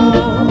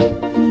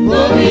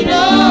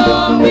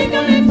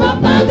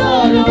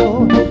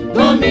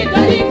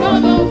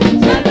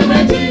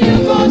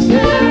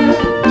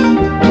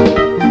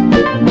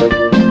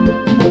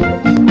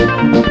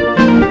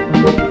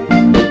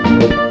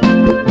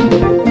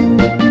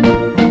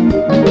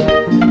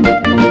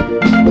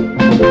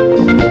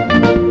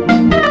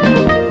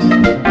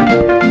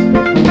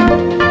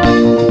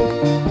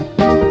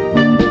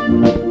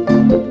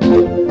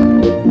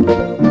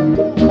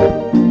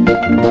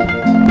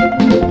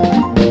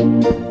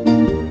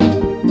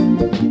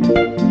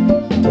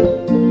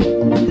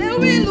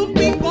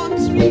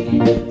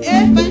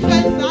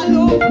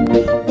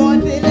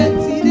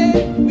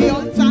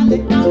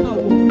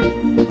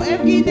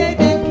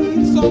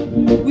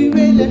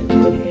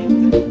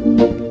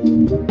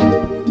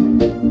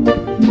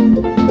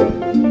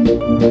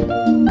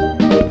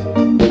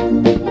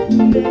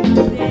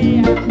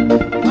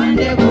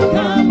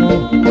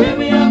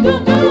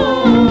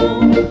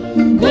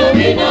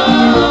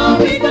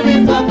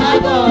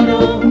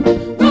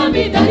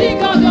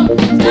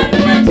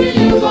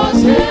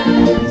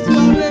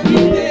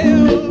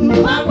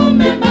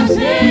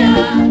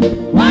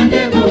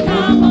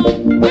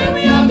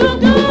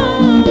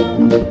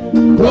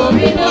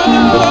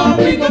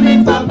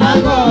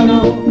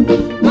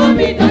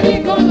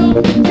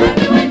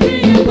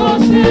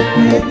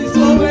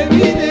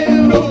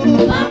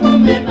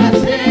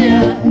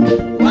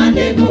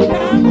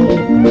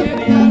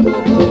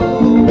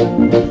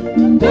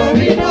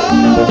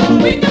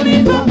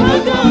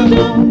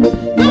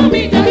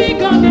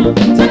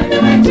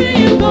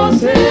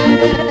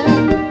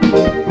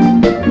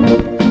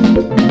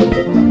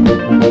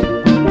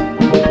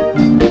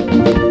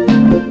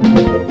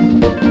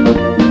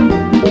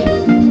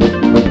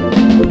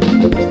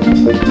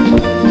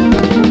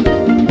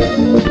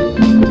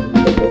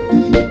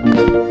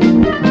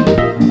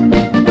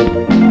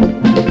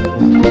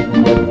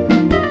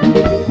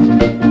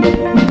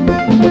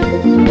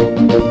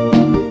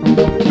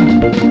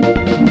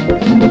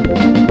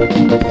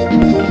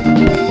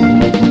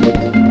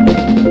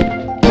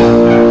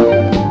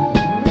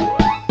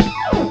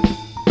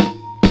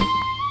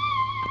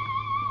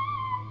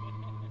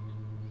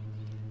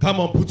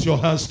 put your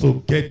hands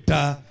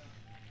together.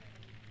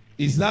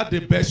 Is that the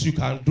best you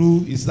can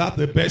do? Is that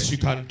the best you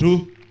can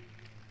do?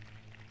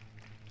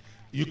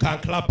 You can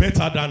clap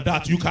better than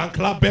that. You can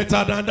clap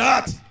better than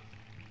that.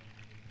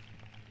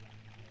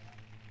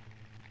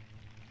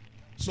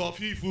 So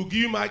if you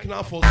give mic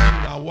now for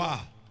a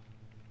while,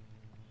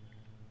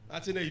 I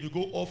think that you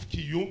go off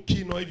key, you don't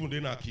key not even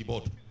in a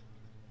keyboard.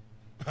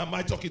 Am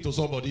I talking to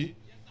somebody?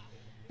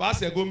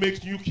 Pastor go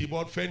make new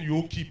keyboard, friend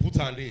you key put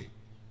on there.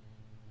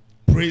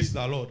 Praise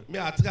the Lord. Me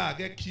I try I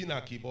get key in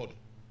a keyboard.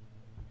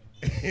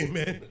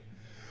 Amen.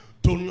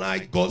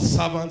 Tonight God's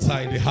servants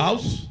are in the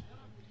house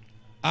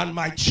and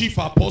my chief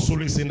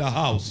apostle is in the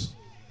house.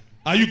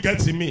 Are you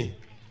getting me?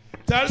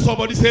 Tell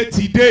somebody, say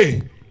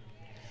today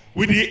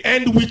with the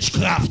end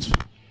witchcraft.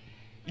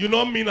 You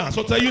know me now.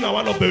 So tell you now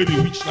one of the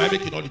witch. Now I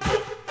make it all the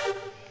time.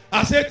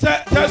 I say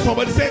tell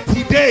somebody, say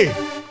today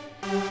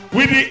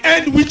with the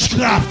end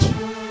witchcraft.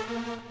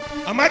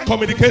 Am I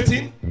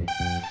communicating?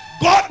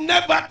 God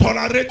never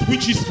tolerates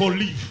witches for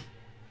life.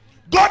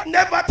 God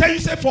never tell you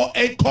say for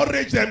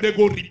encourage them they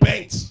go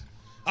repent.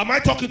 Am I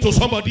talking to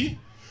somebody?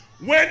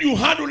 When you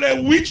handle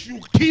a witch, you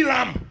kill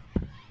them.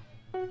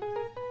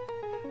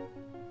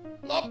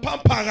 Not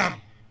pamper them.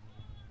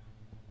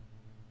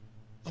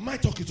 Am I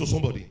talking to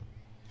somebody?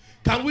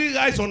 Can we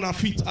rise on our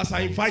feet as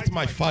I invite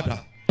my father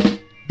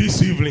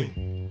this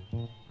evening?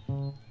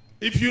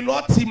 If you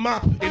not team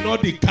up, you know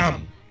they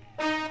come.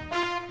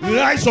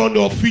 Rise on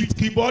your feet.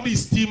 Keyboard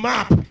is team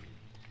up.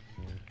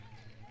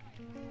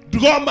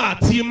 Drummer,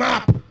 team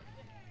up.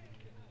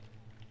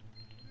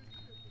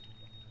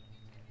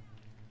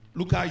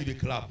 Look how you dey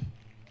clap.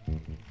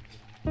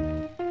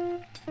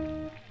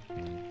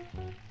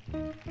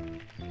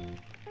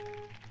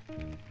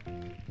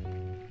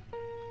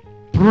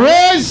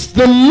 Praise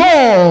the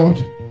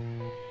Lord.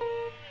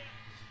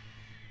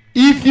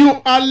 If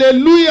you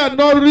hallelujah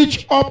not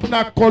reach up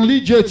na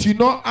collegiate, you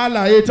know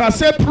Allah it. I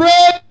say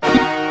praise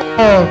the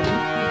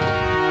Lord.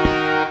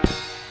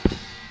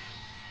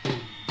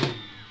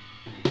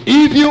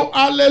 If you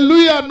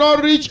hallelujah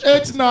not reach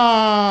it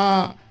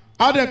na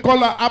how they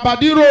call it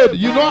Abadi Road,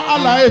 you know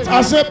Allah it.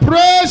 I say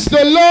praise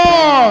the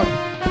Lord.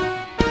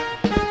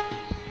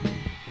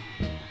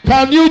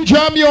 Can you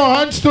jam your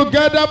hands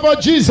together for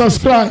Jesus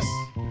Christ?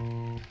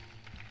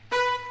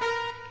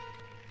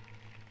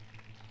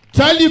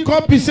 Tell you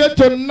copy say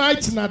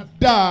tonight na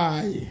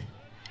die.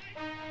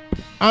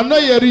 I know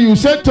you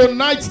say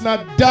tonight na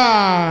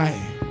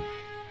die.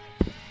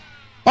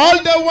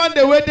 All the one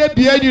the way they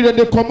behind you,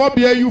 they come up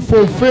behind you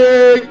for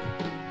fake.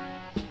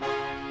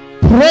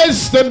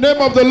 Praise the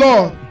name of the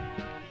Lord.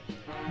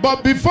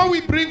 But before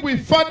we bring we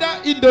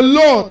Father in the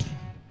Lord,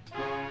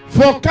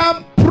 for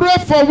come pray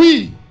for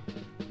we.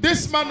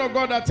 This man of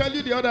God, I tell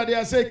you the other day,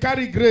 I say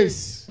carry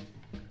grace.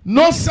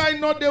 No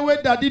sign, not the way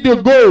that they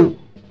go.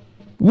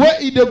 Where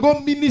they go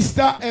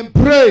minister and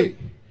pray.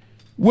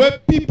 Where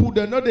people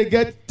they know they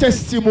get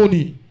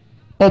testimony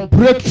of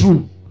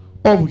breakthrough,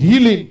 of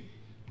healing,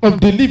 of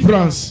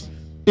deliverance.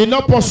 It's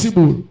not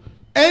possible.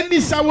 Any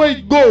way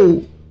it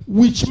go,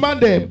 which man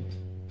them,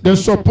 they're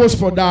supposed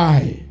to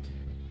die.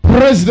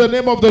 Praise the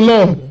name of the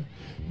Lord.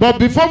 But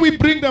before we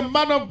bring the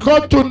man of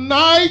God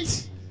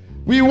tonight,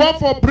 we want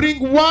to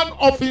bring one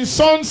of his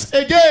sons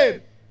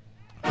again.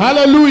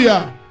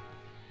 Hallelujah.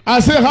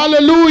 I say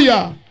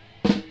hallelujah.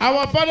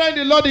 Our Father in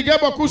the Lord, he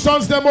gave us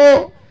sons them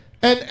all.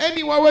 And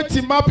anyone with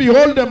him up, he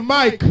hold the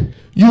mic.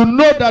 You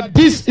know that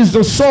this is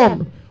the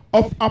son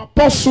of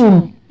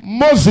Apostle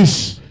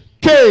Moses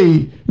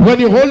K. When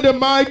you hold the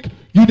mic,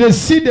 you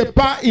just see the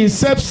power in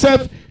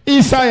self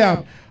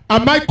inside.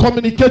 Am I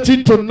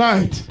communicating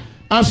tonight?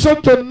 And so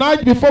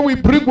tonight, before we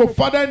bring our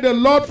Father in the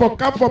Lord for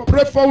come for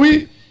pray for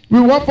we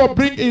want to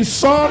bring his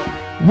son,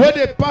 where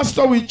the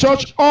pastor we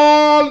church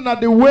all na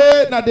the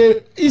way, na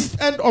the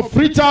east end of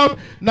Freetown,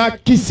 na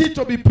Kisi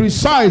to be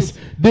precise,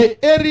 the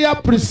area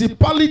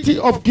principality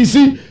of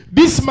Kisi.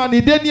 This man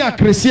he didn't a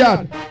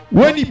Christian.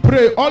 When he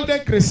pray, all the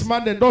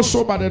Christmas they don't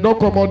sober, they don't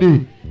come on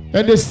in.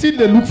 And they still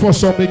they look for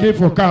some again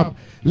for camp.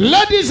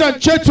 Ladies and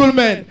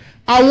gentlemen,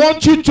 I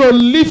want you to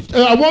lift,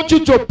 I want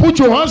you to put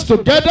your hands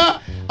together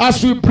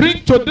as we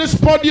bring to this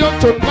podium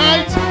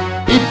tonight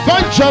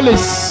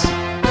Evangelist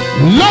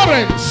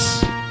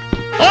Lawrence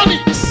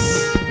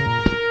Onyx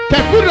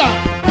Kekura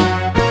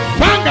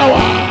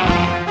Fangawa.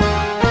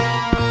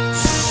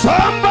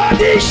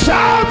 Somebody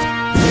shout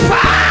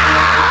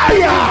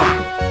fire!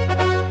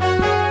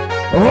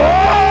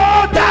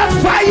 Oh, that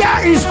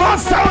fire is not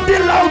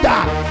sounding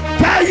louder.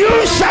 Can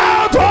you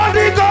shout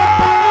Holy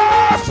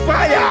Ghost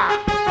fire?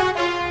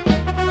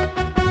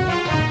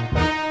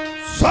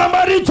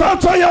 Somebody talk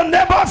to your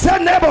neighbor. Say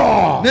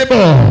neighbor.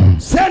 Neighbor.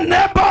 Say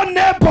neighbor,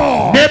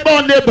 neighbor.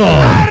 Neighbor.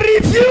 I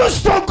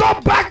refuse to go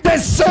back the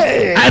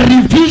same. I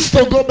refuse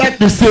to go back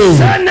the same.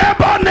 Say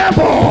neighbor.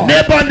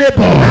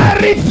 I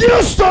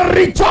refuse to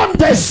return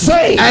the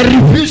same. I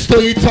refuse to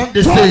return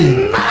the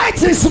same.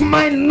 Tonight is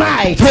my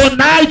night.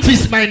 Tonight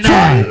is my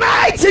night.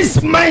 Tonight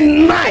is my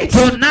night.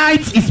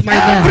 Tonight is my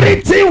night.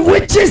 Everything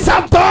witches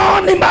have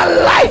done in my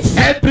life.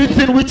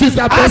 Everything witches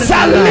have done in my life. As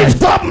I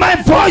lift up my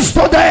voice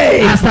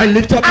today. As I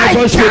lift up my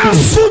voice today. I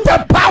cancel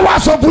the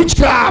powers of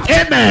witchcraft.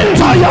 Amen.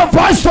 Turn your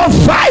voice to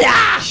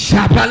fire.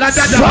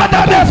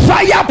 Somebody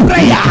fire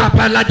prayer.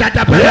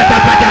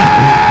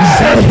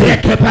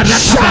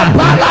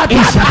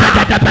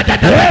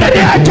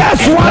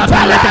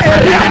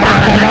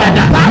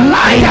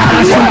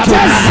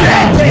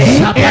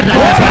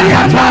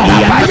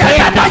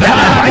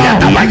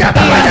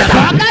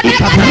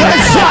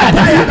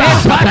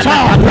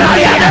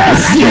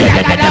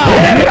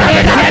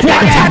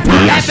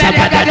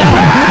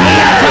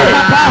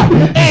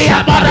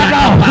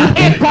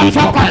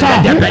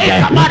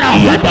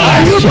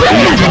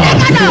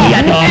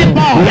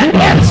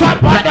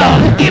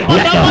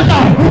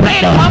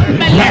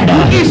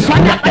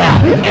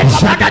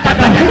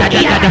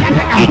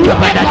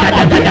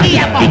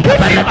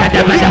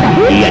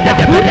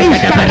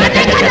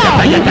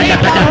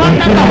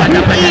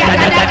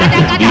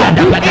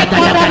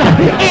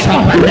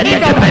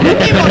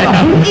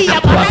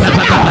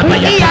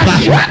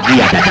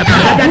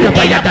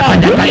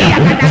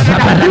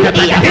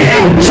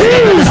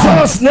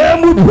 Jesus'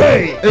 name we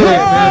pray.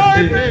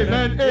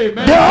 Amen.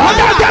 The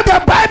other day the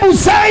Bible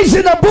says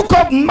in the book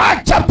of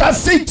Mark chapter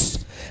 6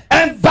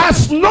 and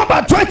verse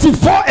number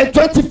 24 and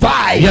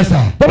 25. Yes,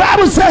 sir. The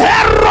Bible says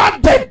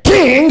Herod the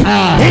king,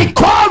 he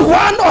called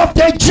one of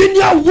the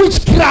junior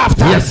witchcraft.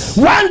 Yes.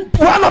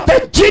 One of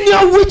the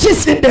junior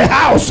witches in the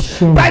house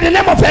by the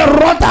name of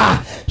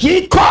Heroda.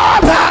 He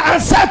called her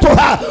and said to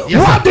her,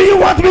 yes, what do you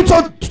want me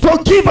to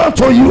give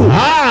unto you?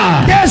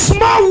 The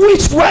small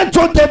witch went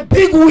to the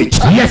big witch,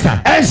 yes,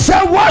 sir, and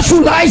said, what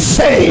should I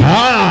say?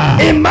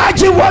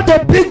 Imagine what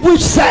the big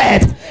witch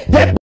said.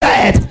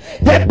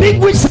 The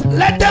big witch said,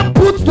 let them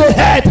put the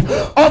head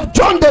of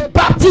John the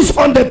Baptist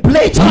on the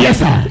plate. Yes,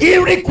 sir. He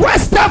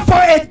requested for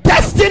a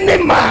destiny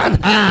man,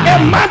 a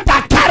man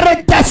that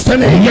carried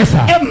destiny, yes, sir,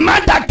 a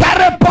man that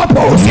carried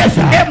purpose, yes,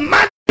 sir, a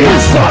man. In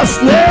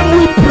Jesus' name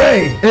we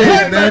pray.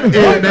 Amen.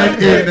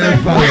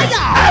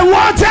 I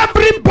want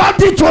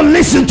everybody to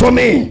listen to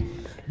me.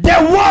 The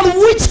word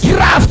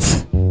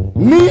witchcraft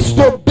means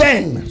to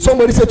bend.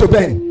 Somebody say to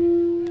bend.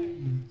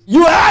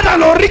 You had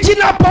an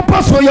original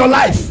purpose for your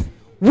life.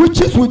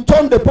 Witches will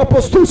turn the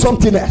purpose to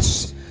something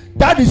else.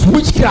 That is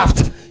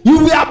witchcraft.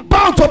 You were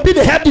bound to be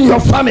the head in your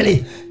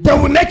family. They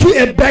will make you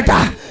a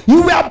beggar.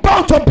 You were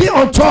bound to be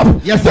on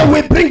top. Yes, they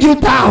will bring you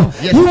down.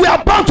 Yes. You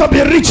were bound to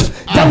be rich.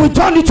 They will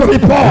turn you to be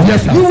poor.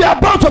 Yes, you were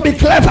bound to be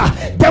clever.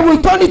 They will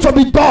turn you to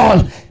be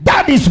dull.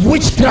 That is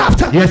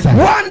witchcraft. Yes, sir.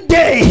 One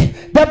day,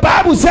 the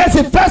Bible says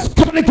in 1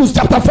 Chronicles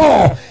chapter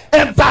 4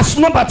 and verse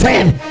number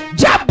 10,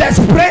 Jabez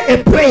prayed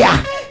a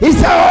prayer. He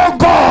said, oh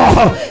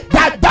God,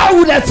 that thou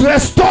wouldest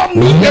restore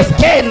me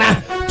again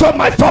to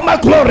my former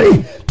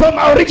glory, to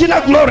my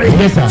original glory.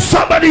 Yes, sir.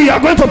 Somebody, you are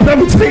going to pray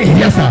with me.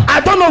 Yes, sir. I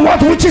don't know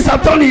what witches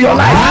have done in your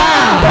life,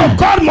 but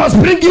God must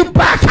bring you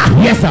back,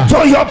 yes, sir,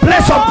 to your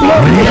place of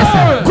glory. Yes,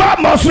 sir.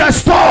 God must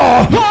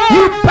restore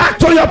you back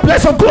to your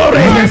place of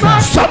glory. Yes, sir.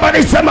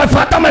 Somebody say, my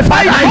Father, my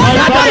fire.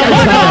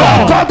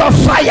 God of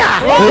fire.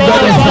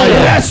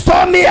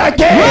 Restore me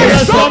again.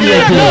 Restore me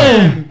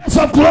again.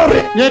 Of glory.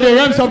 Yeah, the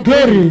realms of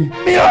glory.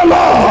 Me, oh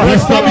Lord.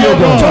 Restore me, O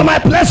God. To my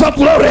place of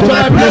glory. To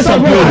my place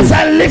of glory. As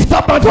I lift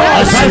up my voice.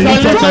 As I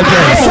lift up my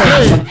voice.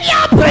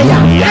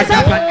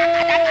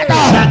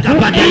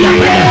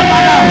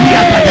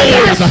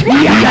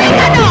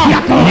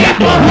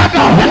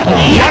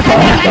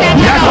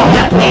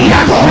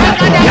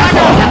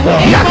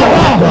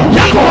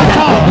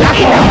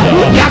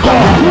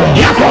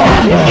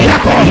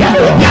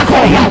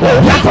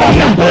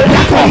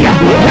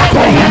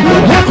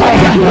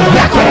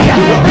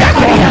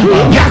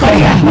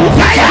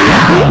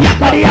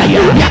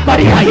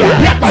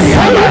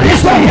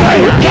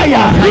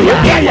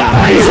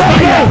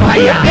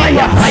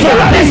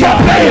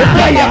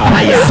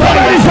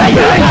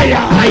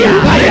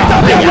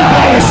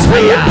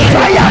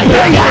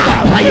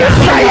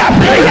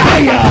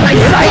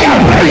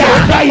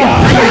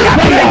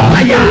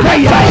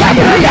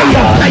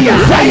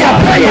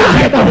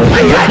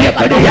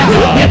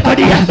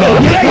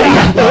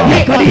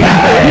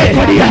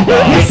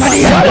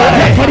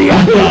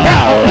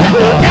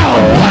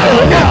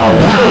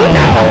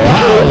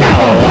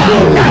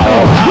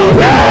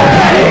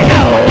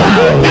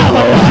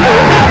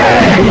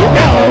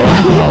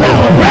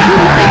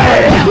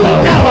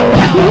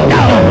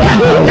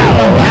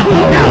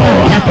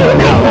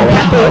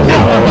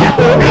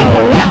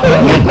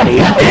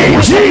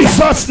 In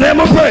Jesus' name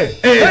we pray.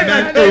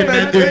 Amen.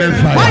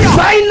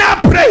 Final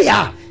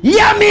prayer.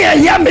 Hear me and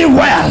hear me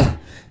well.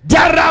 There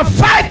are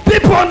 5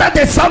 people under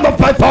the sound of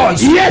my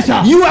voice. Yes,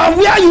 sir. You are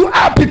where you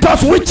are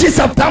because witches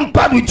have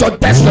tampered with your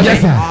destiny.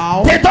 Yes, sir.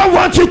 They don't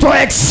want you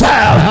to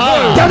excel.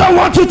 They don't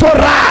want you to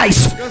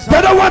rise.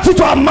 They don't want you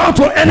to amount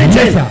to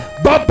anything.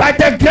 But by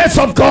the grace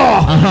of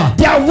God,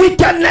 their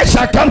wickedness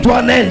shall come to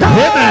an end.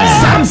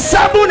 Psalm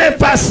 7 and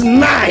verse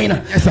 9.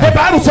 The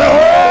Bible says,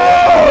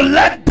 oh,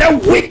 let the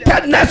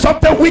wickedness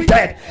of the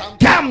wicked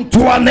come to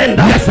an end.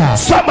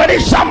 Somebody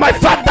shout, my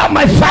father,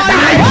 my father,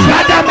 my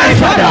father, my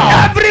father.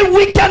 Every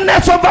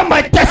wickedness over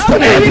my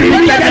destiny, every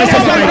wickedness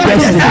over my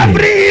destiny,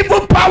 every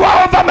evil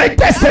power over my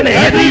destiny,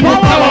 every evil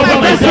power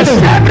over my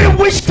destiny, every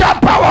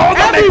witchcraft power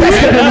over my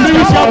destiny,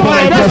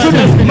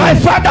 my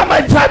father,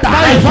 my father,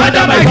 my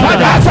father, my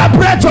father. As I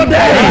pray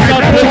today,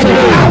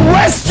 I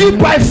waste you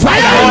by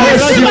fire. I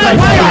waste you by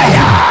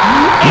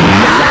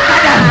fire.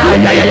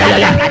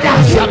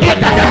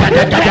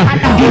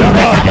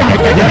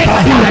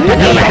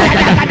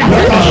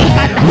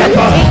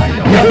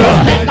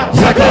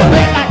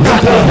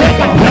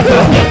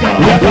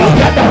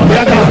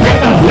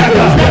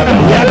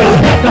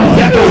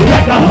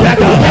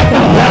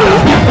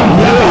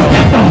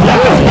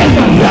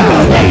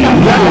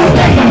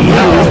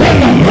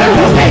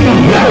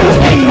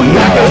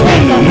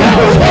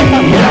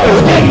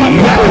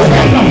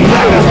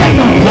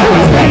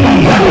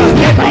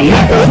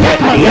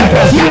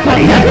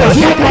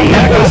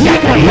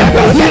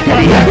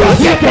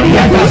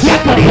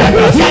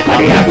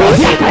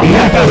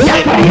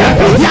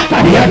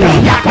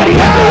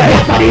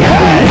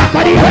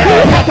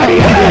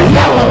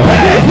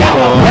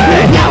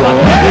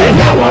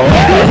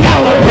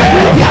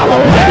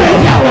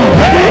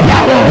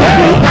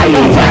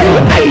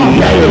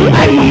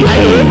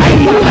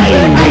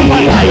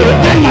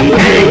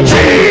 In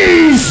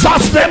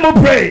Jesus' name we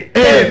pray.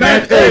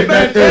 Amen,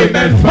 amen,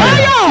 amen.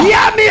 Fire.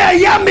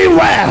 Hear me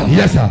well.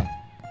 Yes, sir.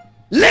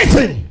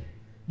 Listen,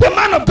 the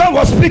man of God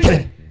was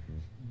speaking.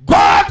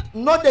 God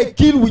not a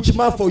kill which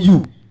man for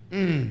you.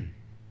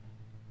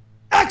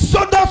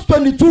 Exodus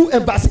 22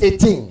 and verse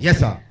 18. Yes,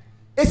 sir.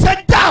 It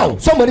said, thou,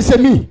 somebody say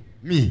me.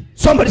 Me.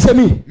 Somebody say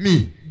me.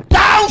 Me.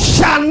 Thou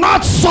shalt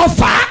not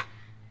suffer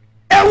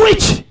a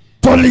witch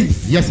to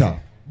live. Yes, sir.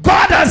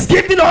 God has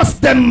given us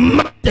the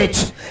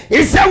mandate.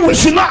 He said we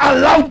should not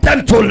allow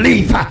them to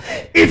live.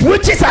 If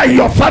witches are in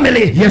your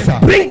family, yes, sir,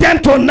 bring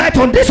them tonight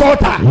on this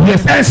altar,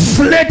 yes, and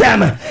slay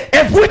them.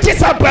 If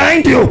witches are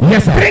behind you,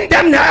 yes, sir, bring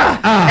them now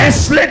and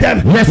slay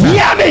them. Yes, sir.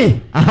 Hear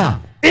me.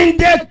 In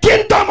the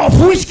kingdom of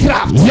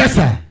witchcraft, yes,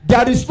 sir,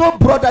 there is no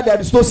brother, there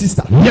is no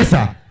sister. Yes,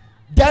 sir.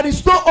 There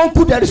is no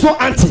uncle, there is no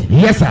auntie.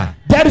 Yes, sir.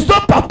 There is no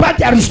papa,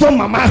 there is no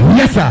mama.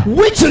 Yes, sir.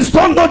 Witches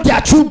don't know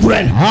their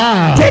children.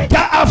 They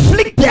can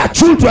afflict their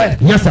children.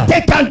 Yes, sir.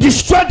 They can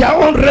destroy their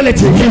own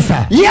relatives. Yes,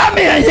 sir. Hear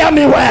me and hear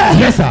me well.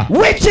 Yes, sir.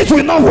 Witches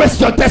will not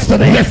waste your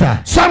destiny. Yes, sir.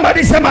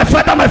 Somebody say, my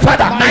father, my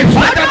father. My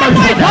father,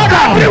 my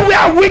father.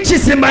 Everywhere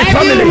witches in my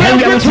family.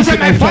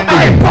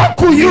 I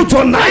buckle you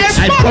tonight.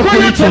 I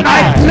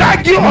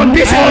drag you on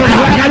this altar.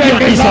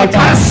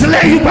 I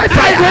slay you by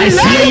fire. I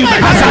slay you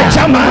by fire. As I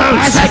jam my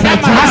hands. As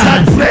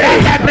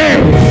I pray.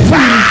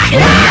 Fire.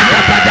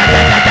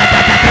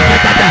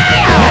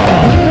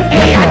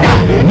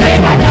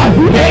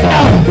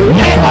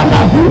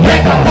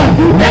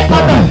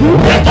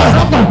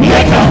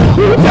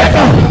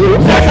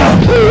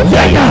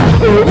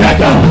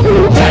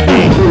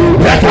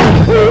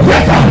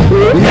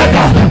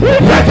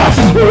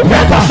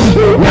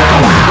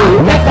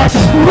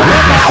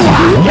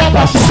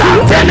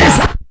 Something is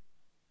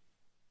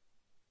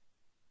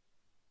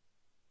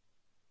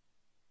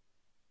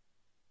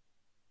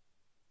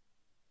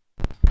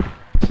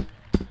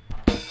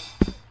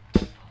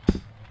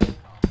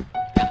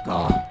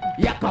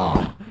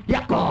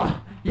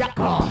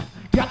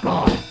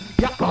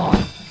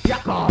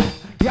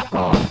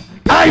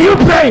Are you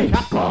praying?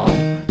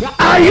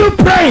 Are you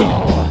praying?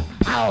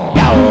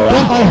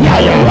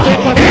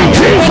 In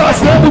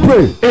Jesus' name we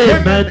pray.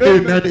 Amen,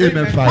 amen,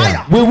 amen.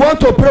 Fire. We want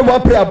to pray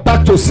one prayer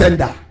back to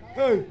sender.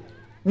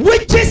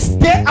 Witches,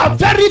 they are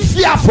very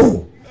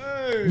fearful.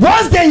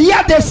 Once they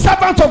hear the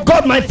servant of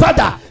God, my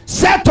father,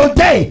 said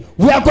today,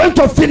 we are going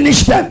to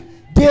finish them.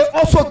 They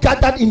also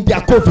gathered in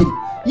their coffin.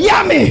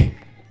 Hear me.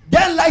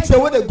 Then likes the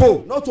way they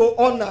go, not to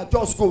honor,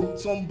 just go.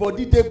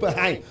 Somebody there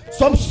behind.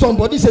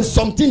 Somebody says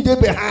something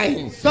there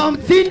behind.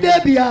 Something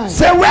there behind.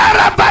 Say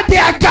wherever they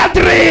are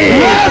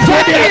gathering. Wherever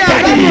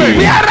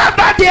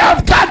they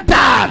have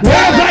gathered.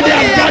 Wherever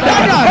they have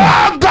gathered.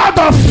 Oh God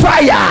of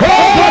fire.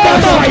 Oh God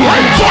of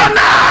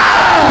fire.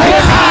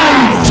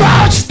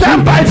 Charge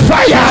them by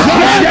fire.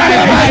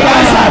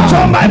 As I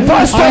turn my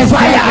voice to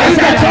fire. As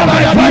I turn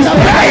my voice to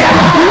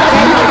fire.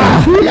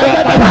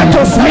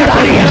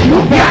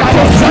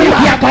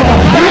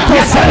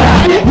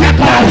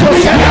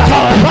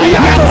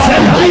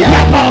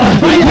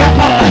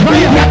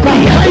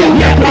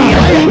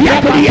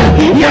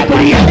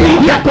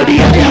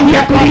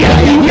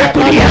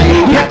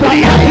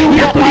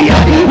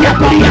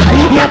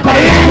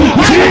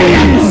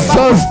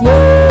 Jesus'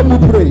 name we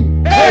pray.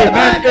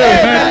 Amen,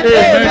 amen,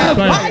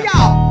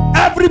 amen.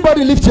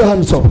 Everybody lift your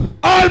hands up.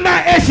 All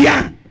my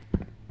Asian.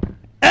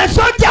 And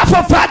so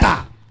therefore,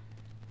 Father,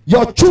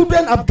 your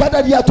children have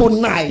gathered here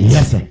tonight.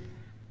 Yes, sir.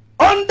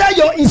 under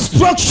your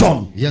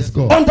instruction, yes,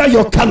 God, under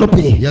your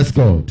canopy, yes,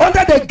 God,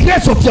 under the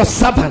grace of your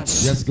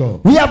servants, yes,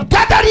 God, we have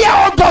gathered here,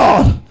 oh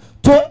God,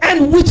 to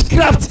end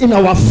witchcraft in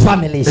our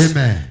families.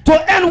 Amen.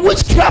 To end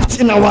witchcraft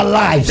in our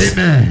lives.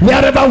 Amen.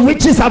 Wherever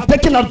witches have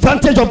taken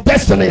advantage of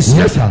destinies.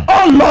 Yes, sir.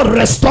 Oh Lord,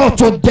 restore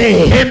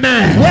today.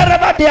 Amen.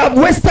 Wherever they have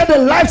wasted the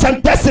lives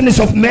and destinies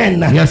of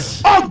men.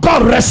 Yes. Oh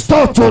God,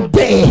 restore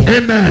today.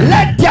 Amen.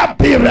 Let there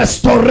be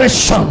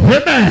restoration.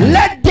 Amen.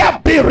 Let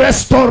there be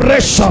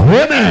restoration.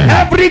 Amen.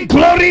 Every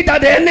glory that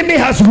the enemy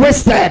has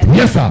wasted.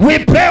 Yes, sir.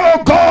 We pray,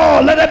 oh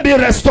God, let it be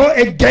restored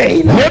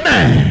again.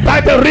 Amen.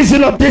 By the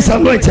reason of this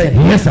anointing.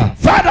 Yes, sir.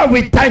 Father,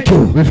 we thank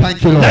you. We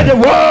thank you, Lord. Let the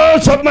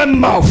words of my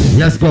mouth,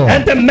 yes, God,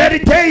 and the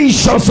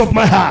meditations of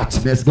my heart,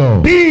 yes,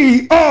 God,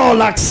 be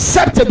all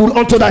acceptable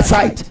unto thy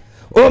sight.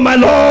 Oh my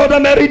Lord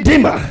and my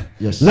Redeemer.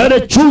 Yes. Let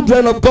the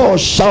children of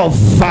God shout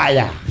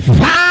fire.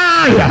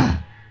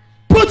 Fire.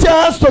 Put your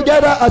hands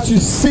together as you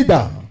sit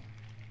down.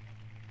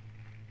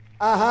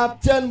 I have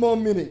 10 more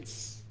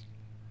minutes.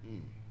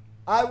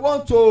 I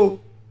want to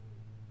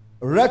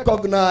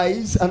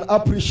recognize and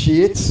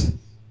appreciate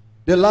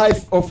the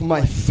life of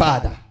my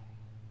father,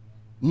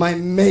 my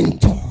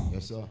mentor.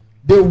 Yes, sir.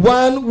 The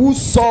one who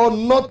saw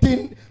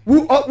nothing,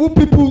 who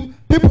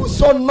people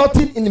saw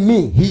nothing in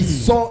me. He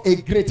saw a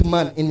great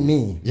man in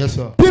me. Yes,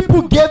 sir.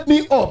 People gave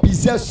me up. He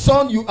said,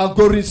 son, you are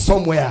going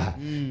somewhere.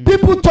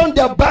 People turned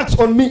their backs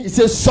on me. He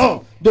said,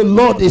 son, the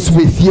Lord is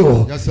with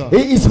you. Yes, sir.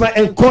 He is my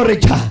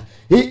encourager.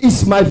 He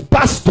is my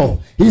pastor.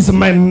 He's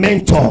my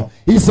mentor.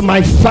 He's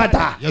my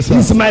father. Yes, sir.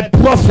 He's my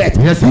prophet.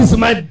 Yes, sir. He's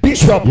my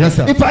bishop. Yes,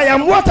 sir. If I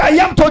am what I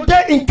am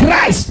today in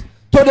Christ,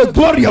 to the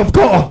glory of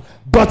God,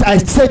 but I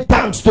say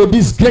thanks to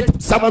this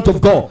great servant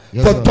of God,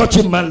 yes, for sir,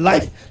 touching my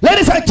life.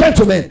 Ladies and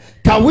gentlemen,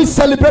 can we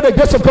celebrate the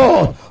grace of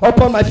God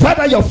upon my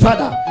father, your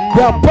father,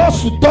 the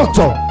apostle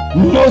Dr.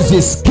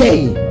 Moses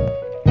K.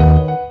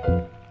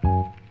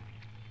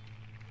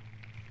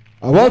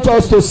 I want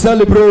us to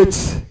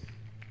celebrate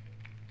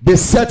the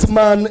set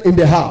man in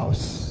the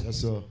house. Yes,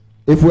 sir.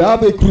 If we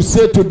have a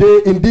crusade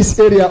today in this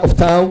area of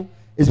town,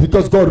 it's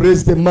because God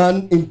raised the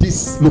man in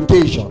this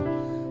location.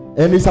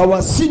 And it's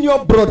our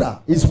senior brother.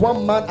 He's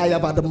one man I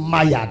have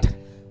admired.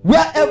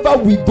 Wherever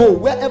we go,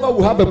 wherever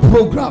we have a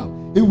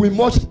program, he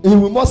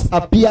must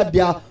appear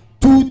there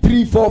 2,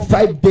 3, 4,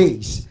 5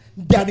 days.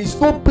 There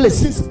is no place,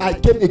 since I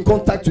came in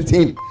contact with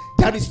him,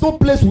 there is no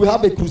place we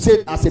have a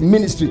crusade as a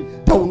ministry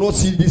that will not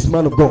see this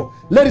man of God.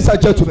 Ladies and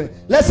gentlemen,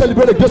 let's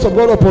celebrate the grace of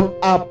God upon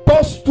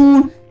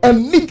Apostle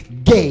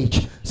Emik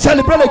Gage.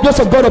 Celebrate the grace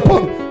of God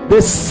upon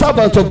the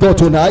servant of God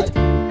tonight.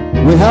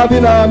 We have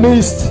in our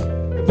midst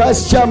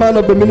Vice Chairman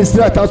of the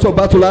Ministerial Council of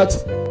Battle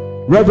Act,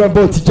 Reverend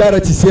Bo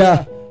Tijaret is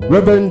here,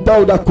 Reverend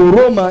Dauda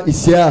Koroma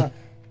is here,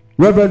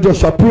 Reverend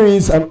Joshua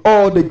Prince, and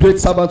all the great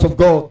servants of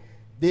God.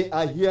 They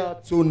are here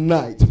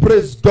tonight.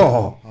 Praise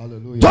God.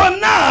 Hallelujah.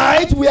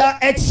 Tonight we are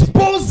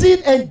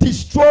exposing and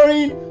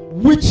destroying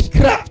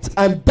witchcraft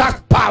and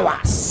dark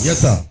powers.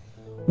 Yes, sir.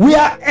 We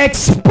are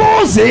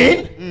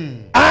exposing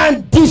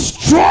and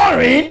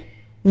destroying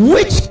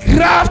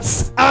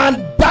witchcrafts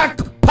and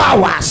dark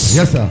powers.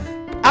 Yes, sir.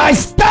 I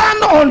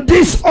stand on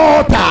this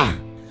altar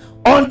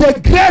on the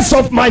grace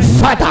of my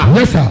father.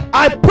 Yes, sir.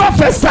 I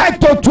prophesy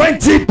to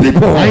 20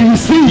 people. I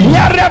see.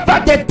 Wherever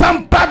they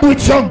tampered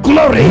with your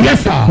glory.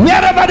 Yes, sir.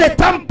 Wherever they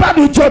tampered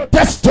with your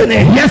destiny.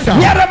 Yes, sir.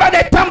 Wherever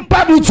they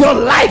tampered with your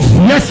life.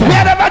 Yes, sir.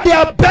 Wherever they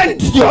have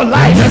bent your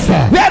life. Yes,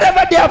 sir.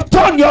 Wherever they have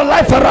turned your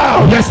life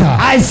around. Yes, sir.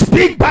 I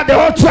speak by the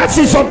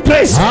utterances of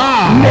grace.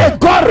 May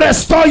God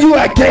restore you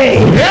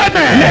again.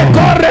 Amen. May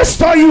God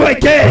restore you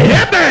again.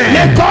 Amen.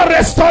 May God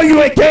restore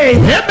you again.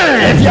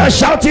 Amen. If you are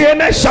shouting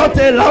amen, shout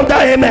a louder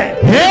amen.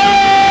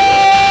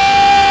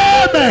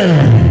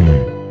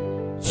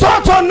 Amen. So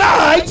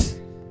tonight,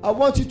 I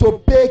want you to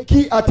pay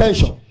key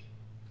attention.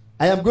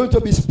 I am going to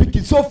be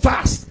speaking so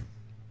fast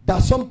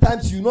that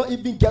sometimes you not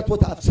even get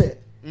what I've said.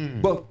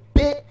 But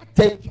pay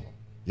attention.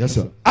 Yes,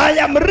 sir. I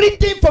am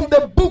reading from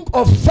the book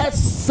of 1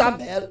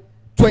 Samuel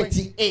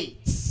 28.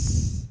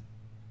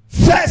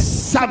 1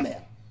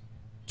 Samuel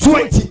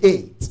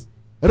 28.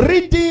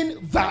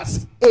 Reading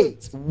verse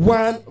 8.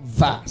 One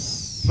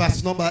verse.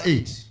 Verse number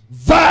 8.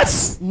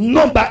 Verse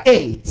number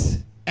 8.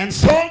 And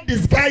Saul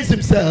disguised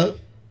himself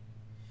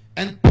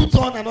and put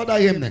on another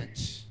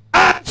raiment.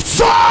 And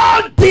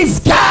Saul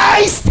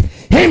disguised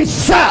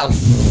himself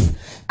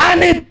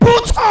and he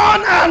put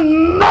on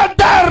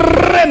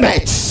another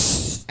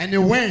raiment. And he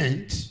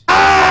went.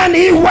 And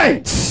he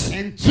went.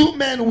 And 2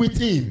 men with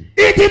him.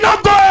 He did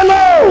not go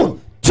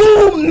alone.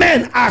 2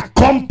 men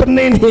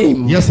accompanying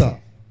him. Yes, sir.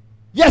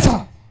 Yes,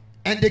 sir.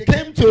 And they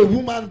came to a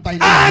woman by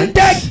night. And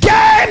they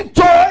came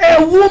to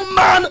a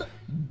woman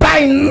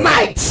by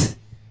night.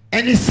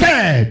 And he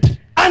said,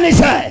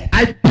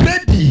 I pray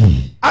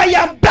thee, I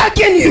am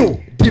begging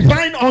you,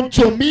 divine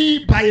unto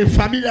me by a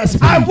familiar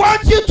spirit. I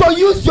want you to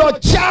use your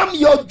charm,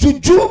 your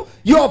juju,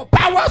 your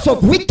powers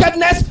of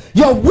wickedness,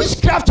 your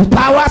witchcraft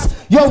powers,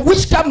 your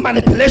witchcraft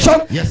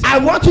manipulation. Yes, I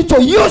want you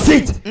to use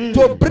it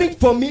to bring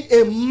for me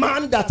a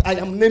man that I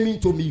am naming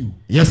to you.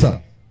 Yes, sir.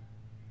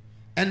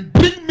 and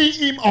bring me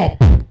him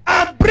up,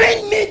 and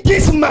bring me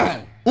this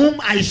man, whom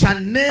I shall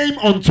name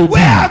unto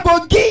where thee. I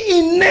go give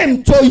in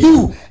name to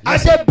you.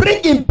 Yes, I they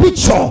bring in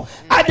picture.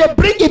 I they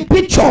bring in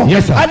picture.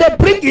 Yes, sir. I they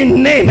bring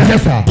in name.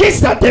 Yes, sir.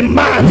 This not the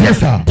man. Yes,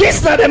 sir.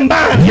 This not the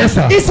man. Yes,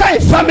 sir. This a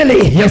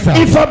family. Yes, sir.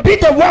 If I be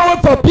the one,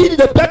 who forbid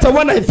the better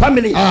one in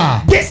family.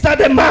 This not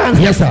the man.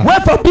 Yes, sir. Where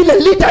for be the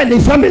leader in the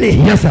family.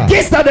 Yes, sir.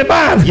 This not the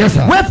man. Yes,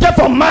 sir. Where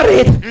for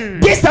married.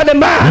 This not the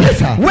man. Yes,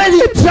 sir. When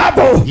you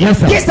travel. Yes,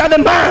 sir. This not the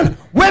man.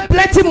 Where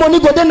plenty money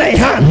go in their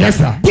hand. Yes,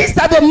 sir. This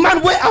not the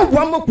man where a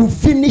woman could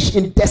finish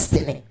in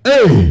destiny.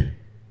 Hey.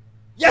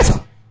 Yes,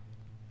 sir.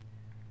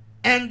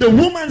 And the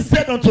woman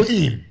said unto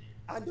him,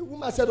 and the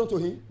woman said unto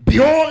him,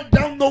 behold,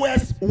 thou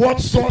knowest what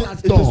Saul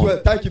has done. It is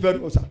well. Thank you very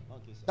much, sir.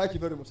 Thank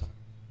you very much, sir.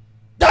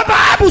 The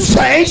Bible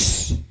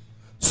says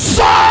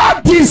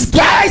Saul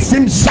disguised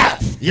himself.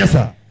 Yes,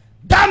 sir.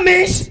 That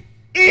means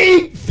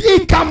he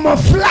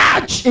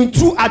camouflage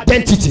into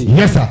identity.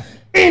 Yes, sir.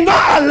 He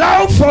not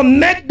allow for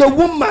make the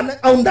woman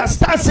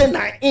understand say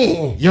na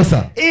him. Yes,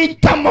 sir. He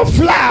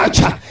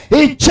camouflage.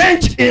 He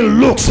change in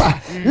looks.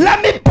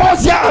 Let me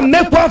pause here and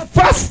make one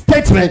first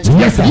statement.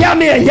 Yes, sir. Hear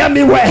me and hear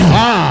me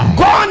well.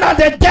 Gone are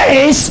the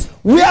days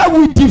where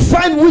we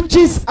define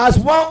witches as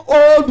one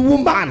old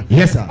woman.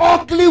 Yes, sir.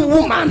 Ugly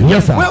woman.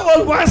 Yes, sir. Where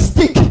all one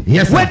stick.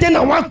 Yes, sir. Waiting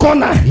in one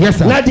corner. Yes,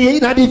 sir. Na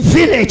the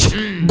village.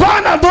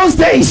 Gone are those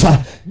days.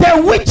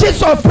 The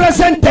witches of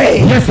present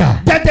day. Yes,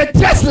 sir. That they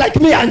dress like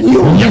me and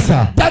you. Yes,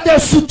 sir. That they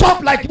suit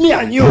up like me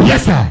and you.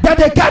 Yes, sir. That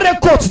they carry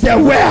coats they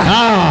wear.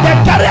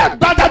 They carry a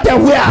bag they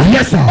wear.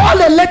 Yes, sir. All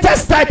the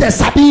latest style they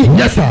sabi.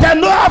 Yes, sir.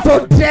 They know how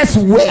to dress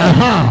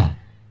well.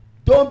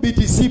 Don't be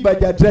deceived by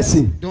their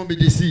dressing. Don't be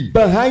deceived.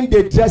 Behind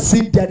the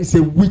dressing there is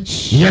a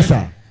witch. Yes,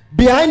 sir.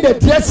 Behind the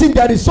dressing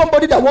there is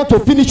somebody that want to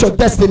finish your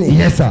destiny.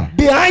 Yes, sir.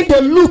 Behind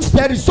the looks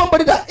there is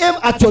somebody that aim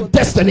at your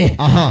destiny.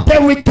 They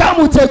will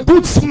come with a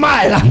good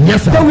smile.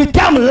 Yes, sir. They will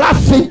come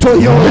laughing to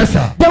you. Yes,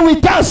 sir. They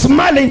will come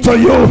smiling to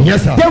you.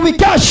 Yes, sir. They will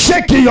come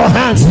shaking your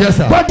hands. Yes,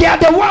 sir. But they are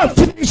the one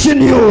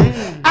finishing you.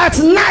 At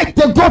night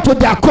they go to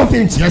their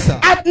coffins. Yes, sir.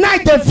 At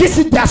night they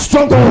visit their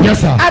stronghold.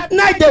 Yes, sir. At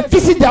night they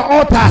visit their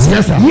altars.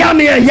 Yes, sir. Hear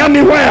me and hear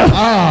me well.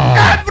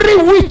 Every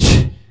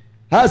witch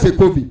has a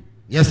coven.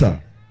 Yes, sir.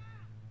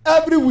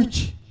 Every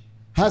witch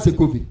has a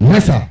coven.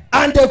 Yes, sir.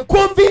 And the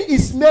coven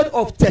is made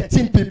of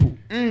 13 people.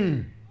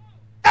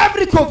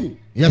 Every coven.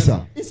 Yes,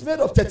 sir. Is made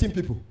of 13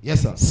 people.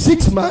 Yes, sir.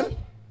 6 man,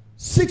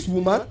 6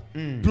 woman,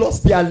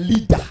 plus their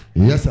leader.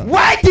 Yes, sir.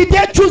 Why did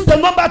they choose the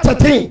number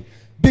 13?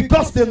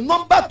 Because the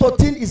number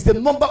 13 is the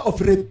number of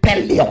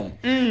rebellion.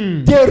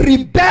 They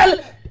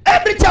rebel.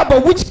 Everything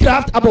about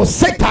witchcraft, about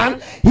Satan,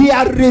 he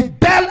had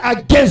rebelled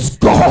against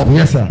God.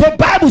 Yes, sir. The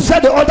Bible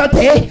said the other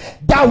day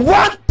that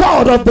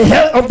 1/3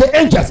 of the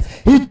angels,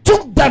 he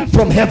took them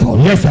from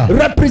heaven. Yes, sir.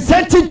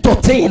 Representing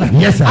 13.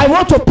 Yes, sir. I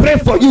want to pray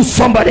for you,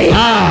 somebody.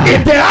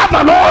 If they have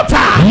an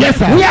altar, yes,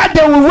 sir, where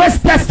they will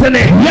waste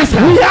destiny, yes,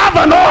 sir, we have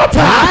an altar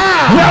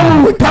where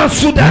we will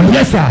cancel them.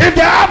 Yes, sir. If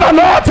they have an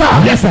altar,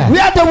 yes, sir,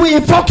 where they will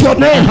invoke your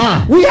name,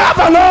 we have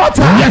an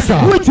altar, yes, sir,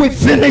 which will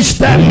finish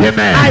them.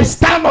 Amen. I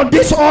stand on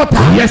this altar.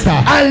 Yes,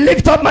 sir. I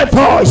lift up my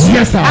voice.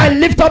 Yes, sir. I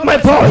lift up my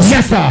voice.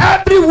 Yes, sir.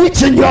 Every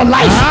witch in your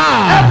life,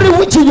 every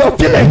witch in your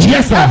village,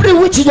 yes, sir, every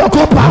witch in your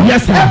compound,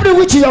 yes, sir, every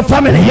witch in your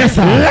family, yes,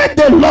 sir, let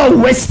the Lord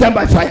waste them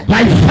by fire.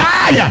 By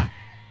fire.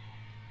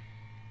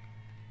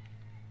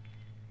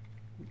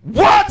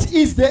 What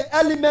is the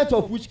element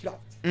of witchcraft?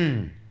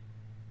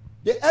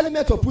 The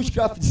element of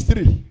witchcraft is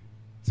three.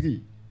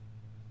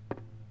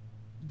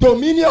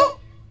 Dominion,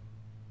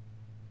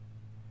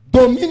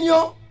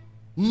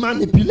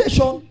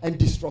 manipulation, and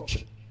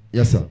destruction.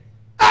 Yes, sir.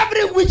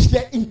 Every witch,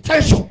 their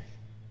intention.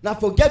 Now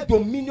forget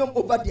dominion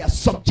over their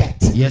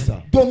subject. Yes,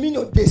 sir.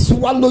 Dominion, they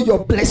swallow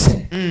your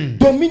blessing.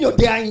 Dominion,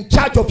 they are in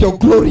charge of your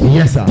glory.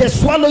 Yes, sir. They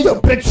swallow your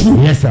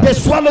breakthrough. Yes, sir. They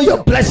swallow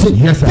your blessing.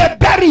 Yes, sir. They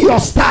bury your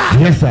star.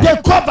 Yes, sir. They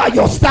cover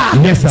your star.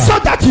 Yes, sir. So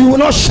that you will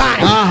not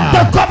shine.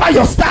 They cover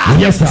your star.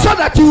 Yes, sir. So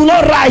that you will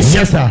not rise.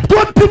 Yes, sir.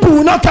 Good people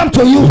will not come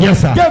to you. Yes,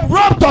 sir. They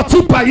rob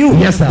dirty by you.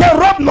 Yes, sir. They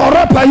rob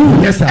Nora by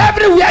you. Yes, sir.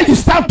 Everywhere you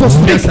stand to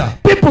speak, yes, sir,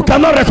 people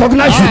cannot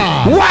recognize you.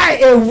 Why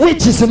a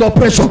witch is in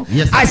operation?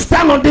 Yes, I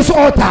stand on this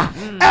altar.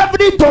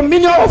 Every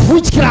dominion of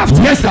witchcraft,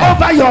 yes, sir,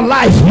 over your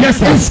life, yes,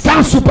 sir, is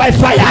cancelled by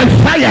fire.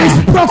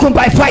 Is broken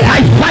by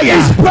fire.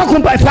 Is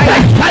broken by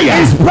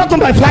fire. Is broken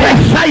by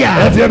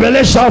fire. If you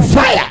believe, shout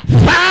fire.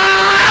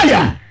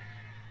 Fire.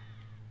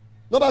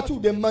 Number 2,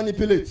 they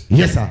manipulate.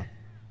 Yes, sir.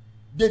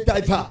 They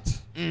divert.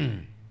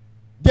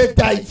 They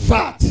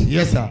divert.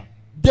 Yes, sir.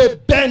 They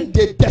bend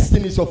the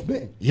destinies of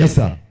men. Yes,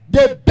 sir.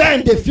 They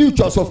bend the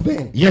futures of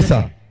men. Yes,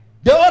 sir.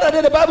 The other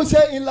day the Bible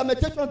said in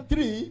Lamentation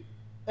 3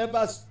 and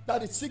verse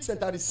 36 and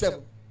 37,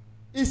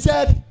 he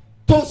said,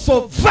 to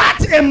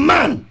subvert a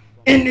man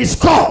in his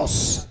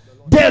cause,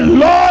 the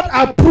Lord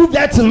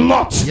approveth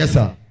not. Yes,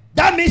 sir.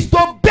 That means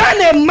to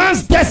bend a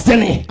man's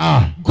destiny.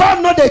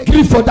 God not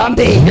agree for that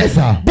day. Yes,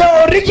 sir.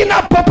 The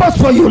original purpose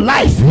for your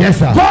life. Yes,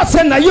 sir. God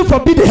said, now you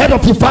forbid the head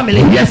of your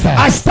family. Yes, sir.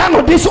 I stand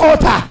on this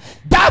altar.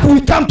 That have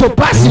will come to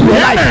pass in your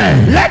life.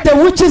 Let the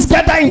witches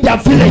gather in their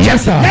village.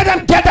 Yes, sir. Let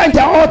them gather in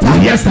their altar.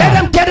 Yes, sir. Let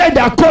them gather in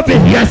their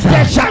coven. Yes, sir.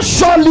 They shall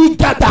surely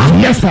gather.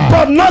 Yes, sir.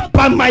 But not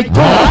by my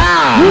God.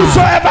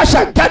 Whosoever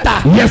shall gather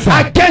yes, sir.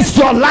 against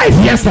your life,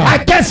 yes, sir.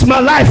 against my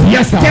life,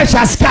 yes, sir. they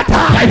shall scatter.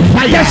 By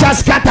fire. They shall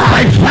scatter.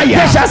 By fire.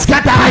 They shall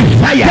scatter. By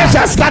fire. They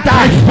shall scatter.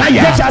 By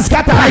fire. They shall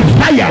scatter. By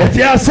fire. If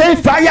you are saying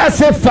fire,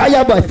 say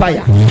fire by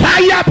fire.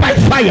 Fire by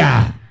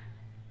fire.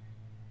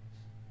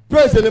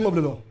 Praise the name of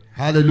the Lord.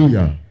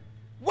 Hallelujah.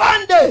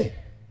 One day,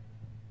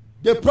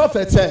 the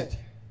prophet said,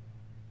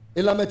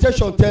 in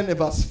Lamentation 10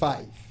 verse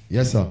 5.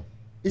 Yes, sir.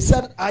 He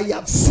said, I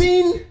have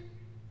seen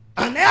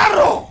an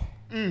error.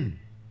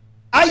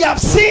 I have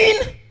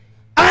seen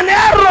an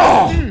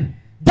error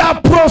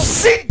that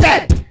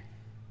proceeded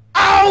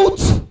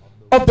out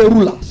of the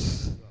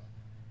rulers.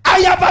 I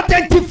have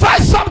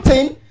identified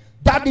something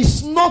that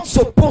is not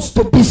supposed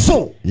to be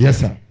so. Yes,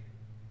 sir.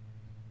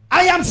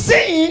 I am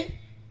seeing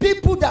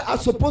people that are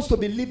supposed to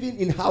be living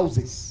in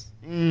houses.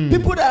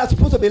 People that are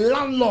supposed to be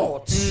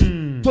landlords.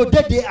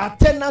 Today they are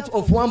tenants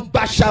of one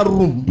basha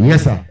room.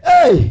 Yes, sir.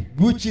 Hey,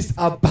 witches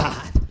are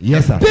bad.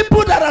 Yes, sir.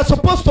 People that are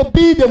supposed to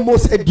be the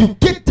most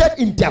educated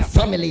in their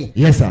family.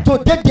 Yes, sir.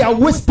 Today they are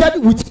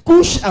wasted with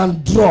kush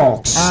and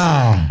drugs.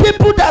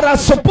 People that are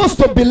supposed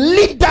to be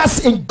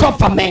leaders in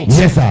government.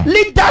 Yes, sir.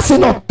 Leaders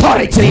in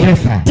authority.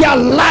 Yes, sir. Their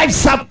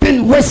lives have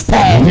been wasted.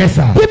 Yes,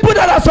 sir. People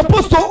that are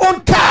supposed to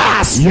own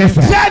cars. Yes,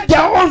 sir. Drive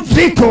their own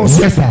vehicles.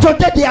 Yes, sir.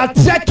 Today they are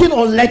trekking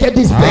on legged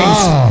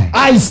space.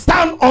 I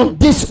stand on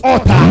this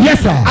altar.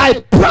 Yes, sir.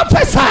 I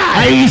prophesy.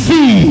 I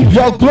see.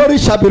 Your glory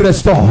shall be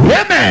restored.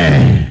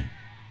 Amen.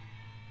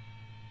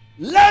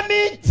 Let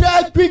me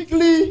try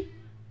quickly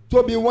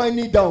to be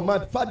winding down. My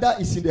father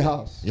is in the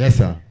house. Yes,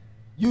 sir.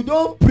 You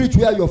don't preach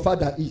where your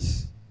father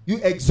is. You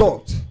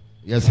exalt.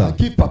 Yes, sir.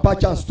 Give Papa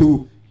chance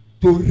to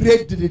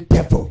raid the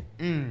devil.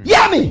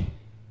 Hear me.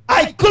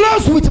 I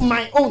close with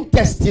my own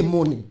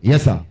testimony.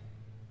 Yes, sir.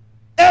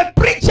 A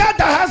preacher that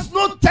has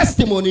no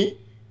testimony,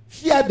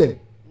 fear them.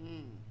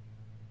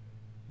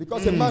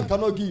 Because a man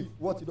cannot give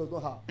what he does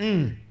not have.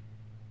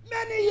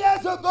 Many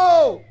years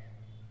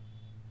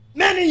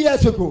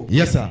ago.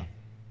 Yes, sir.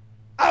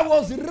 I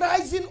was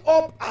rising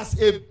up as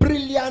a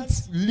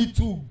brilliant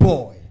little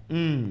boy.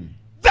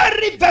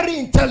 Very, very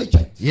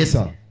intelligent. Yes,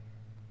 sir.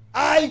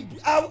 I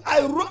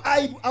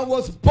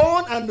was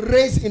born and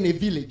raised in a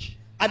village.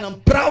 And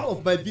I'm proud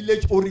of my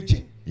village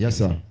origin. Yes,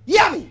 sir.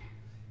 Hear me.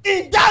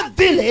 In that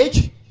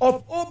village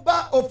of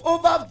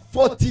over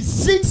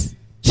 46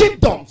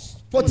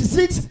 chiefdoms,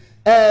 46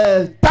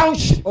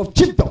 township of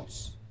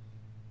chiefdoms.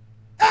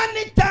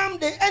 Anytime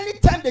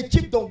the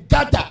chiefdom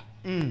gather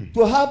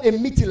to have a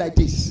meeting like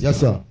this. Yes,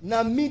 sir.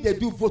 Now me they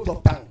do vote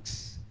of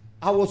thanks.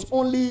 I was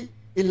only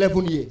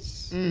 11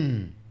 years.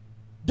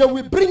 They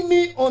will bring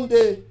me on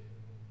the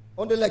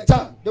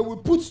lectern. They will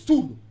put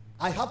stool.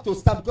 I have to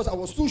stand because I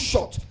was too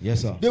short.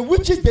 Yes, sir. The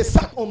witches they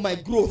sat on my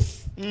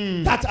growth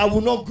that I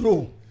will not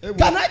grow.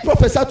 Can I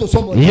prophesy to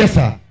somebody? Yes,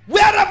 sir.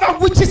 Wherever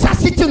witches are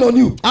sitting on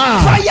you,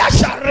 fire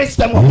shall raise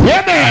them up.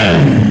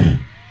 Amen.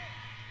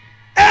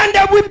 And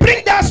they will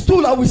bring that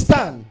stool. I will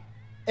stand,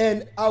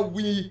 and I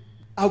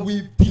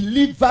will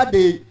deliver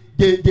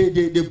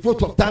the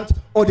vote of thanks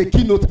or the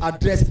keynote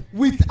address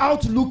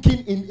without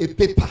looking in a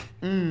paper.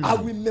 I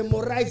will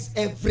memorize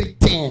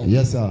everything.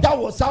 Yes, sir. That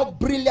was how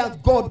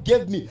brilliant God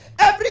gave me.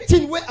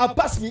 Everything where I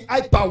pass me,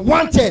 I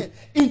wanted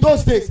in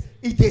those days.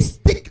 It is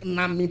stick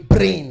na me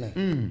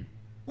brain.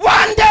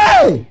 One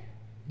day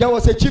there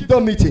was a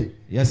chiefdom meeting.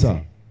 Yes,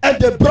 sir. And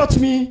they brought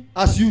me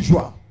as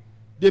usual.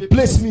 They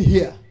placed me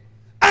here,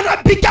 and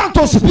I began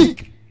to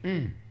speak.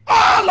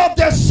 All of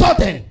a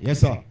sudden, yes,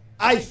 sir,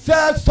 I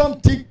felt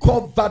something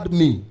covered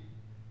me.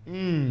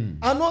 I'm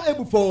not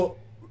able for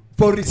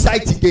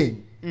recite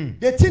again.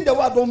 They think the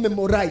word don't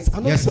memorize.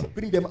 I'm not able to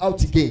bring them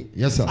out again.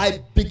 Yes, sir. I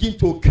begin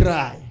to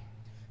cry.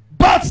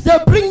 But they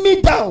bring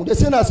me down. They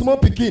say na small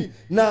pikin,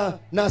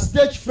 na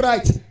stage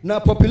fright, na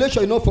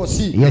population you know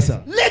foresee. Yes,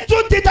 sir.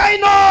 Little did I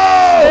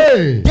know,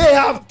 hey, they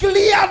have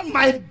cleared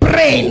my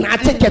brain. I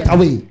take it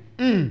away.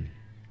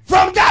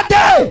 From that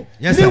day,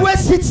 yes, me wey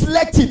sit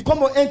selective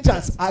come on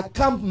entrance. I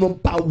come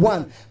number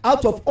 1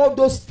 out of all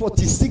those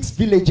 46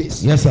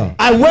 villages. Yes, sir.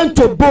 I went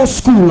to both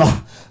school.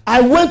 I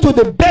went to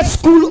the best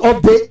school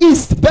of the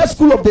east, best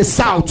school of the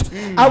south.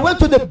 I went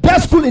to the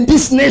best school in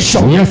this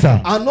nation. Yes, sir.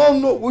 I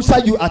don't know which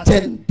side you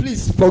attend.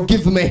 Please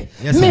forgive me.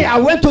 Yes, me, sir. I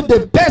went to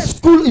the best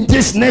school in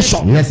this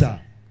nation. Yes, sir.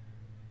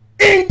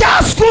 In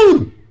that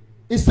school,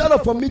 instead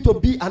of for me to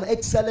be an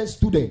excellent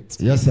student,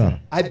 yes, sir,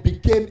 I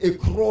became a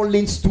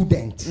crawling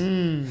student.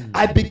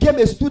 I became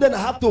a student. I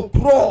have to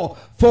crawl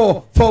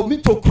for me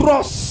to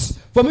cross.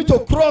 For me to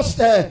cross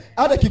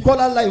how they call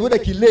that line, where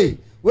they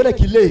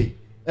lay,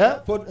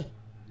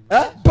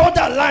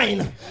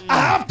 borderline. I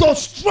have to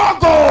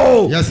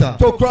struggle, yes, sir,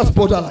 to cross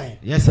borderline.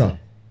 Yes, sir.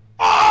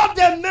 All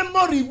the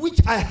memory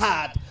which I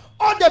had,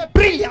 all the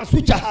brilliance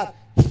which I had,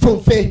 from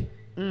faith,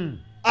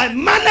 I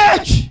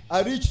managed.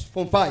 I reached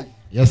from 5.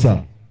 Yes,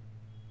 sir.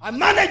 I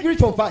managed reach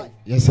from 5.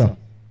 Yes, sir.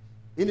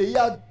 In the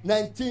year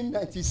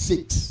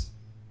 1996,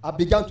 I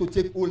began to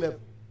take O level.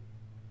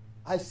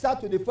 I sat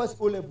to the first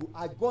O level.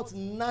 I got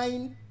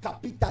 9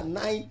 capital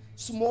 9,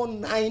 small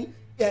 9,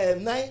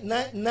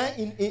 9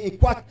 in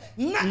quack.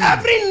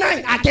 Every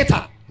 9 I get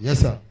her. Yes,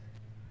 sir.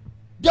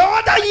 The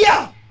other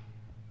year,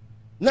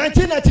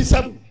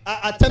 1997,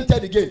 I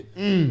attempted again.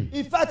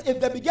 In fact, if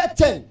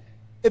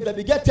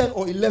they get 10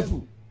 or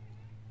 11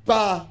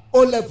 per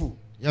O level,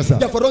 yes, sir.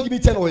 Therefore, don't give me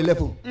 10 or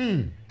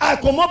 11. I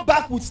come up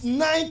back with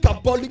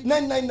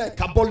 999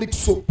 carbolic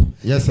soap.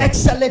 Yes, sir.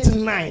 Excellent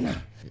 9.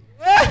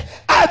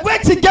 I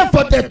went again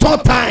for the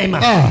 3rd time.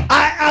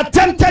 I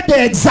attempted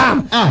the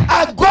exam.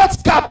 I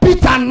got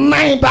capital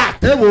 9 back.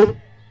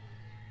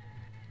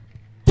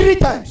 3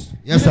 times.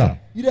 Yes, sir.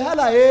 You the hell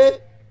I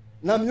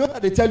now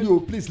they tell you,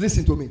 please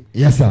listen to me.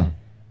 Yes, sir.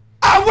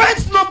 I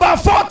went number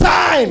 4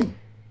 time.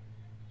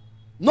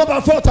 Number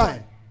 4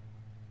 time.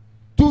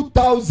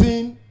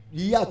 2000,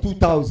 year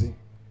 2000.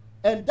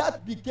 And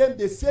that became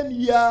the same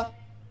year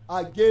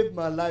I gave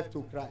my life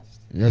to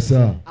Christ. Yes,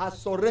 sir. I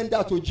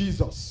surrendered to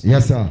Jesus.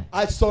 Yes, sir.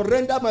 I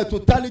surrendered my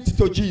totality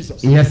to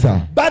Jesus. Yes,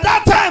 sir. By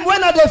that time,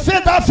 when I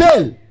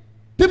failed,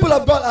 people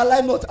of God, I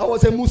lie not. I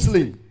was a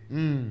Muslim.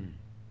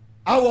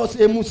 I was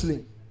a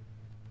Muslim.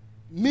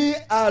 Me,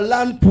 I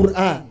learn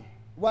Quran.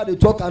 What they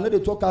talk, I know they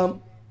talk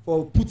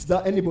for put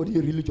down anybody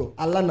in religion.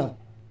 I learn them.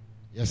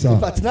 Yes, sir.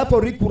 If I not for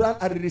read Quran,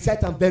 I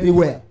recite them very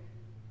well.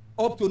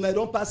 Up to now, I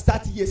don't pass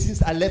 30 years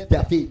since I left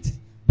their faith,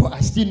 but I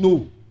still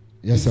know.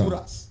 Yes, sir.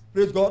 Surahs.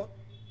 Praise God.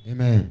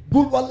 Amen.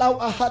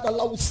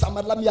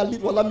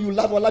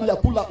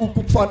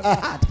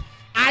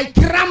 I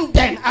crammed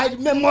them. I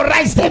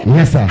memorized them.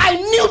 Yes, sir. I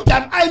knew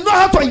them. I know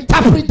how to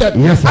interpret them.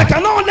 Yes, sir. I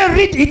can not only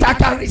read it, I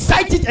can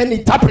recite it and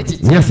interpret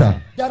it. Yes,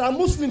 sir. There are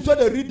Muslims when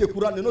they read the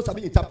Quran, they know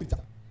something interpreter.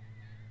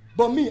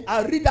 But me,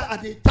 I read that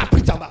as the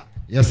interpreter.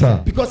 Yes,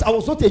 sir. Because I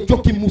was not a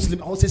joking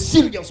Muslim. I was a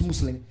serious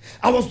Muslim.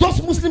 I was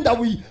those Muslims that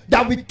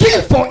we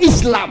kill for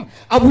Islam.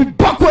 I will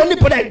buckle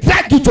anybody and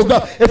drag you to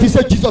God if he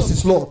said Jesus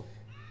is Lord.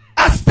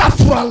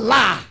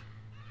 Astaghfirullah.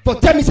 For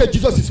tell me say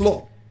Jesus is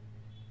Lord.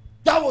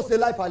 That was the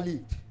life I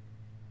lived.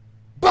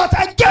 But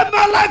I gave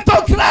my life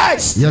to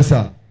Christ. Yes,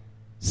 sir.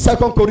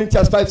 2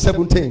 Corinthians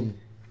 5:17.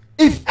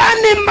 If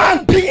any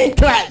man be in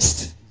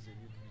Christ,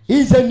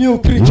 he is a new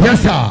creature.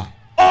 Yes, sir.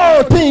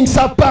 All things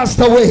have passed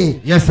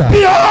away. Yes, sir.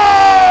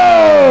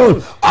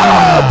 Behold,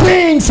 all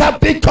things have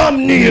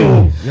become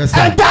new. Yes, sir.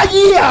 And that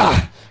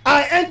year,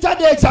 I entered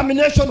the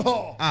examination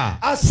hall.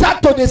 I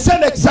sat to the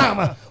same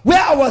exam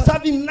where I was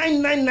having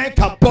 999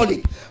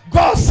 Catholic.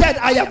 God said,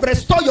 I have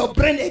restored your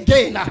brain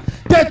again.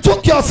 They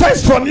took your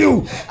sense from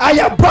you. I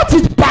have brought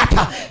it back.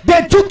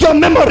 They took your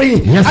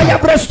memory. Yes, I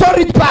have restored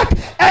it back.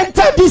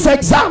 Enter this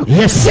exam.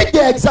 Yes. Sit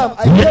the exam.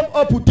 I came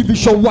up with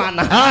division 1.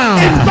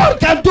 If God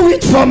can do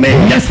it for me,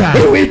 yes, sir,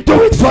 he will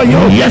do it for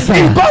you. Yes, sir.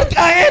 If God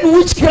can end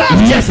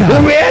witchcraft, yes, sir, he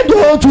will end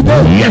the whole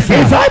today. Yes, sir.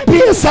 If I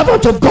be a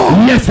servant of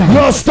God, yes, sir,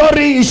 your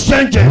story is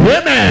changing.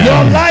 Amen.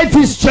 Your life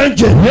is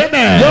changing.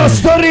 Amen. Your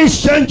story is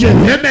changing.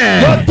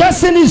 Amen. Your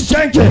destiny is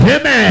changing.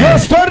 Amen. Your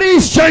story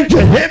is changing.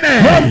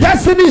 Amen. Your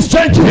destiny is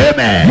changing.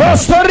 Amen. Your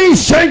story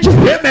is changing.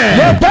 Amen.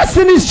 Your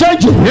destiny is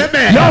changing.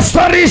 Amen. Your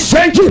story is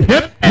changing.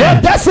 Amen.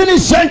 Your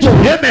destiny is changing.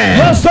 Amen.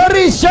 Your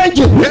story is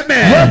changing.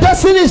 Amen. Your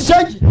destiny is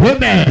changing.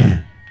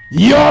 Amen.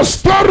 Your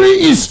story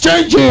is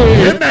changing.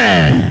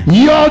 Amen.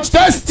 Your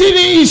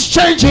destiny is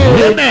changing.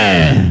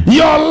 Amen.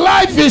 Your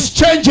life is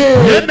changing.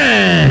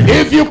 Amen.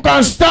 If you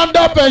can stand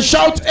up and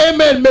shout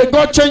amen, may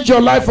God change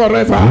your life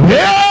forever.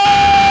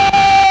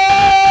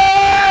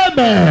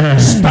 Amen.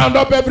 Stand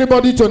up,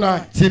 everybody,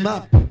 tonight. Team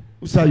up.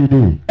 Who's how you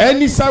do?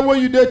 Any side where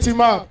you do, team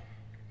up.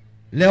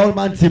 Let all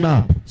man team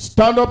up.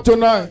 Stand up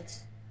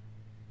tonight.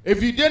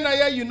 If you didn't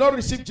hear, you not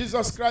receive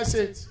Jesus Christ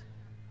it.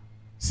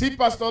 See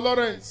Pastor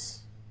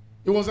Lawrence.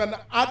 He was an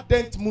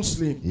ardent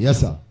Muslim. Yes,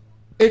 sir.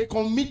 A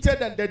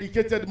committed and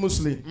dedicated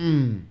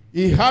Muslim.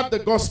 He heard the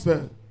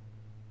gospel.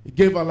 He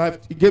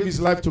gave his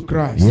life to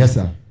Christ. Yes,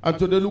 sir. And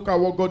today look at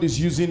what God is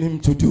using him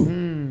to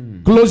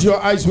do. Close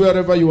your eyes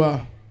wherever you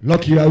are.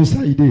 Lucky house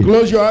how you do.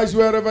 Close your eyes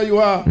wherever you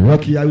are.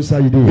 Lucky house how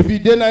you do. If you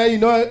didn't, you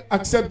know,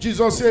 accept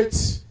Jesus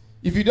it.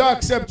 If you don't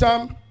accept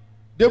him,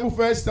 day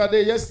before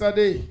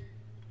yesterday,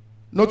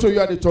 not to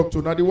you are the talk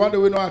to. Now the one that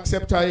will not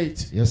accept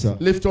it. Yes, sir.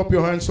 Lift up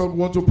your hands. Some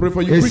want to pray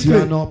for you quickly.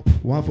 Up.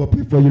 One for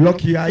pray for you.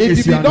 Lucky eye.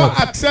 If you don't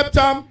accept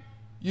him,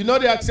 you know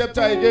they accept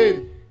her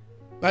again.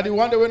 Now the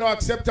one that will not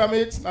accept him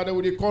it, now they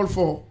will call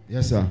for.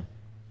 Yes, sir.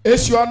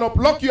 Ace your hand up.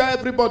 Lock your eye,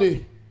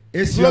 everybody.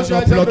 Ace your hand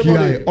up. Lucky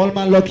eye. All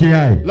man lucky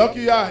eye.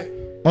 Lucky eye.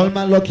 All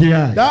man lucky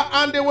eye. That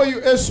hand the way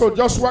you ace so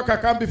just walk I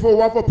can before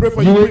one for pray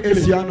for you quickly.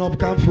 Ace your hand up.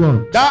 Come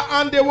front. That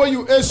hand the way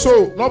you ace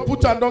so not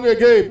put hand down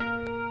again.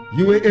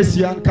 You will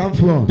Asian come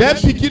from. Then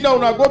picking down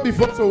una go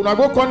before so una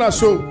go corner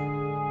so.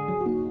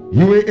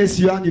 You will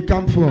Asian you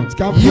come front.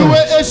 Come front. You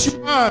will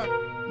Asian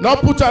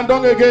not put hand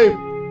down again.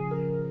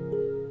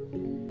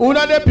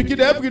 Una de picking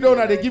every day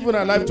una they give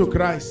una life to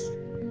Christ.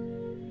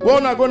 Go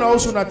una go na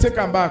also una take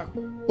them back.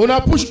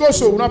 Una push go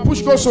so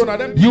na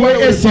them. You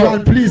will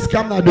Asian please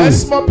come now.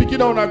 Let's small picking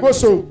down una go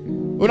so.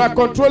 Una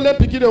control them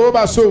picking the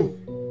over so.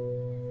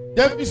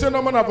 Then you say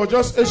no man for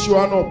just issue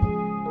one up.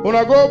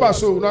 Una go over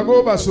so.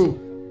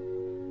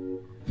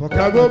 For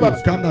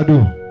come na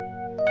do.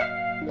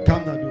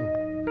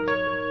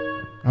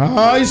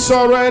 I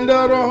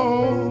surrender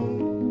all.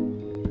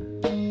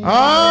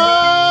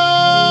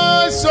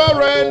 I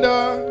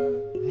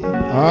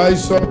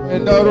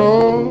surrender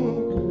all.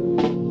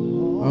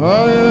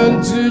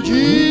 Unto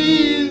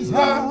Jesus,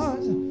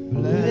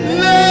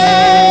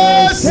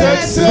 blessed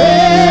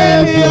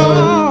Savior,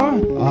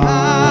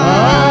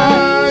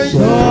 I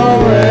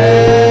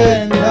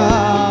surrender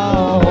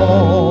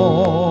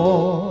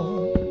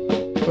all.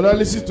 But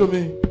listen to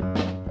me.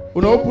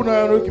 When I open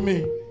and look at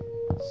me,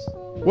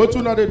 what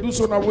you know they do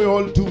so now we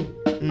all do.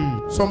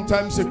 Some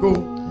times ago.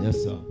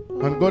 Yes, sir.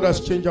 And God has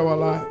changed our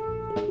life.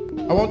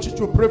 I want you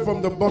to pray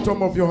from the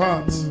bottom of your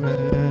heart.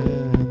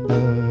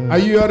 Are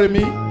you hearing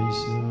me?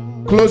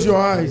 Close your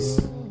eyes.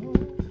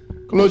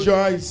 Close your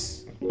eyes.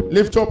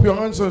 Lift up your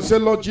hands and say,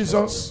 Lord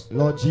Jesus.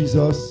 Lord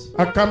Jesus.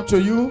 I come to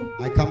you.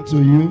 I come to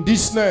you.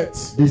 This night.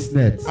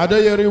 I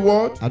do your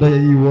reward.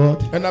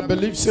 And I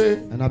believe say.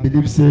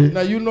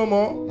 Now you no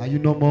more.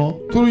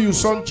 Through your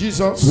son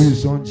Jesus.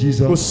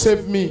 To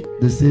save me.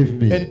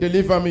 And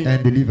deliver me.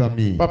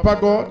 Papa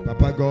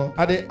God.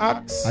 I they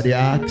ask.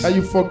 That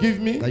you forgive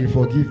me.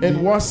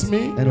 And wash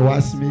me.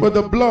 With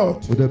the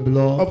blood.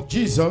 Of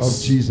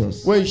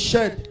Jesus. Where he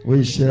shed.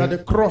 At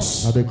the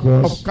cross.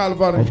 Of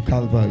Calvary.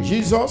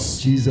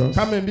 Jesus.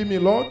 Come and be me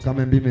Lord. Come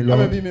and be me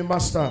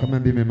master.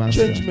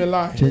 Change my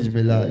life. Change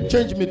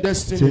my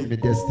destiny.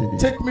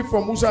 Take me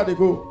from Musa to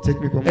go.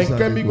 And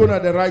can me go to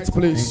the right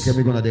place. I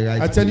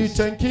tell you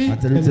thank you.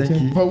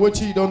 For what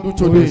you don't do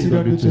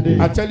today.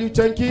 I tell you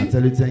thank you.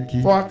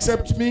 For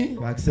accept me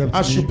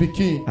as you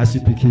begin.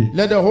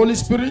 Let the Holy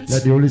Spirit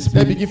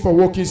let begin for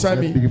work inside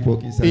me.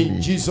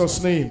 In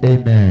Jesus' name.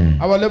 Amen.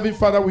 Our loving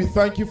Father, we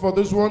thank you for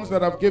those ones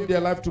that have given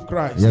their life to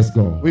Christ. Yes,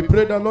 God. We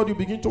pray that Lord you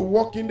begin to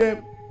walk in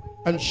them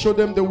and show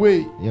them the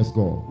way. Yes,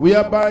 God.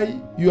 Whereby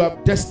you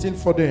have destined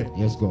for them.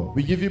 Yes, God.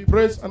 We give you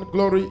praise and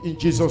glory in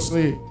Jesus'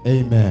 name.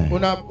 Amen.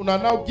 Una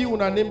now give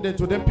una name them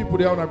to them people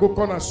there. Una go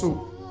corner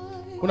so.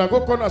 Una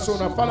go corner so.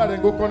 Una follow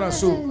them go corner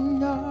so.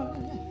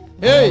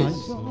 Hey.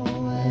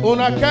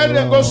 Una carry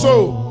them go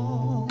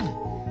so.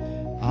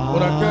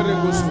 Una carry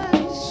them go so.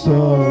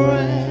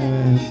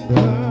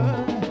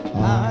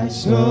 I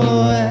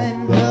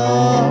surrender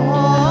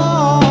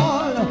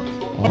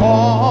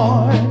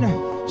all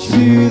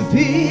to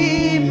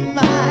thee,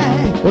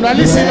 my. Una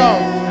listen now.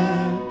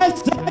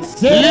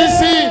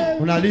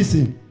 Listen. Una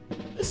listen.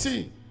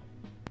 Listen.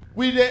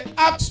 We dey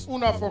ask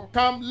una for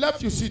come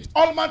left you seat.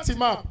 All man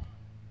team up.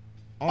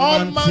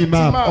 All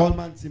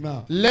man team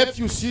up. Left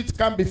you seat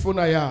come before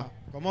na ya.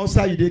 Come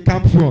outside you dey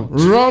come front.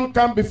 Run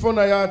come before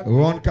na ya.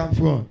 Run come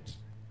front.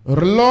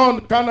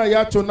 Run come na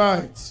ya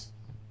tonight.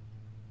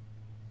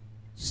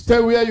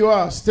 Stay where you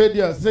are. Stay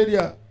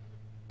there.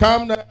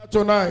 Come na ya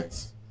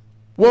tonight.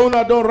 When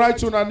una don't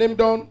write una name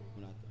down,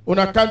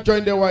 una can't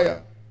join the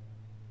wire.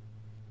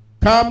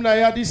 Come na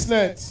ya this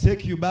net.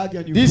 Take your bag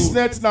and you this go.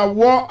 net na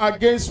war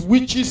against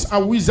witches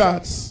and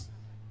wizards.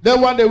 That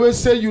one they will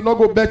say you no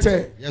go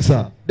better. Yes,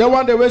 sir. That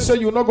one they will say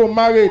you no go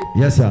married.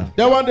 Yes, sir.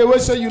 That one they will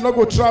say you no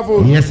go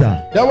travel. Yes,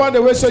 sir. That one they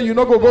will say you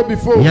no go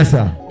before. Yes,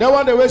 sir. That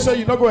one they will say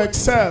you no go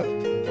excel.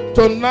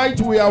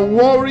 Tonight we are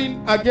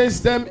warring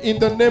against them in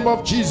the name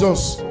of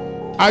Jesus.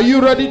 Are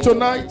you ready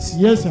tonight?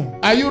 Yes, sir.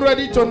 Are you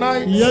ready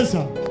tonight? Yes,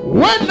 sir.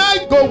 When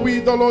I go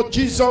with the Lord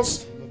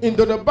Jesus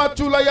into the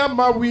battle, I am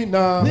a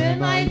winner.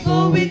 When I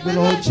go with the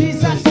Lord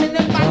Jesus in the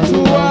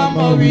battle, I'm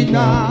a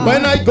winner.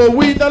 When I go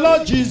with the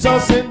Lord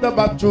Jesus in the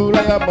battle,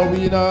 I am a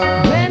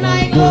winner. When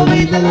I go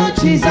with the Lord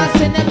Jesus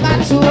in the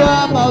battle,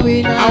 I'm a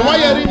winner. I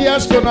want you to read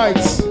yours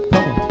tonight.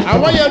 I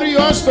want you to read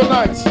yours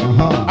tonight.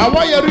 I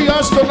want you to read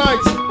yours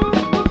tonight.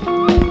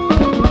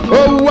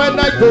 Oh, when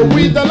I go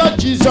with the Lord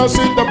Jesus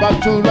in the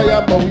battle, I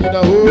am a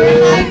winner. Oh,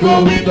 when I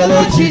go with the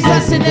Lord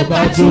Jesus in the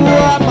battle,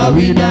 I'm a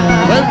winner.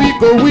 When we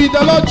go with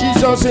the Lord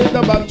Jesus in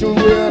the battle,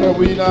 we're a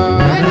winner.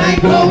 When I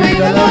go with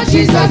the Lord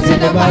Jesus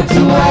in the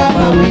battle, I'm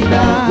a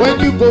winner. When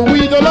you go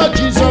with the Lord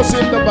Jesus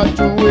in the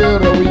battle,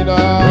 we're a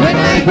winner. When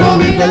I go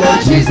with the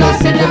Lord Jesus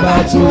in the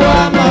battle,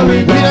 I'm a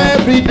winner. Winner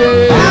every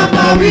day. I'm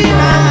a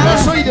winner.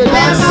 That's why they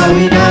dance. I'm a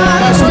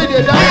winner. That's why they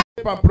dance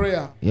and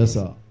prayer. Yes,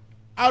 sir.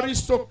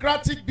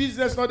 Aristocratic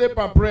business, not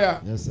a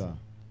prayer. Yes, sir.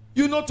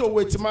 You know to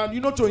wait man,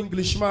 you know to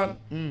English man,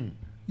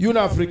 you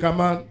know African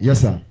man.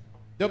 Yes, sir.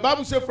 The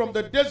Bible says from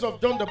the days of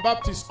John the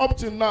Baptist up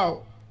till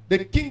now,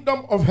 the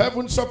kingdom of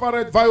heaven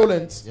suffered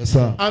violence. Yes,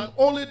 sir. And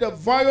only the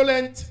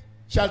violent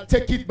shall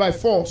take it by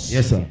force.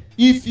 Yes, sir.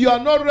 If you are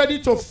not ready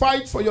to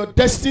fight for your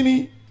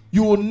destiny,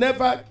 you will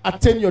never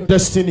attain your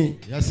destiny.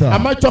 Yes, sir.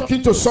 Am I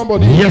talking to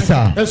somebody? Yes,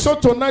 sir. And so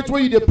tonight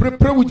when you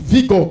pray with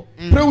vigor,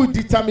 pray with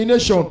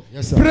determination,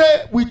 yes, sir.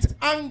 Pray with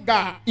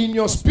anger in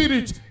your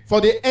spirit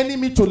for the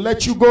enemy to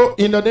let you go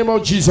in the name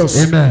of Jesus.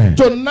 Amen.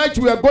 Tonight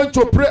we are going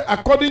to pray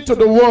according to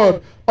the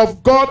word.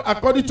 of God,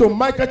 according to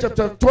Micah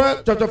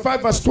chapter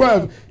 5 verse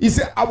 12, he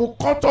said, I will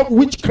cut off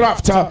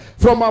witchcraft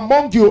from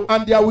among you,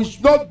 and there will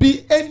not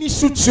be any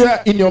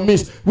soothsayer in your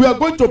midst. We are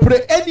going to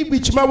pray. Any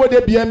witchman where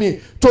they be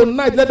me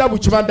tonight, let that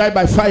witchman die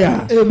by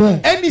fire.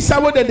 Amen. Any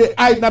someone that they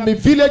hide, na me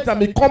village, na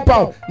me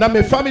compound, na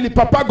me family,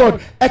 Papa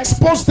God,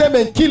 expose them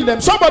and kill them.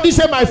 Somebody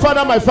say, my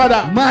father, my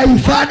father. My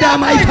father,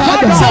 my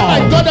father. Say,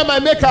 my God and my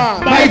maker.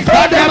 My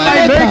father,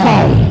 my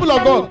maker. People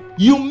of God,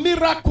 you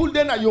miracle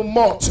then and you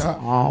mouth.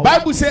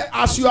 Bible says,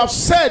 as you have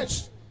said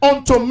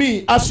unto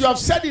me, as you have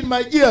said in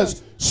my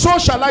ears, so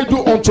shall I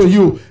do unto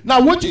you.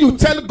 Now what do you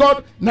tell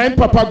God? Nine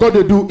Papa God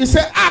to do. He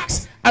said,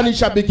 ask and it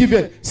shall be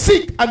given.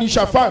 Seek and you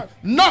shall find.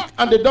 Knock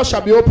and the door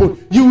shall be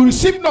opened. You will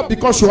receive not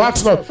because you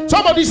ask not.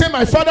 Somebody say,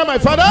 my father, my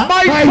father.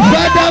 My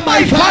father,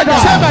 my father.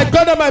 Say, my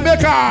God and my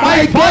maker.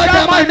 My God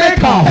and my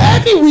maker.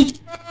 Any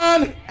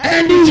witchman,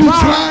 any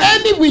witchman,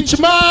 any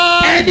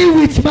witchman, any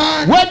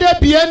witchman, where there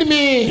be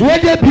enemy, where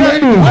there be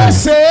enemy, where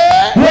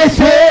say,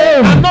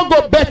 I not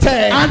go better,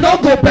 I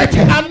not go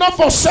better, I not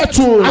for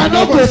settle, I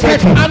not go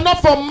settle, I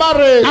not for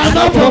marriage, I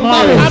not for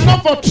marriage, I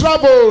not for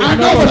travel, I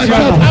not for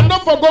travel, I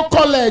not for go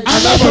college,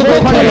 I not for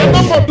go college, I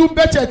not for do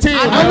better things,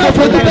 I not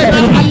for do better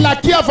things. Allah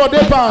care for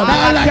the band,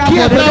 Allah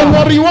care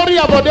worry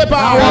about the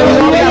band.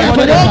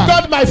 Oh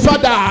God, my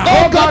father,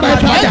 oh God, my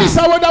father. Any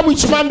sawada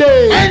witchman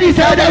day, any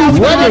sawada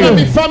witchman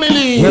day,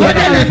 family. The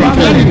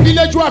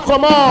village will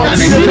come out,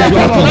 and the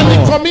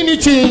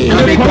community, and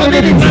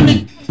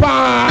the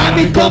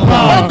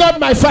oh God,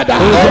 my father,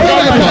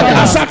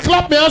 as I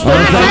clap my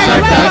husband,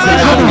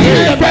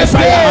 by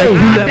fire,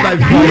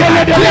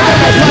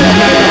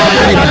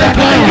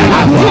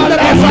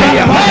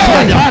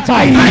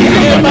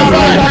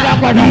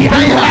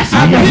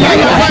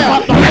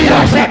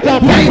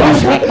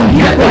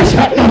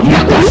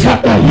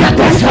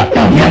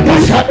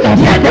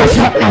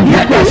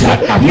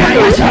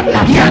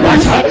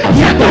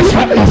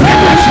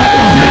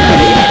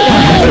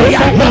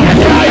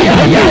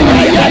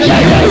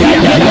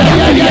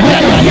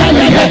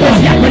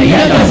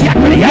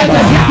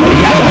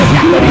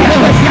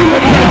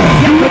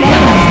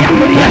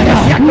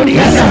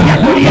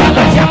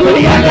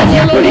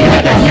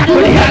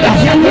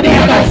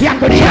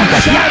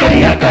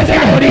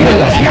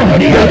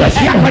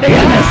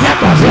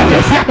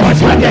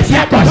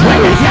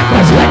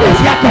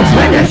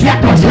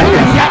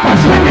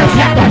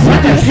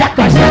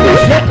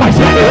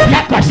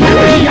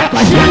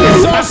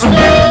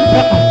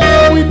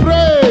 we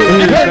pray.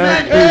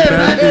 Amen.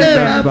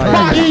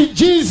 In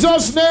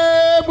Jesus'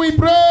 name we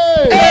pray.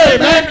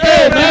 Amen.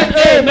 Amen.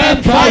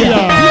 Amen. Fire.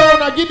 You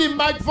wanna give the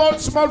mic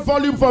small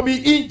volume for me?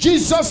 In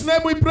Jesus'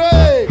 name we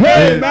pray.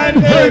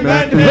 Amen.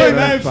 Amen.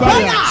 Amen.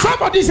 Fire.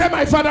 Somebody say,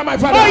 my father, my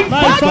father.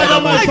 My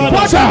father, my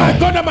father. Say, my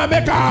God and my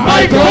maker.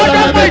 My God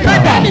and my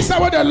maker. Any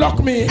someone they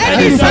lock me.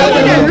 Any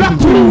someone they lock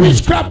through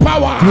witchcraft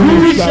power.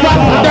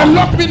 They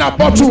lock me in a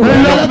bottle.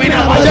 They lock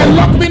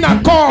me in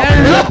a cup.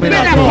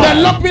 They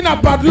lock me in a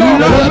bad luck.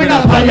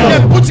 They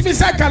put me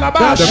inside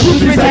calabash. They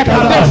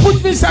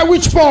put me inside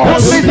witch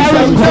box. They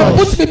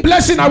put me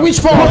blessing a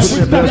witch box.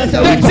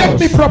 They take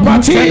me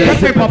property. They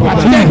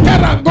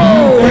can and go.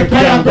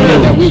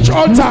 The witch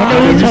altar.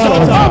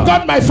 Oh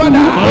God, my father.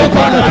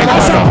 I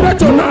separate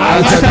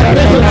tonight.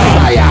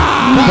 Fire.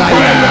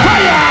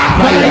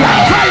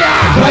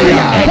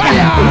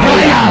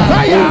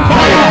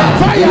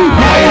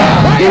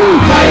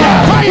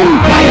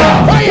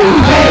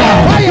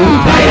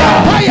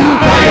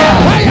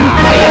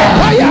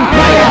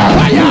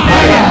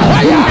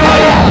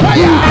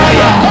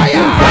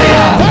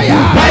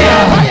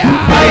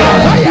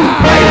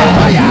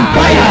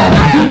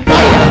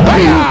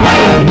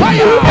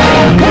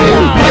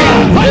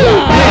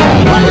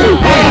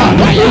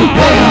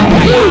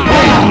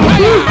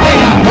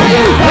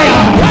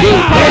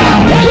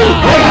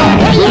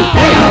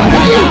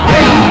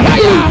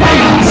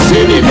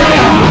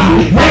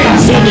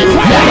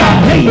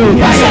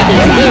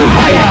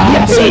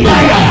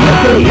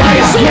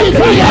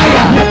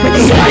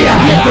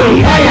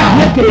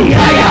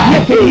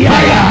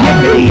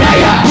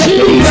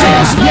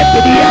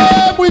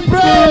 We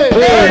pray.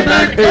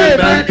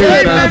 Amen.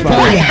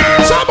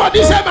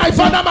 Somebody say, my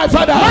father, my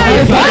father.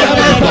 My father,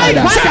 my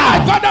father. Say, my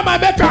God and my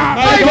maker.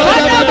 My God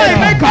and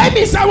my maker.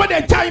 Any someone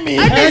they tie me.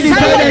 Any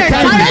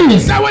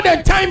someone they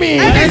tie me.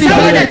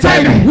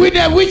 With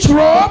a witch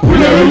rope.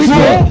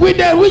 With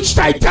a witch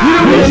titan.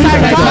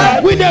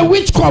 With a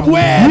witch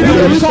cobweb.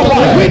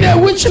 With a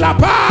witch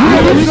lapa.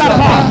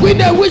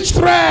 With a witch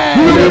thread.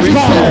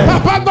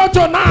 Papa got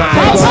tonight.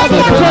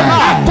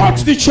 I cut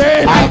the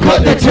chain. I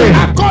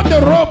cut the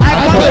rope. I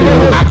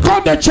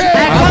cut the chain.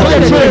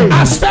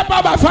 I step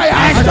up by fire.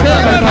 I step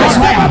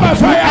up by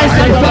fire. I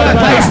step up by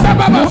fire. I step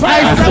up by fire.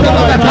 I step up by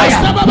fire. I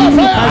step up by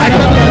fire. I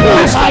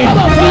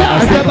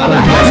step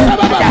up by fire. I step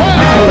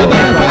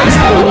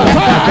up by fire. I step up by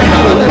fire.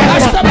 I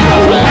step up by fire. I step up by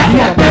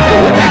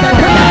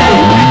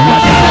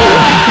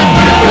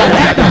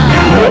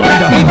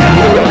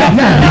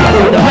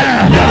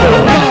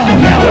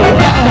fire.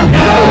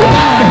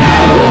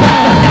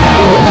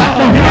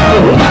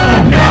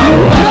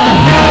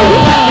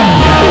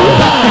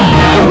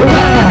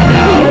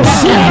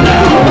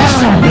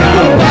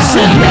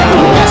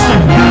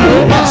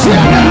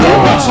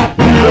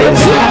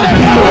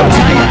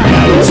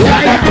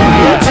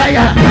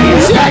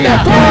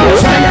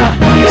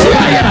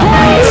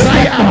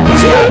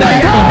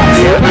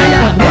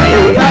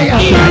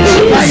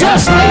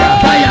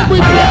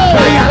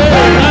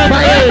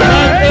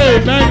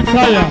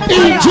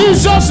 In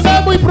Jesus'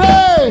 name we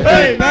pray.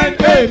 Amen,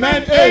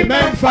 amen,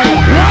 amen. Fire.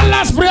 One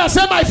last prayer.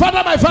 Say, my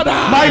Father, my Father.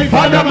 My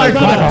Father, my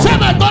Father. Say,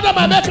 my God and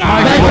my Maker.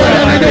 My God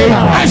and my Maker.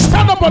 I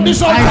stand up on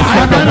this altar.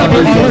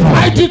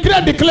 I declare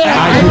and declare.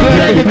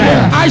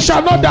 I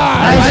shall not die.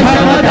 I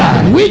shall not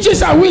die.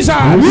 Witches and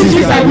wizards.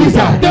 Witches and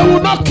wizards. They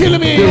will not kill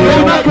me. They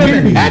will not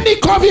kill me. Any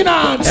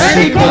covenant.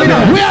 Any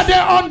covenant. Where they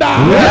under.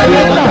 Where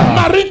they under.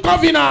 Marine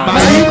covenant.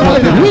 Marine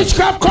covenant.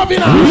 Witchcraft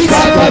covenant.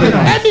 Witchcraft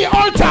covenant. Any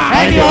altar.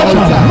 Any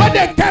altar. Where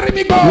they carry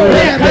me go.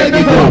 Where they carry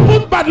me go.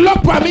 Put bad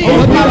luck for me.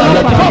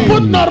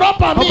 Put no rope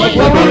for me.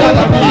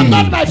 Oh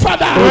God, my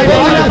Father.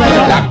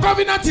 That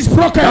covenant is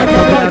broken.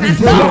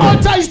 That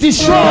altar is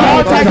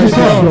destroyed.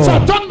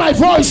 So turn my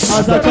voice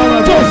to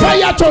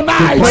fire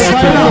tonight.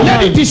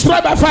 Let it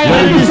destroy by fire.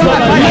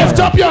 Lift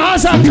up your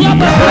hands and clap.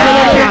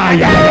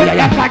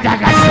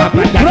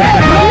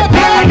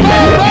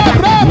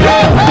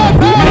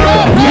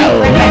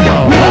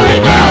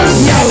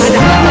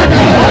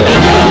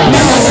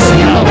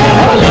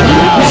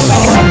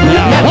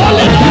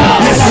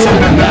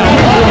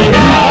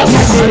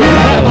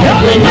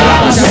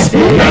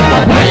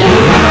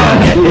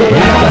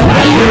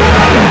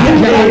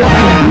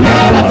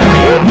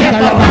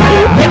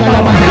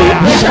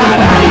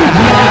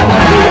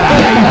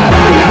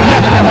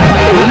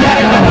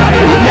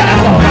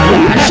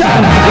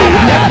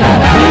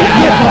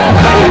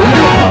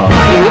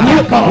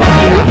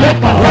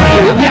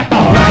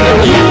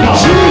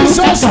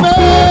 Jesus'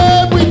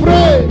 name we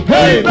pray.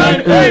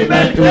 Amen,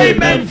 amen,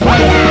 amen.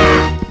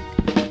 Fire.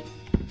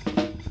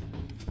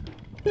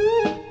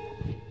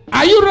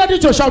 Are you ready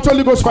to shout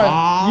Holy Ghost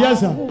fire? Yes,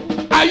 sir.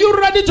 Are you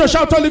ready to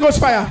shout Holy Ghost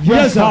fire?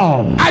 Yes, sir.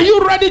 Are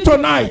you ready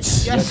tonight?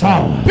 Yes,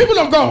 sir. People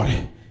of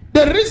God,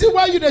 the reason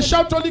why you dey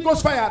shout Holy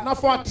Ghost fire now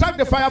for attract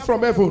the fire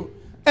from heaven.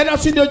 And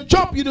as you dey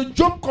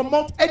jump come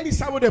out any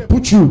side where they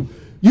put you.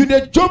 You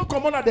the jump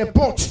command at the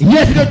pot.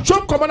 Yes. You the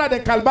jump command at the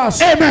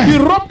calbas. Amen.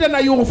 You rub them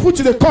and you foot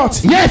to the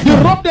cut. Yes. You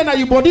rub them and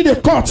you body the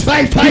cut.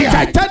 By fire. You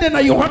tighten them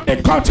and you want the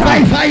cut.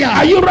 By fire.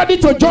 Are you ready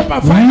to jump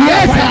and fire?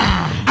 Yes, fire?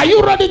 sir. Are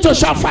you ready to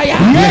shout fire?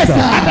 Yes, sir.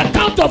 At the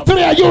count of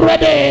 3, are you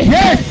ready?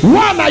 Yes.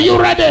 1, are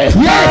you ready?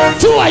 Yes.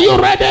 2, are you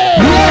ready?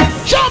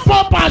 Yes. Jump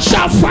up and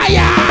shout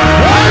fire.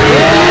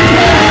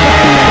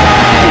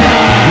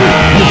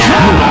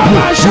 Jump up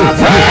and shout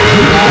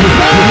fire.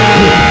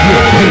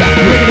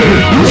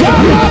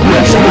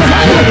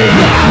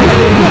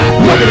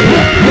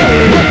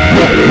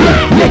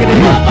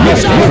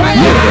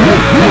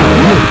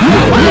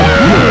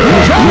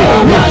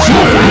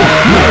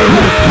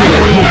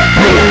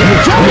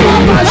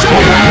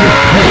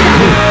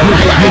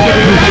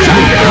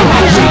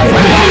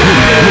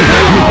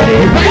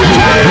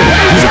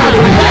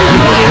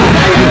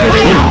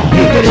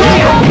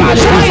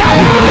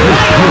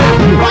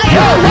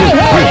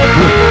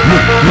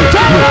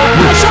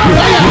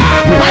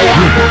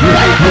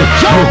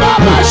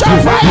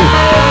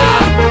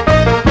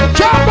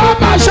 Jump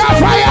up and shout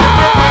fire.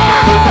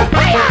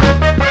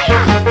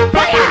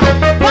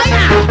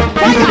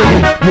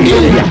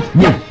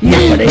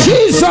 In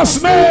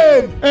Jesus'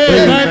 name.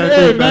 Amen,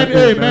 amen,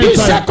 amen. The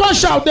second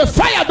shout, the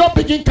fire don't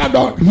begin count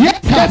on.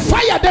 Yes, the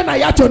fire then I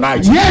hear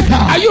tonight. Yes, sir.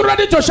 Are you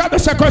ready to shout the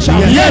second shout?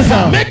 Yes,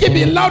 sir. Make it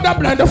be louder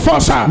than the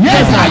first.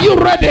 Yes, sir. Are you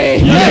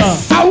ready?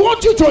 Yes. I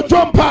want you to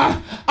jump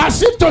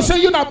as if to say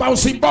you know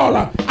bouncing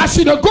ball. As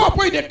you go up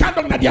with the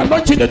candle that the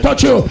anointing to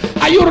touch you.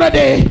 Are you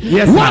ready?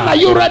 Yes, sir. 1, are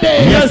you ready?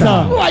 Yes,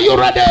 sir. 2, are you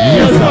ready?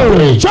 Yes, sir.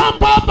 3,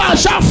 jump up and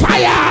shout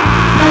fire.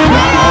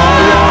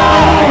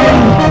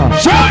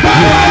 Jump up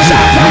and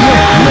shout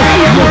fire.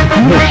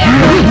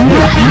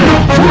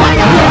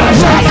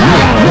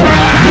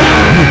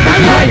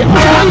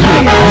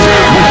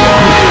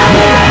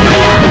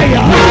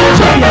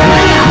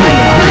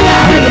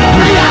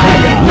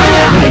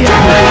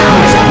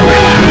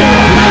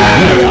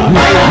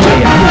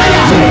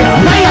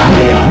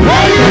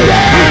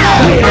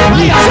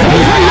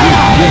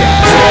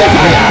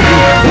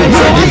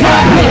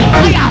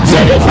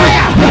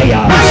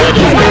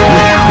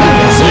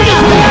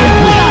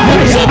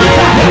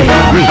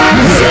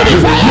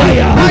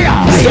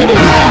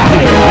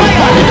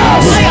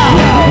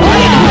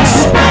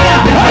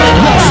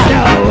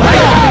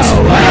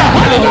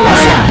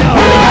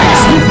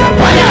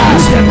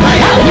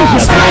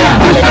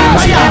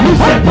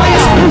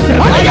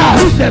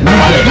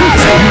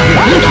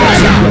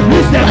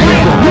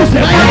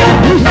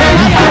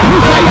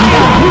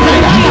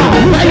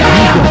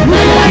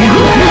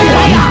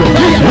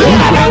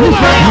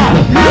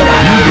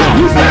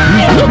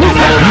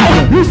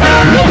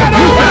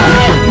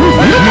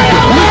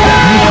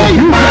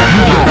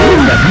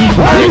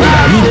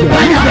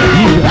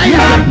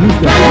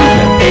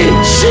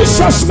 In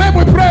Jesus' name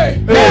we pray.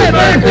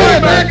 Amen,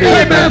 amen,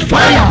 amen.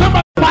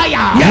 Fire.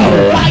 Fire.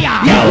 Fire.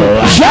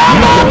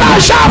 Jump up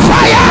and shout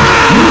fire.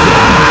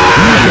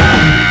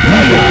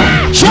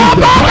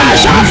 Jump up and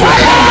shout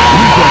fire.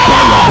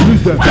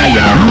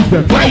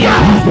 Fire.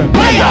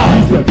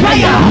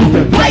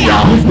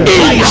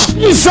 In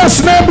Jesus'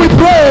 name we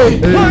pray.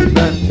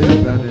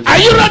 Are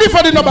you ready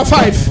for the number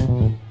 5?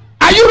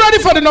 Are you ready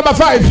for the number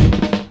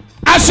 5?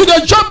 As you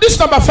jump this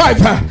number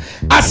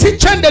 5, I see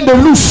chain and they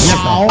loose.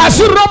 I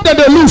see rope and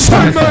they loose.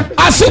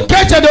 I see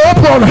cage and they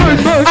open.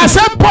 I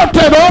see pot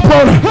and they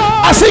open.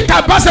 I see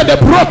canvas and they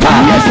broke.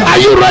 Are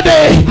you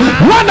ready?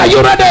 1, are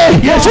you ready?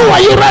 2,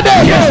 are you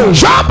ready?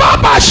 Jump up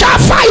and shout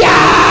fire!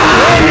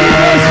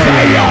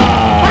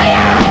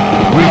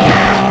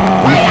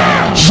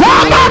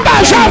 Jump up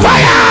and shout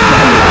fire!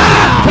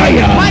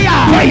 Fire! Fire!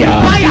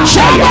 Fire!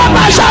 Jump up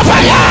and shout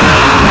fire!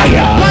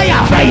 Fire!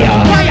 Fire! Fire!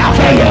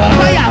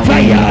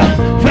 Fire!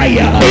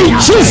 Fire! In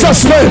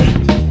Jesus' name.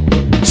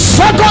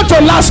 Second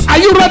to last. Are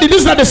you ready? This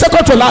is not the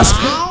second to last.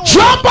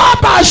 Jump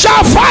up and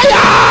shout fire!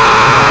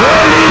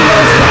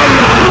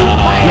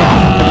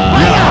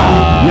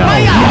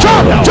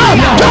 Jump!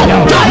 Jump! Jump!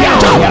 Jump!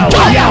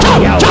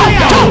 Jump!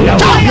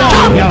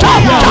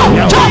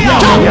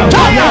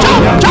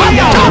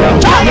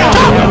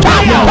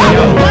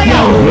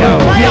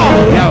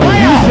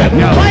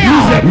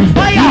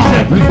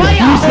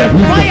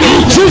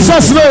 In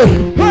Jesus' name.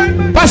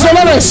 Pastor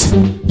Lawrence.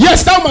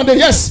 Yes, that Monday.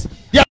 Yes.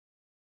 Yeah.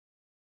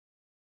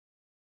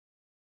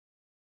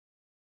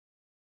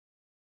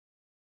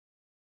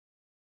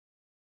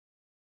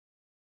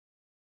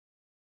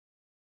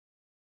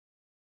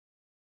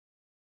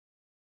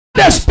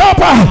 Stop!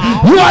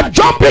 You are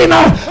jumping.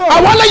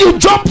 I want to let you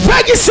jump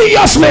very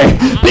seriously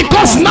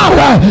because now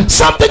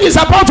something is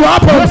about to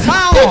happen.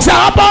 Things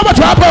are about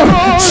to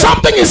happen.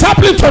 Something is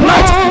happening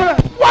tonight.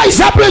 What is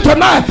happening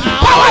tonight?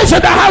 Power is in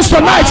the house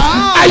tonight.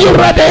 Are you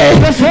ready?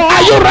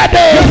 Are you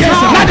ready?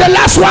 Now the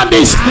last one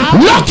is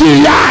lock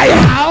your eye.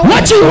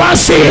 What you want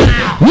to see?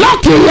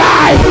 Lock your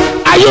eye.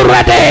 Are you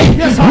ready?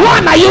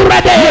 1, are you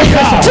ready?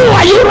 2,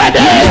 are you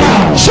ready?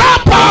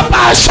 Jump up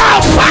and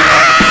shout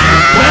fire!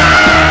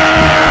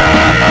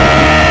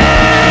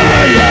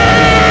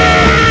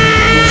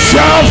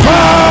 Shout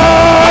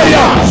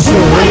fire!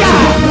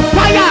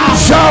 Fire!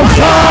 Shout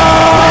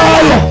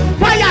fire!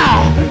 Fire!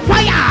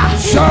 Fire!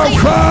 Shout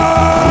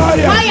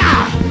fire! Fire!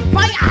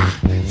 Fire!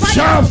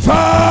 Shout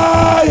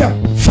fire!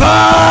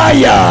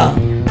 Fire!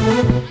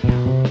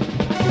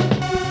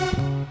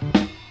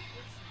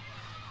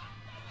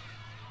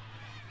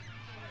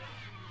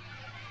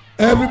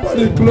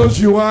 Everybody close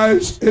your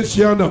eyes.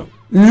 Asiana.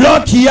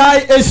 Lock your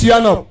eye,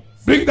 Asiana.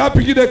 Bring that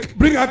piggy.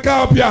 Bring a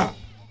car up here.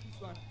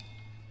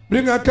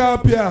 Bring a car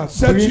up here.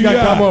 Set Bring you a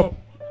car up.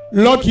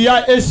 Lock your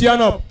eye,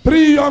 Asiana.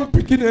 3 young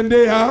picking and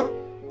they are.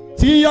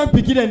 3 young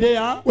picking and they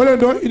are. When they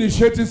don't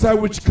initiate inside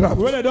witchcraft.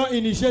 When they don't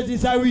initiate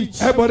inside witch.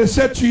 Everybody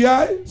set your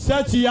eye.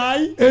 Set your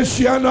eye.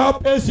 Asian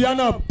up.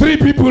 3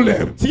 people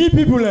them. 3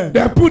 people them.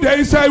 They put the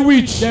inside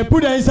witch. They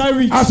put the inside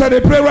witch. As they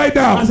pray right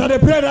now. As they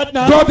pray right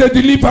now. God they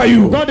deliver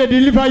you. God they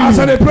deliver you. As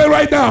they pray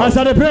right now. As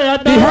they pray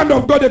right now. The hand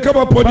of God they come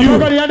upon you.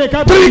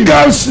 3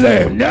 girls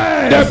them.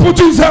 They put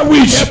inside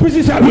witch.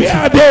 Where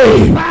are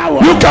they?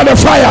 Look at the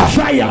fire.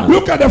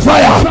 Look at the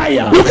fire.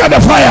 Look at the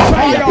fire.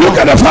 Look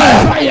at the fire.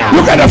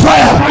 Look at the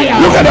fire.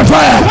 Look at the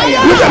fire.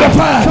 Look at the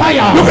fire.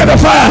 Look at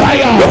the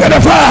fire. Look at the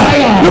fire.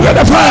 Look at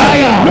the fire.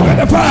 Look at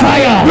the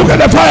fire. Look at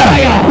the fire.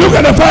 Look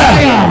at the fire.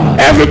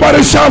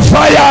 Everybody shout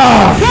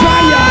fire.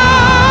 Fire.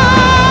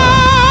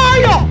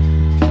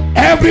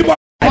 Everybody.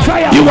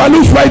 You are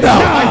loose right now.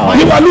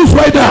 You are loose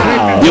right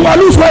now. You are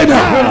loose right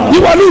now.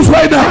 You are loose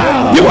right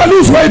now. You are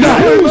loose right now.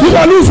 You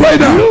are loose right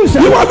now.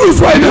 You are loose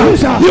right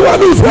now. You are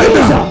loose right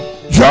now.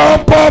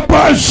 Jump up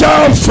and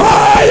shout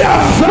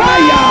fire.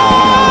 Fire.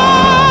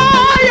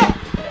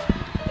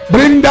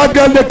 Bring that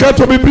girl the car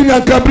to me. Bring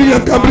a car. Bring a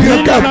car. Bring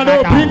a car.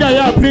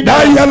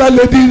 That yellow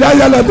lady. That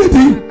yellow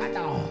lady.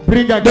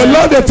 The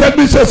Lord they tell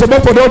me says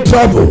about for don't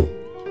travel.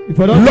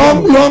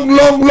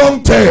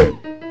 Long time.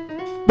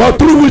 But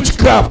through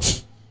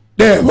witchcraft,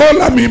 they hold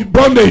them in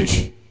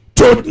bondage.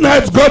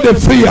 Tonight, God the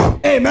free them.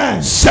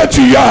 Amen. Set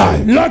your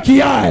eye. Lock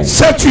your eye.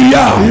 Set your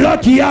eye.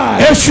 Lock your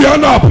eye.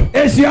 Asian up.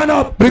 Asian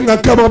up. Bring a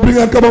come up. Bring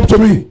a come up to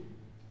me.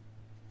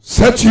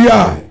 Set your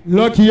eye.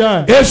 Lock your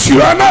eye.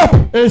 Asian up.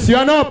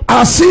 Asian up.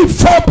 I see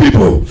 4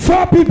 people.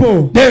 4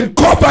 people. They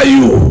cover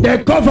you.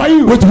 They cover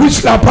you with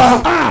witch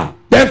lapper.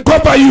 They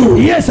cover you.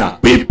 Yes, sir.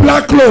 With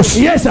black clothes.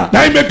 Yes, sir.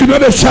 They make you know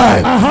the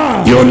shine.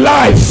 Your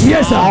life.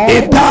 Yes, sir.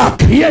 In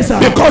dark. Yes, sir.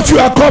 Because you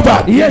are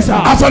covered. Yes, sir.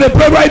 As I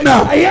pray right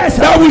now. Yes,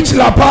 sir. That witch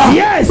lapper.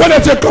 Yes. When they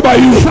take cover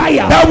you.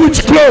 Fire. That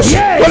witch clothes.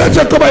 Yes. When they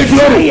take cover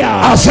you. Glory.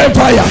 I say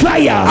fire.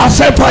 Fire. I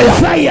say fire.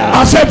 Fire.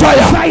 I say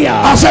fire. Fire.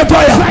 I say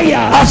fire. Fire.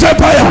 I say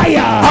fire.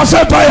 Fire. I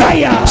say fire.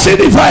 Fire. See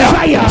the fire.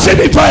 Fire. See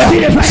the fire.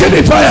 See the fire. See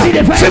the fire. See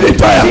the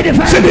fire. See the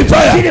fire. See the fire. See the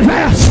fire. See the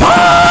fire.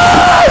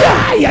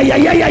 Fire.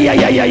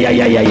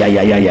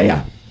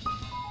 Yeah.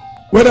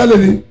 Where that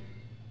lady?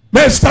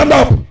 May stand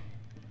up.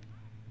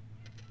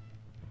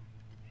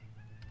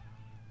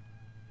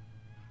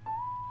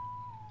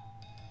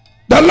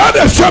 The Lord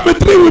has shown me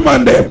 3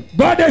 women there.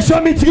 God has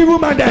shown me 3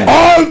 women there.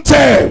 All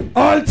 10.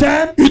 All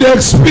 10. You dey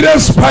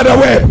experience spider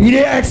web. You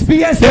dey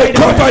experience. They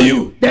cover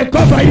you. They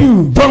cover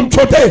you. From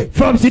today.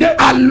 From today.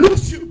 I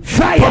lose you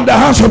fire from the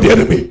hands of the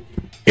enemy.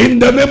 In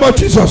the name of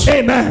Jesus.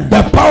 Amen.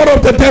 The power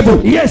of the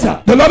devil. Yes,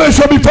 sir. The Lord has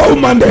shown me for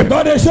woman them.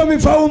 God has shown me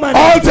for woman.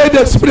 All the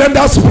experience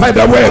that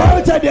spider web.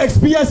 All the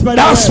experience spider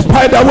that web.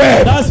 Spider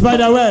web. That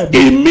spider web.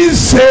 It means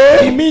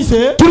say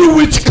through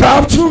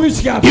witchcraft. Through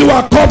witchcraft. You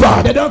are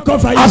covered. They don't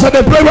cover you. As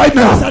I pray right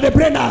now. As I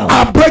pray now.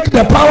 I break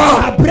the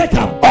power. I break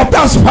up of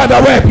that spider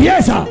web.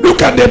 Yes, sir.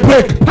 Look at the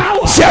break.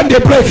 Power. Share the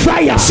break.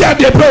 Fire. Share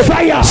the break.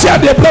 Fire. Share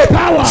the break.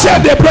 Power. Share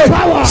the break.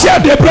 Power. Share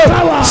the break.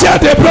 Power. Share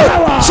the break.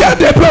 Power. Share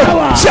the break.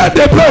 Power. Share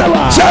the break.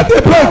 Power. Share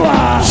the break.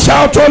 Power.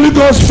 Shout Holy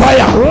Ghost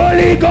fire.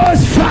 Holy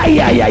Ghost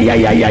fire. Yeah.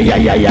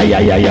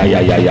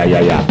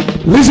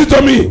 Listen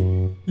to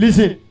me.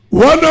 Listen.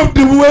 One of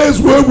the ways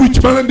where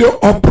which man they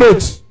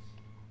operate,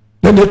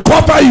 then they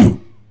cover you.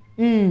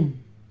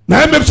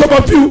 Now I make some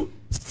of you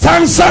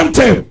stand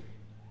something.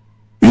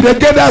 You they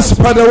get that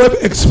spider web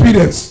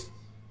experience.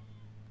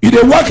 If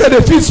they work at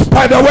the feet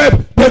spider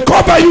web, they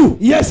cover you.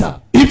 Yes,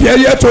 sir. If you're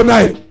here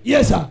tonight,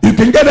 yes, sir, you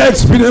can get that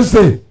experience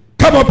there.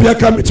 Come up here,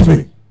 come with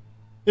me.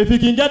 If you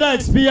can get that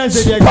experience,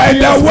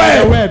 spider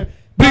web.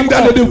 Bring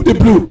that the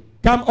blue.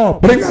 Come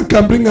up. Bring and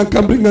come, bring and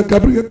come, bring and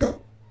come, bring and come.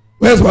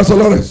 Where's Pastor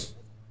Lawrence?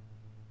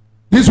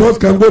 This one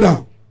can go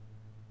down.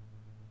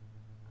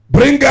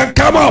 Bring and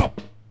come up.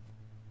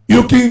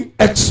 You can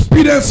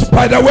experience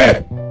spider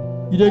web.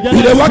 You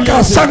dey work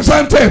at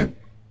something.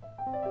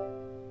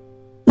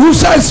 Who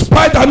says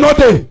spider not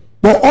there?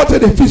 But all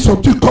the fish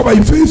something cover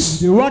your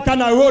face. You walk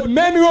on a road,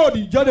 main road,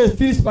 you just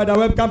feel spider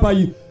web cover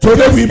you.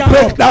 Today we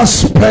break that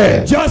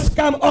spell. Just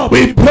come up.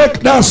 We break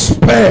that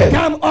spell.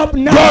 Come up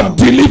now. God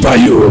deliver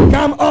you.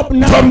 Come up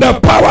now. From the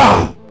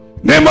power.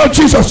 Name of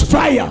Jesus.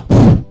 Fire.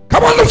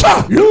 Come on,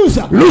 loser.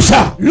 Loser.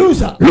 Loser.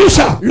 Loser.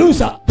 Loser.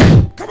 Loser.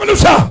 Come on,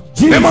 loser.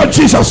 Name of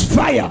Jesus.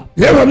 Fire.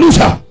 Yeah,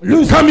 loser.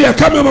 Loser. Come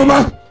here,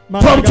 mama.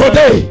 From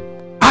today,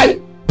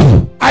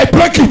 I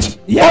break it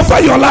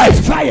over your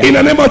life. Fire. In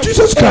the name of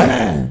Jesus Christ.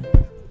 Amen.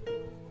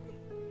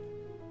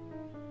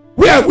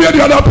 Where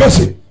the other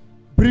person?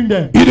 Bring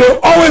them. You don't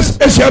always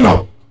Asian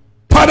up.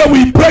 Father,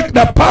 we break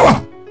the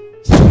power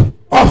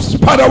of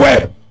spider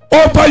web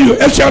over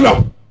you, Asian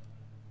up.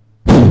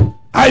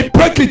 I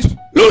break it.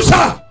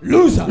 Loser.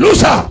 Loser.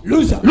 Loser.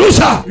 Loser.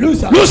 Loser.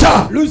 Loser.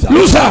 Loser. Loser.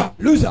 Loser.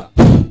 Loser.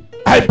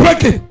 I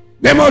break it.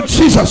 Name of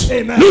Jesus.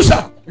 Amen.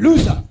 Loser.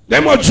 Loser.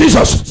 Name of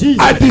Jesus. Jesus.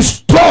 I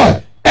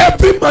destroy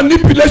every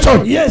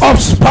manipulation of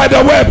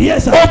spider web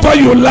over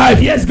your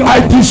life. Yes, God.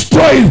 I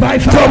destroy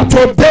it. From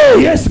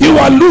today. Yes, you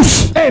are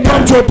loose. Amen.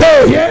 From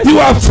today you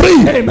are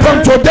free. Amen.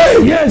 From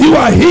today you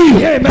are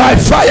healed. Amen. By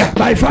fire.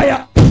 By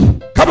fire.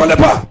 Come on,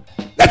 Lepa.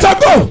 Let her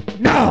go.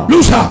 Now.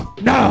 Loose her.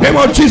 Now. Name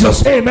of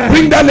Jesus. Amen.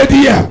 Bring that lady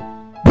here.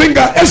 Bring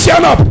her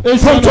Asian up.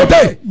 From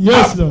today.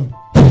 Yes, Lord.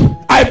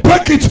 I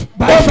break it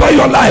over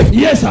your life.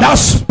 Yes, sir. That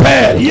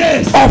spell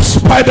of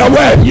spider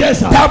web. Yes,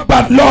 sir. That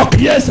bad luck.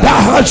 Yes, sir.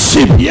 That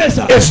hardship. Yes,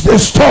 sir. It's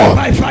destroyed.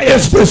 By fire.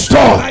 It's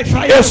destroyed. By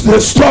fire. It's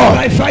destroyed.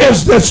 By fire.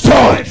 It's destroyed.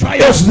 By fire.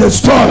 It's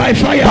destroyed. By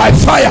fire. By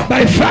fire.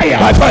 By fire.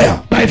 By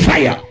fire. By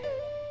fire.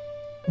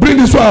 Bring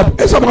this one up.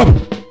 It's up.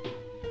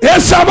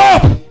 It's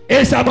up.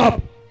 It's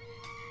up.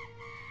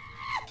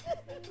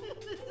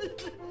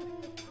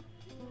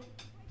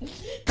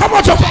 Come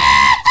on, chopper.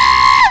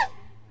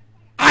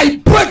 I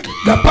break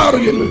the power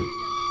of the enemy.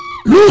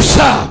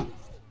 Loser.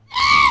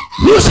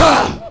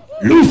 Loser.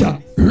 Loser.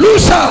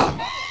 Loser.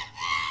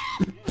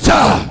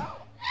 Loser.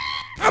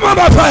 Come on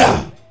by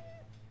fire.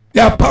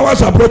 Their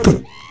powers are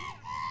broken.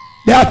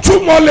 There are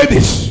two more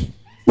ladies.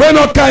 When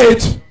not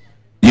it,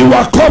 you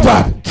are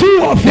covered.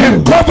 Two of you.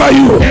 They cover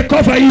you. They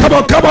cover you. Come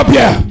on, come up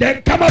here.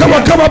 Then come up Come here.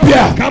 on, come up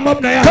here. Come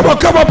up now. Come on,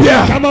 come up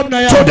here. Come up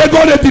now. So they're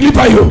going to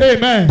deliver you.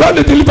 Amen. Don't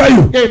they deliver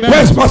you? Amen.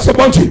 Where's Pastor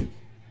Bunty?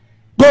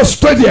 Go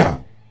straight there.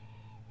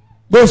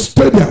 Go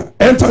straight there.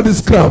 Enter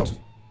this crowd.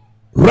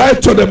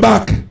 Right to the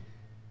back.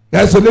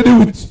 There's a lady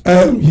with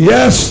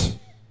yes.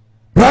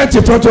 Right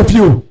in front of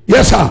you.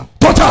 Yes, sir.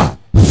 Total.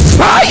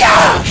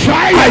 Fire!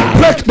 Fire! I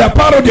break the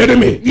power of the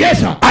enemy.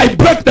 Yes, sir. I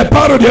break the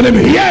power of the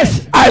enemy.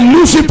 Yes. I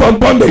loose you from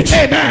bondage.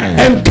 Amen.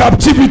 And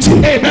captivity.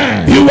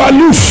 Amen. You are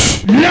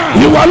loose. Now.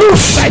 You are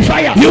loose. By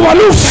fire. You are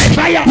loose. By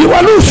fire. You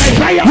are loose. By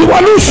fire. You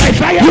are loose. By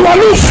fire. You are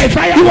loose. By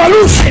fire. You are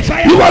loose. By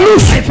fire. You are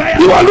loose. By fire.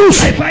 You are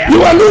loose. By fire.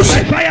 You are loose.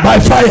 By fire. By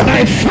fire.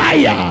 By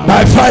fire.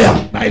 By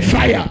fire. By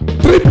fire.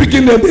 Three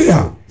beginning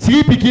there.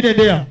 Three beginning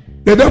there.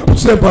 They don't put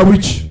them per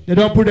witch. They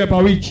don't put them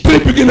per witch. Three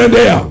beginning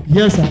there.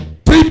 Yes, sir.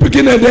 Three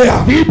beginning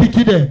there. Three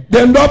beginning.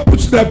 They don't put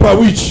them per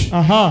witch.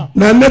 Now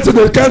nothing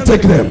they can't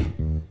take them.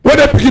 When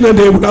they beginning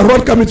there, when a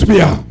rod coming to me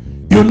here,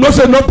 you know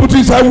say not put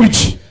inside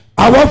witch.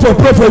 I want to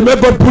pray for you. May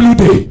God pull you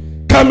there.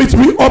 Come meet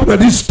me up at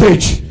this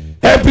stage.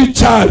 Every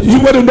child you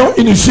want to not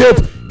initiate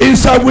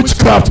inside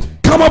witchcraft.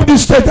 Come up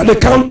this stage at the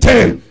count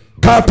 10.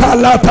 Kata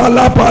lata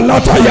lapa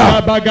lata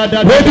ya.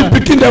 Where the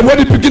begin them? Where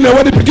the begin them?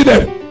 Where the begin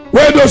them?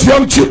 Where those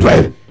young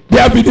children? They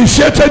have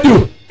initiated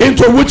you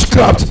into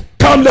witchcraft.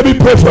 Come, let me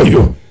pray for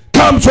you.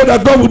 Come so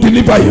that God will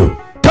deliver you.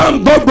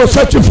 Come, God will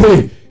set you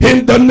free.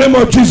 In the name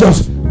of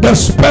Jesus, the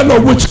spell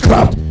of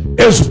witchcraft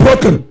is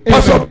broken.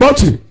 Pastor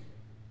Bunty,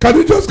 can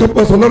you just come,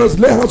 Pastor Lawrence,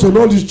 lay hands on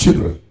all these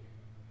children?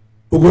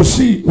 We go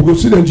see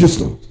them just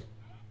now.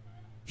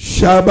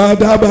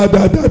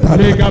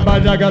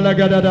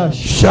 Shabadabadadadada.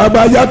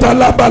 Shabayata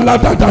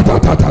labalada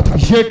tatatata.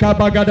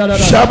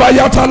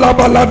 Shabayata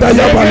labalada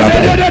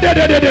yabalada.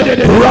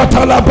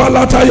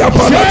 Ratalabalata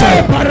yabalata.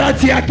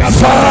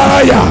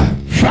 Fire.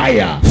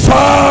 Fire,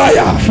 fire,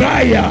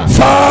 fire,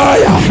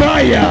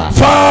 fire, fire,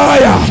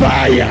 fire,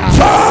 fire,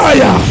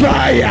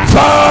 fire, fire, fire,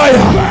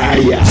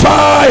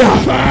 fire,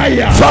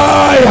 fire,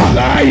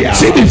 fire,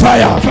 see the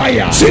fire,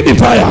 fire, see the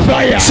fire,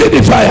 fire, see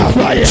the fire,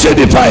 fire, see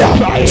the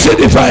fire, see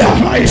the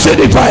fire, see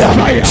the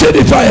fire, see the fire, see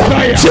the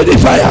fire, see the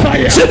fire,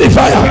 see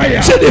the fire,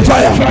 see the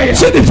fire,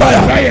 see the fire,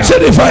 see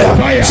the fire,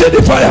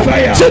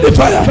 see the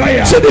fire,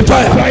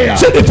 see the fire,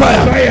 see the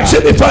fire, see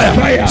the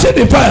fire, see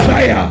the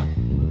fire.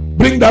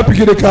 Bring that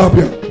beginning up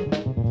here.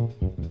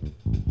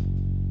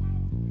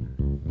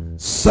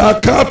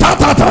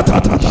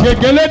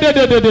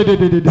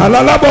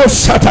 Alalabo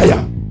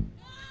sataya.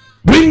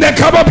 Bring the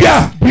cup up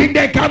here. Bring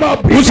the cup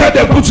up. Who said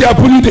they put your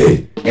put there?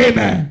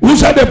 Amen. Who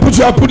said they put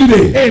your put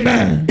there?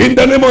 Amen. In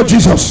the name of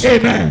Jesus.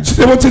 Amen.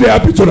 See what they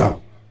happy to that.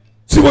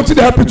 See what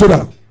they happy to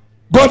that.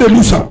 God they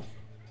lose up.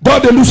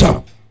 God they lose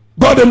up.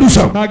 God they lose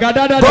up.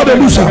 God they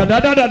lose up.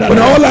 When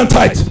I hold on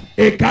tight.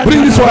 Bring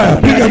this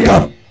wire. Bring a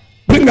cup.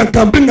 Bring a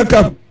cup. Bring a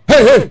cup.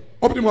 Hey, hey.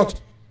 Open the mouth.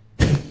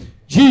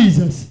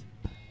 Jesus.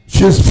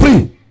 She is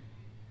free.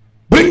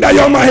 Bring that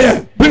young man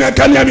here. Bring her,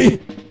 can you hear me?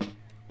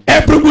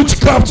 Every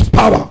witchcraft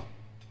power.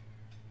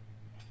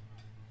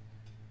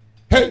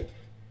 Hey.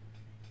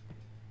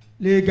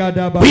 We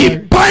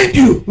bind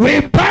you.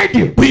 We bind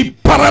you. We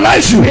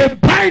paralyze you. We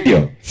bind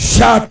you.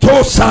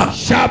 Shatosa.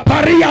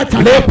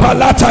 Shapariata. Le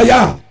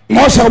palataya.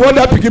 Watch out, what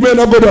that piggy may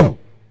not go down.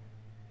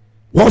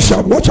 Watch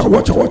out, watch out,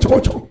 watch out, watch out,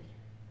 watch out.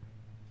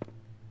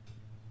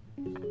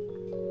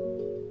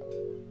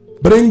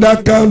 Bring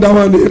that can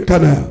down in the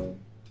canal.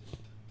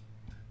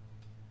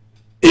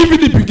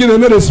 Even the beginning,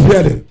 and then they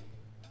spare them.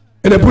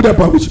 And they put that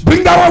on which.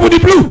 Bring that one with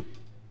the blue.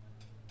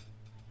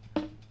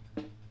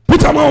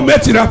 Put them on,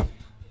 met it up.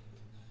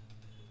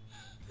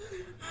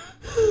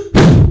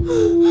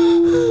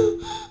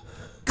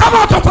 Come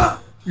out of her.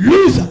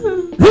 Loser.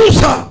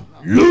 Loser.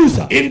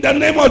 Loser. In the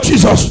name of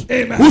Jesus.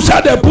 Amen. Who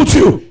said they put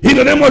you? In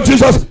the name of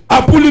Jesus.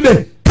 I pull you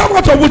there. Come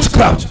out of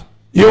witchcraft.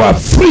 You are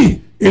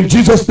free in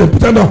Jesus' name.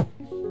 Put them down.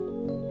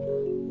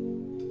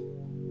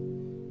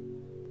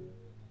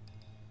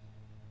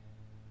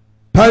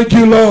 Thank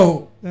you,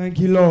 Lord. Thank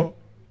you, Lord.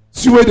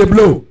 See where they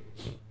blow.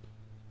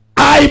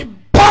 I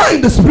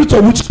bind the spirit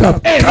of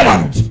witchcraft. Amen. Come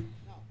out.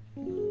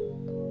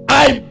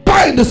 I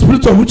bind the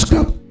spirit of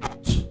witchcraft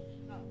out.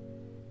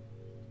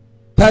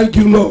 Thank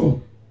you,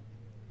 Lord.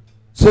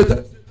 Say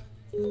that.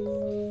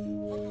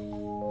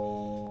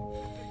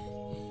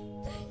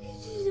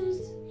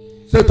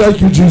 Say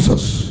thank you,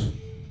 Jesus.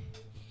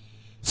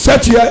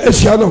 Set your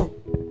Asiano.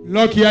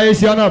 Lock your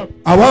Asiano.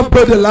 I want to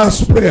pray the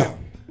last prayer.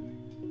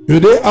 You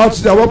dey out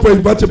there, I want for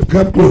you to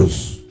come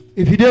close.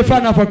 If you dey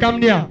fan for come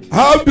near.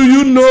 How do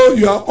you know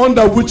you are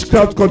under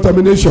witchcraft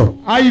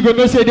contamination? How you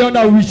gonna say they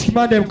under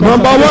witchcraft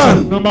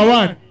contamination? Number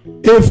one.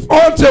 If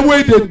all the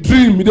way they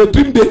dream, they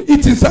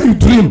eat inside you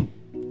dream,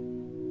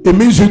 it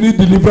means you need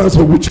deliverance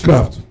from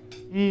witchcraft.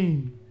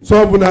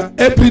 So when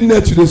every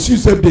night you see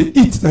yourself they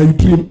eat now you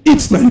dream,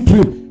 eat now you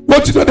dream.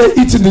 What you know they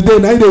eat in the day,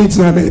 now they eat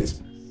in the night.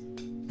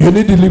 You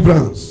need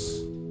deliverance.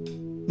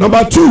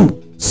 Number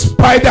two,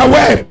 spider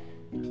web.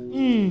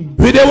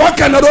 With the work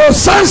and all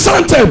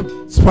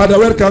something, spider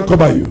web can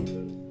cover you.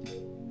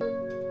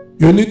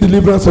 You need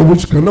deliverance of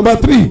witchcraft. Number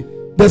three,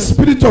 the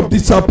spirit of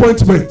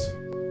disappointment.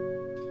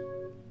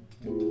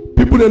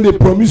 People then they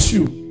promise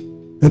you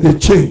and they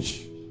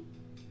change.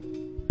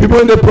 People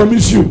when they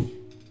promise you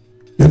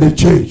and they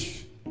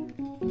change.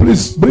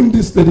 Please bring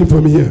this lady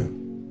from here.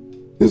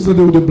 This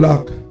lady with the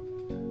black.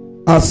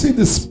 I see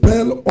the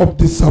spell of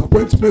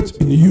disappointment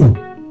in you.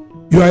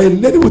 You are a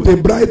lady with a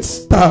bright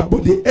star,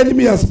 but the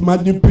enemy has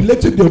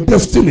manipulated your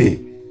destiny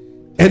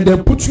and they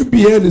put you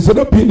behind instead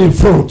of being in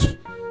front.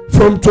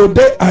 From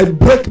today, I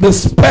break the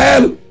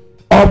spell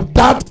of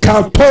that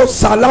Kato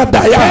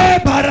Saladaya.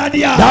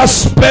 That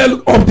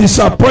spell of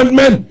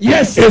disappointment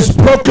is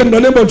broken in the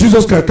name of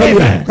Jesus Christ. Come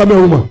here. Come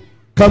here, woman.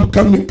 Come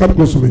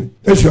close to me.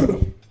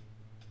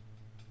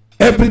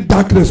 Every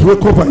darkness will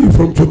cover you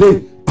from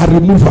today. I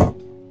remove her.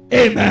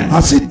 Amen.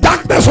 I see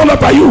darkness all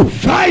over you.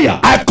 Fire.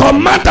 I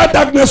command that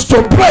darkness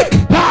to break.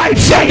 By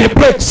send it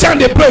break.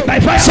 Send it break. By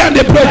fire. Send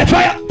it break. By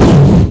fire.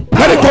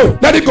 Let it go.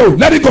 Let it go.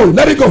 Let it go.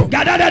 Let it go.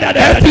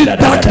 Every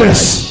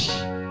darkness.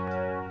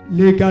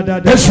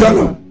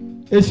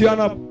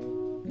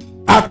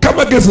 I come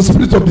against the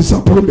spirit of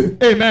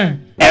disappointment.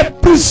 Amen.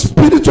 Every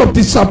spirit of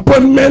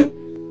disappointment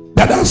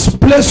that has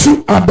placed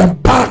you at the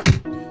back,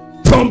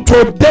 from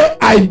today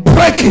I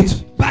break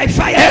it. By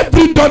fire.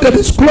 Every door that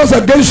is closed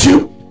against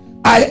you,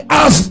 I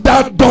ask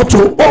that door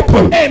to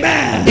open.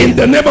 Amen. In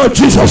the name of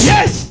Jesus.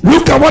 Yes.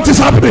 Look at what is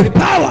happening.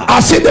 Power. I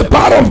see the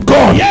power of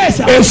God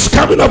is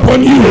coming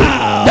upon you.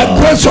 The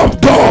grace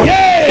of God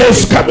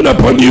is coming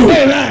upon you.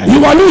 Amen.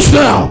 You are loose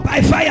now.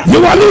 By fire.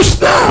 You are loose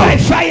now. By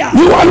fire.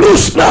 You are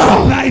loose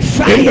now. By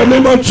fire. In the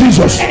name of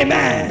Jesus.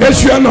 Amen.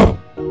 Yes, you are not.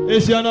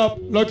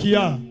 Lucky,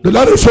 yeah. The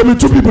Lord has shown me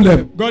two people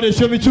there. God has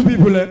shown me two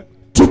people there.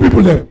 Two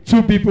people there.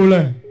 Two people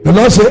there. The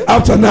Lord said,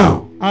 after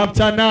now.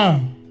 After now.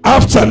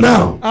 After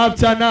now.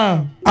 After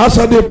now.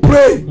 After they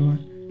pray,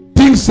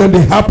 things and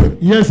they happen.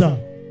 Yes, sir.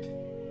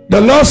 The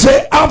Lord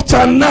said,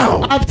 after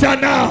now. After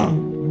now.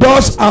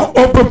 Doors are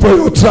open for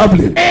your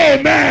traveling.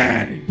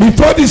 Amen.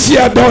 Before this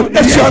year done,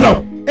 yes,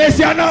 sir.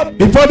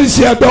 Before this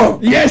year done,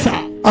 yes,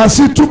 sir. I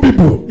see two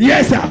people.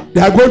 Yes, sir.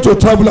 They are going to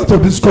travel out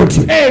of this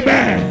country.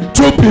 Amen.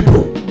 Two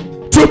people.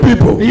 Two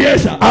people.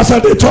 Yes, sir. As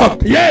they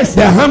talk, yes,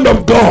 the hand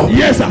of God,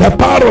 yes, sir. The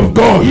power of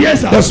God,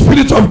 yes, sir. The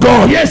spirit of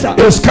God, yes, sir.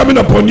 Is coming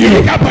upon you.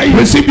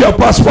 Receive your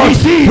passport.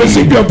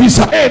 Receive your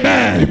visa.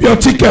 Amen. Your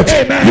ticket.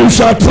 Amen. You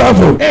shall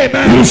travel.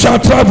 Amen. You shall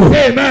travel.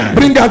 Amen.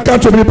 Bring a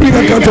account to me. Bring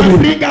a account to me.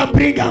 Bring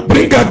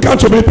a account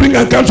to me. Bring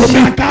a account to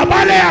me.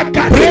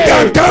 Bring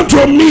a account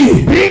to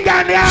me.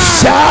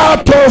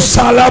 Shato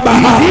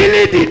Salabaha.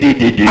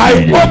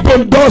 I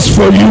open doors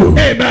for you.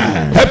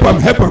 Amen. Help him.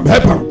 Help him.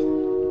 Help him.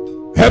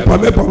 Help him.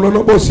 Help him.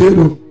 No more say.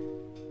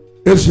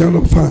 It's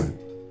not fine.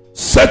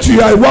 Set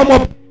you one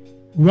more.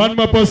 One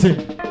more person.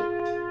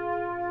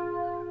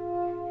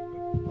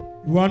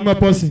 One more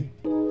person.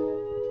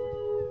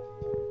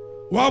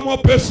 One more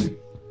person.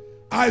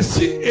 I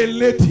see a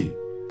lady.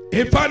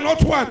 In fact,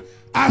 not one.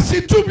 I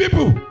see two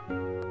people.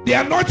 The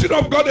anointing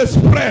of God is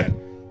spread.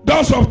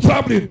 Doors of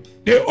traveling.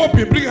 They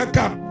open. Bring a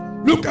cup.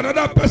 Look at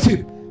another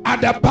person at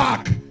the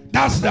back.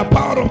 That's the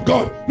power of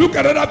God. Look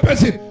at another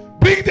person.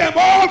 Bring them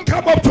all.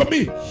 Come up to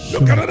me.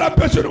 Look at another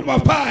person number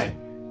 5.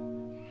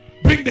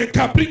 Bring the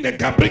cup, bring the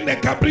cup, bring the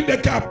cup, bring the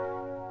cup.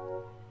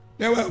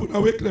 Then when I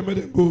wake them and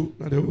then go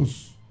to the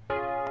house.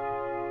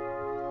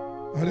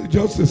 And they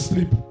just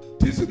asleep.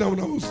 This is now when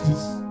I was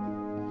this.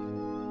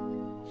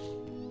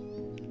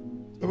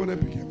 I want to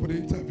be here for the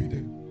interview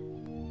then.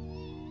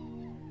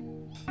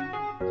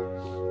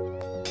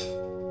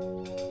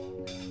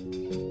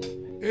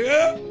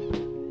 Yeah.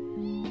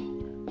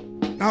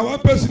 Now one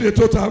person they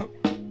told him.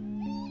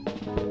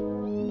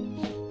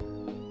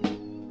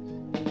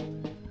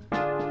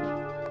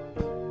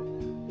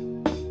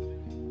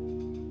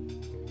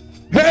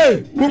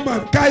 Hey,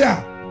 woman,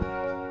 Kaya.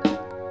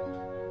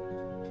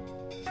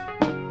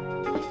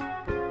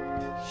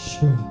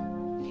 Sure.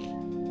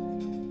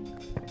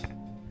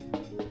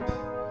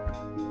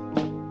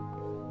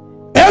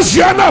 As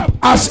you up,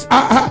 as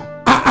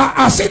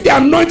I see the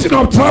anointing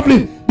of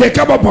traveling, they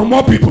come up on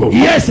more people.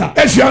 Yes, sir.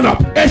 As you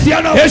up, as you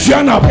up, as you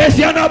up, as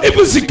you up.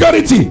 Even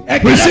security,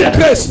 receive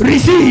grace,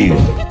 receive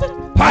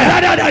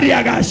fire.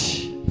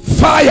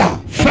 Fire.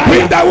 Fire.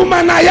 Bring that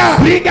woman aya.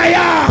 Bring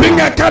aya. Bring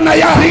a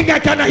kanaya. Bring a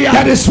kanaya.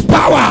 That is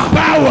power.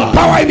 Power.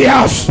 Power in the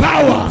house.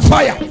 Power.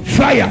 Fire.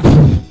 Fire.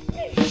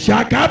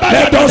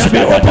 Let doors be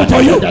open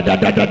for you.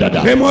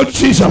 Name of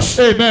Jesus.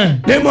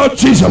 Amen. Name of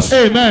Jesus.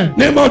 Amen.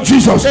 Name of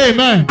Jesus.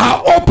 Amen.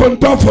 I open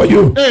door for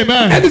you.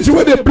 Amen. Anything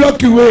where they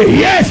block you away.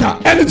 Yes, sir.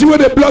 Anything where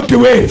they block you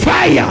away.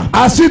 Fire.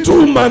 I see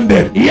 2 men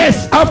then.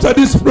 Yes. After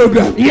this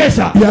program. Yes,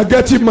 sir. You are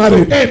getting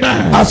married.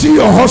 Amen. I see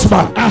your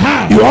husband.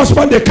 Your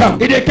husband they come.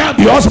 They come.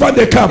 Your husband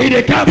they come.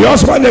 They come. Your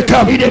husband they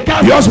come. They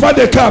come. Your husband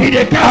they come.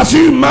 They come. I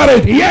see you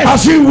married. Yes. I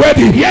see you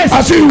wedding. Yes.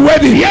 I see you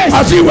wedding. Yes.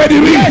 I see you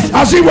wedding ring. Yes.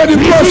 I see you wedding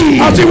clothes.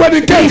 I see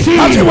wedding cake. I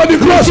see wedding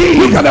clothes.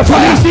 Look at the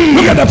fire.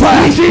 Look at the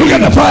fire. Look at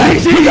the fire.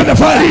 Look at the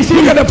fire.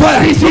 Look at the fire.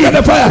 Look at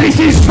the fire.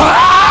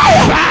 Fire.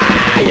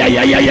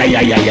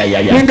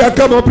 Bring her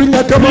come up. Bring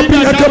her come up.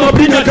 Bring her come up.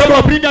 Bring her come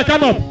up. Bring her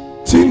come up.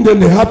 Thing then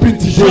they happen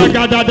today. Bring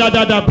down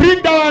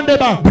the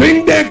back.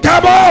 Bring them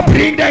come up.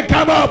 Bring them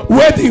come up.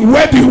 Wedding.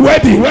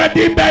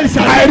 Wedding bells.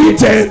 I read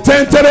 10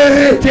 10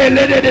 10 10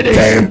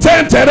 10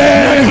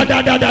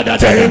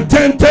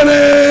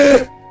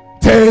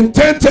 10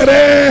 10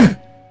 10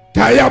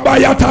 Kaya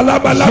bayata la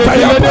balata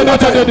ya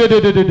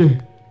balata.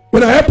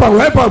 When I help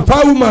him,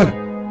 5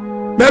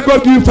 women. May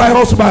God give you 5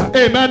 husbands.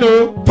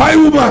 Amen. 5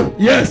 women.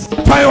 Yes.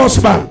 5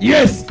 husbands.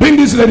 Yes. Bring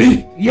this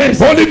lady. Yes.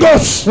 Holy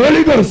Ghost.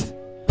 Holy Ghost.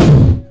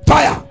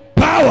 Fire.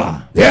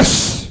 Power.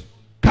 Yes.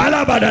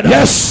 Kalabadada.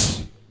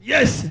 Yes.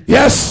 Yes.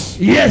 Yes.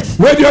 Yes.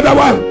 Where the other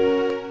one?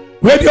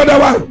 Where the other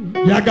one?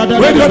 Where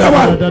the other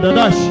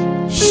one?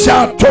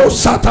 Shato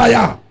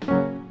Sataya.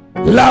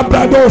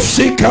 Labrador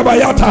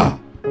Shikabayata.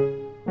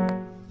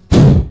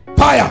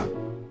 Fire.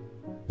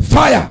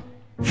 Fire.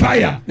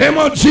 Fire. Name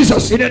of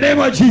Jesus. In the name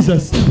of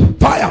Jesus.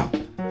 Fire.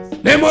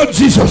 Name of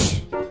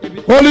Jesus.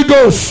 Holy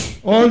Ghost.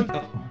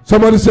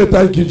 Somebody say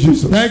thank you,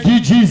 Jesus. Thank you,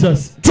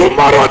 Jesus.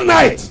 Tomorrow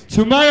night.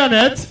 Tomorrow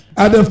night.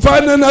 At the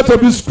final night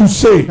of this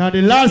crusade. Now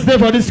the last day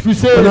for this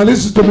crusade. And now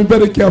listen to me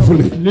very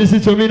carefully.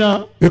 Listen to me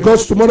now.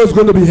 Because tomorrow is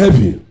going to be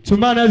heavy.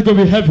 Tomorrow night is going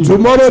to be heavy.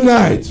 Tomorrow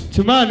night.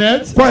 Tomorrow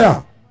night.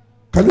 Choir.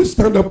 Can you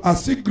stand up? I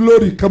see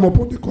glory come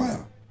upon the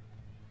choir.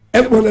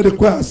 Everyone at the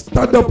choir,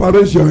 stand up and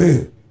raise your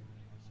hand.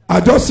 I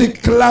just see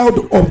cloud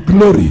of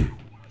glory.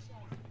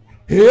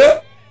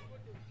 Here.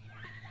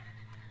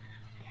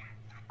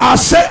 I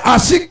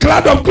see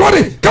cloud of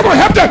glory. Come on,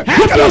 help them.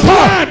 Look at the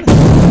power.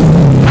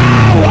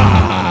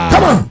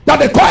 Come on, that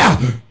the choir.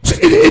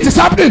 It is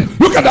happening.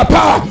 Look at the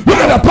power. Look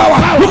at the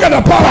power. Look at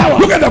the power.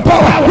 Look at the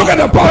power. Look at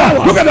the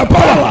power. Look at the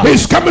power.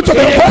 He's coming to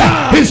the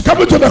choir. He's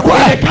coming to the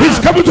choir. He's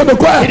coming to the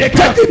choir.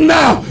 Take it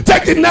now.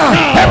 Take it now.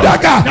 Help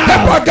that guy.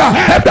 Help that guy.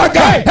 Help that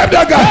guy. Help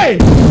that guy.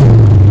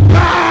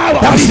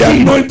 That's the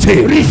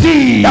anointing.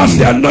 Receive. That's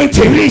the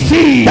anointing.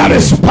 Receive. That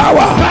is power.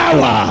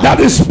 Power. That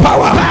is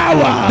power.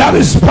 Power. That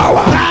is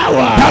power.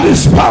 Power. That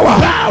is power.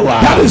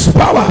 Power. That is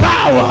power.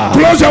 Power.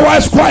 Close your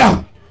eyes,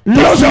 choir.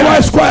 Close your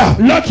eyes, choir.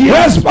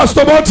 Where's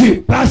Pastor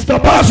Monty? Pastor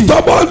Monty. Go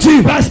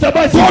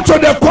to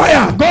the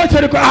choir. Go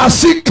to the choir. I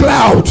see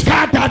cloud.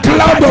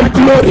 Cloud of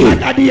glory.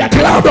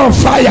 Cloud of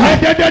fire.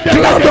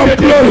 Cloud of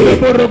glory.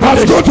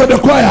 Let's go to the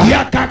choir.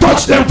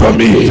 Touch them for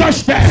me. Fire.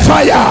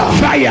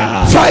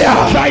 Fire.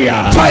 Fire.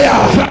 Fire. Fire.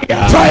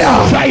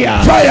 Fire. Fire.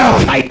 Fire.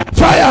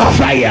 Fire.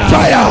 Fire.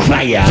 Fire.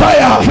 Fire.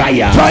 Fire.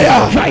 Fire.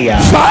 Fire.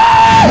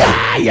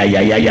 Fire.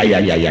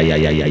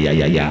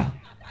 Yeah.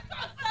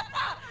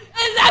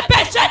 La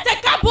pêchette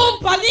kaboum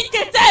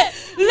palikete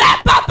la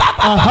papa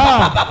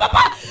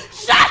papa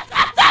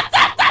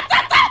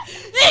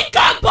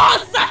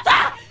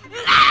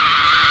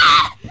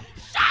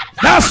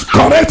that's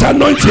correct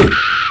anointing.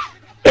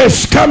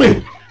 It's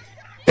coming.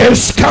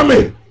 It's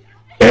coming.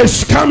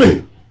 It's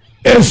coming.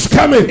 It's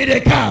coming.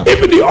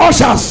 Even the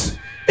ushers,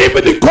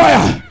 even the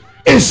choir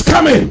is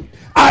coming.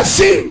 I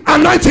see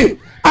anointing.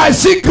 I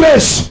see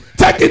grace.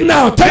 Take it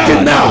now, take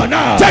it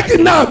now, take it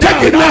now,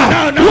 take it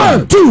now.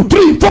 1, 2,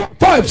 3, 4,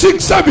 5,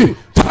 6, 7.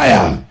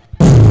 Fire.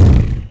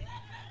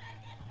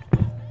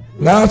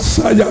 Last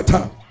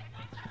Sayata.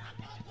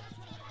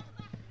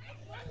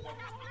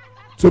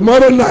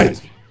 Tomorrow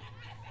night.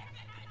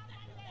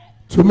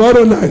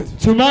 Tomorrow night.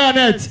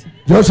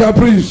 Joshua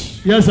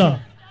preach. Yes, sir.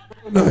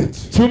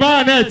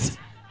 Tomorrow night.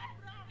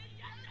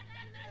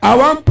 I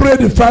want to pray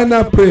the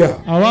final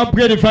prayer. I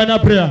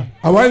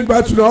want to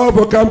invite you all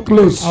to come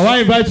close. I want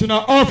to invite you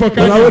all for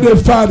come. And I want the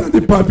father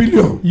the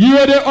pavilion. You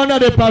are the honor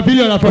the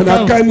pavilion. And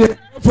I can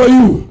for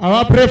you. I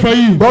want to pray for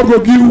you. God will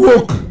give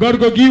work. God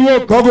will give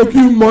work. God will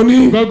give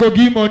money. God will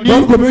give money.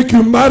 God will make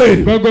you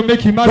married. God will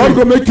make you married. God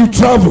will make you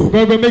travel.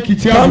 God will make you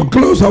travel. Come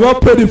close. I want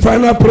to pray the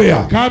final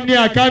prayer. Come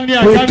near.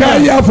 We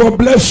care for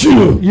bless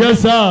you.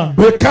 Yes, sir.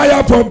 We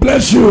care for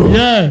bless you.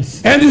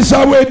 Yes. And this is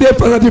our way there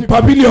for the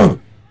pavilion.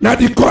 Now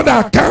the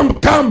corner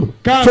come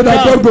so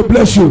that God will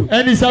bless you.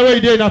 And it's our way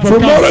there now for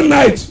tomorrow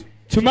night.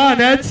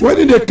 When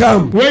did they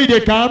come? They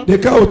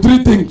come with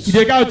 3 things.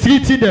 They come with 3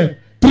 things.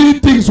 3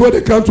 things when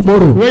they come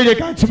tomorrow. When they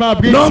come tomorrow.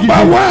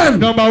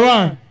 Number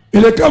one.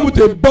 They come with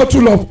a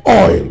bottle of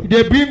oil.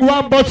 They bring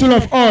 1 bottle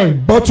of oil.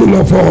 Bottle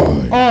of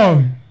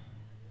oil.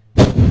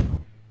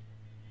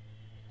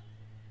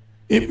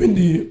 Even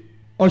the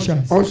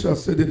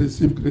ushers said they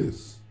receive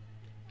grace.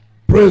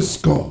 Praise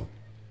God.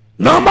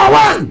 Number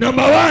one.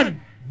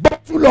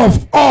 Bottle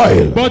of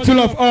oil.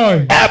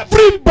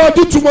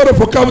 Everybody tomorrow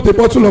for come with a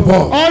bottle of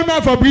oil. All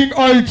men for bring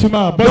oil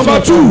tomorrow.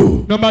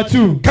 Number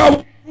two.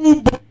 Come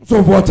 2 bottles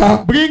of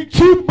water. Bring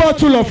 2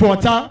 bottles of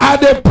water.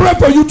 And they pray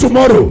for you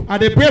tomorrow.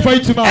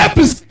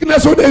 Every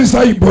sickness on the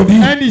inside your body.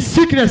 Any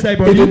sickness in your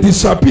body. It will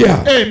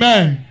disappear.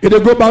 Amen. It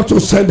will go back to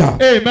sender.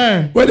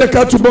 Amen. When they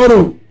come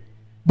tomorrow,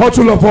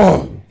 bottle of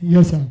oil.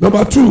 Yes, sir.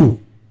 Number 2.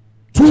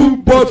 2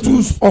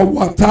 bottles of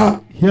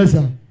water. Yes,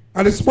 sir.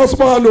 And it's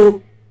possible, I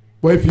know.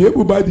 But if you're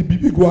able to buy the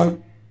big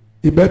one,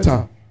 it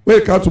better. When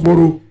you come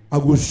tomorrow, I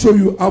will show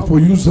you how to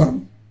use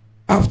them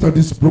after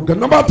this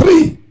program. Number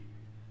 3,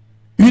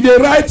 you dey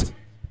write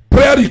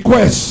prayer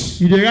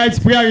request.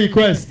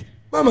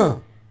 Mama,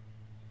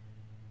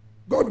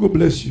 God will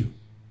bless you.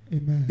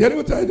 Amen. You know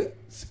what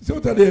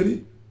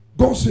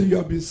God said you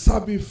have been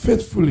serving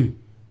faithfully.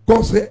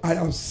 God said, I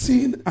have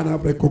seen and I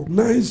have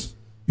recognized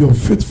your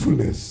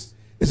faithfulness.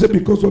 He said,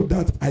 because of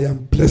that, I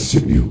am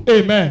blessing you.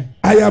 Amen.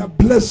 I am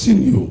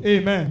blessing you.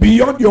 Amen.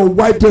 Beyond your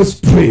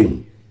widest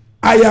dream.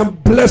 I am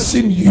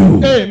blessing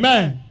you.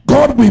 Amen.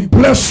 God will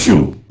bless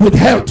you with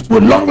health,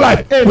 with long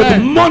life, Amen.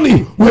 with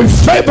money, with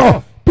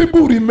favor.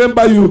 People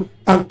remember you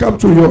and come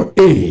to your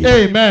aid.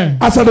 Amen.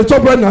 As at the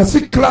top right now, I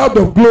see cloud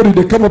of glory,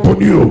 they come upon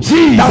you.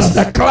 Jesus. That's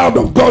the cloud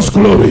of God's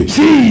glory.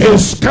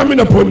 Jesus. Is coming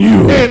upon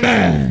you.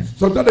 Amen.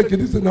 Sometimes they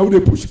can say, now they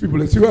push people.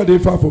 They see where they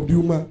far from the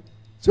human.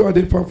 See where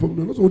they far from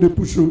them. That's what they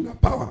push you. The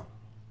power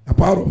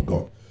of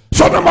God.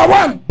 So number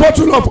 1,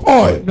 bottle of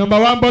oil.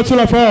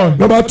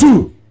 Number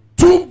 2,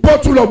 2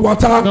 bottles of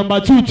water. Number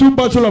 2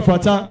 bottles of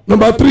water.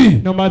 Number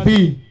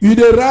 3. You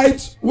dey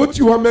write what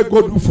you want make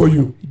God do for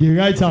you. You dey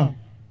write am.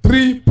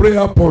 3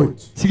 prayer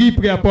points. 3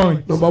 prayer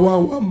points. Number 1, I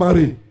want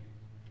marry.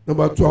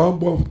 Number 2, I want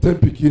born 10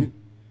 pikin.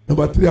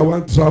 Number 3, I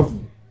want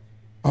travel.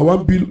 I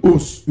want build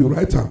house. You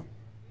write am.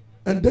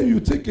 And then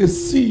you take a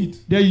seed.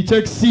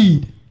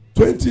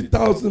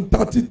 20,000,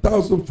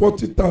 30,000,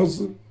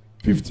 40,000,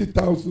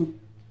 50,000,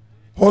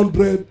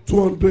 100,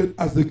 200,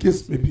 as the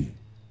case may be.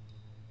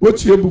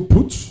 What you able to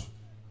put?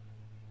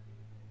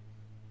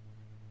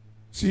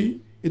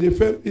 See, it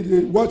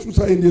is what you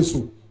say in this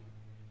so.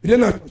 It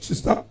ain't a church,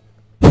 sister.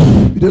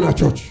 It ain't a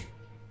church.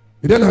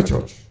 It ain't a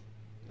church.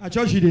 A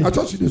church it is. A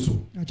church it is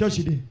so. A church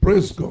it is.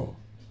 Praise God.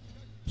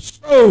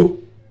 So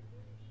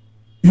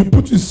you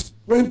put this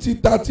 20,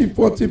 30,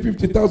 40,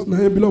 50,000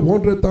 and below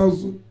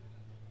 100,000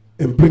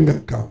 and bring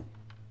a cow.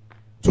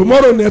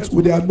 Tomorrow night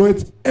we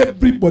anoint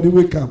everybody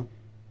will come.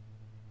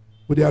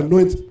 We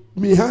anoint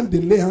me hand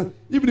the lay hand.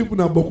 Even if we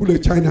are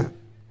Bokule China,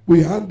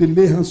 we hand the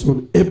lay hands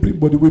on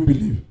everybody we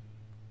believe.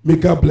 May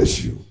God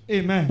bless you.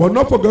 Amen. But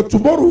not forget,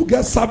 tomorrow we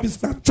get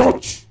service at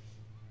church.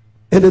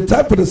 And the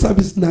time for the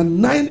service is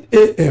 9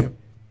 a.m.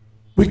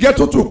 We get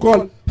what we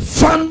call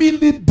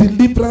family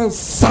deliverance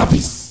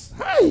service.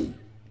 Hi.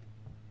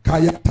 The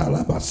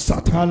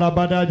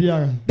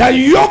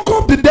yoke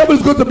of the devil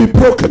is going to be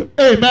broken.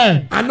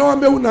 Amen. I know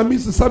when I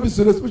miss the service,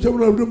 especially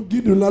when I don't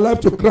give your life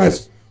to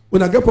Christ.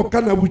 When I get for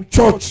Canada with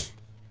church,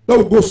 now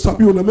we go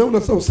sabi. When I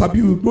say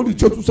sabi, we go to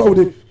church with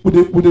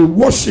the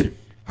worship.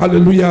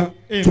 Hallelujah.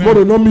 Amen.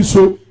 Tomorrow, not me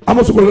so. I'm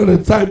also going to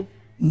the time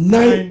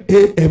 9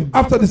 a.m.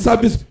 After the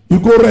service, you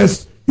go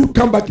rest. You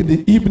come back in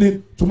the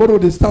evening. Tomorrow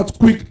they start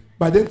quick.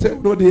 By then,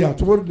 no, they are.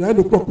 Tomorrow, 9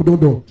 o'clock, we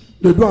don't know.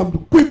 They do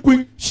them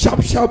quick,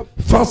 sharp,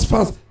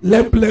 fast,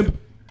 lamp.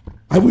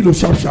 I will do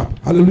sharp.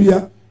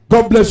 Hallelujah.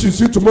 God bless you.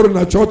 See you tomorrow in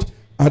our church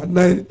at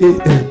 9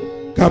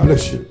 a.m. God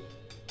bless you.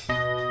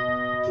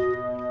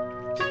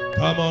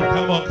 Come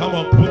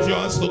on. Put your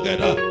hands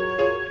together.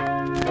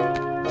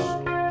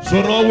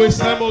 So no waste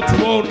time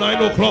tomorrow,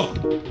 9 o'clock.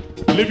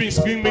 Living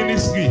Spring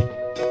Ministry,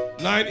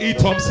 9 E.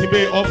 Thompson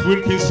Bay off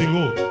Wilkinson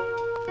Road.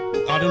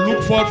 And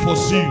look forward for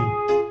seeing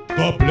you.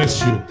 God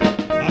bless you.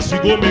 As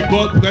you go, may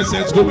God's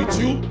presence go with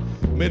you.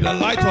 May the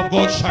light of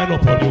God shine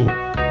upon you.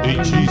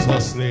 In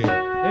Jesus' name.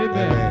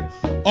 Amen.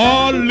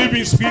 All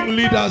Living Spring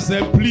leaders,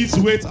 then please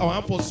wait. I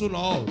want for soon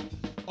all.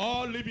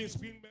 All Living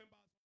Spring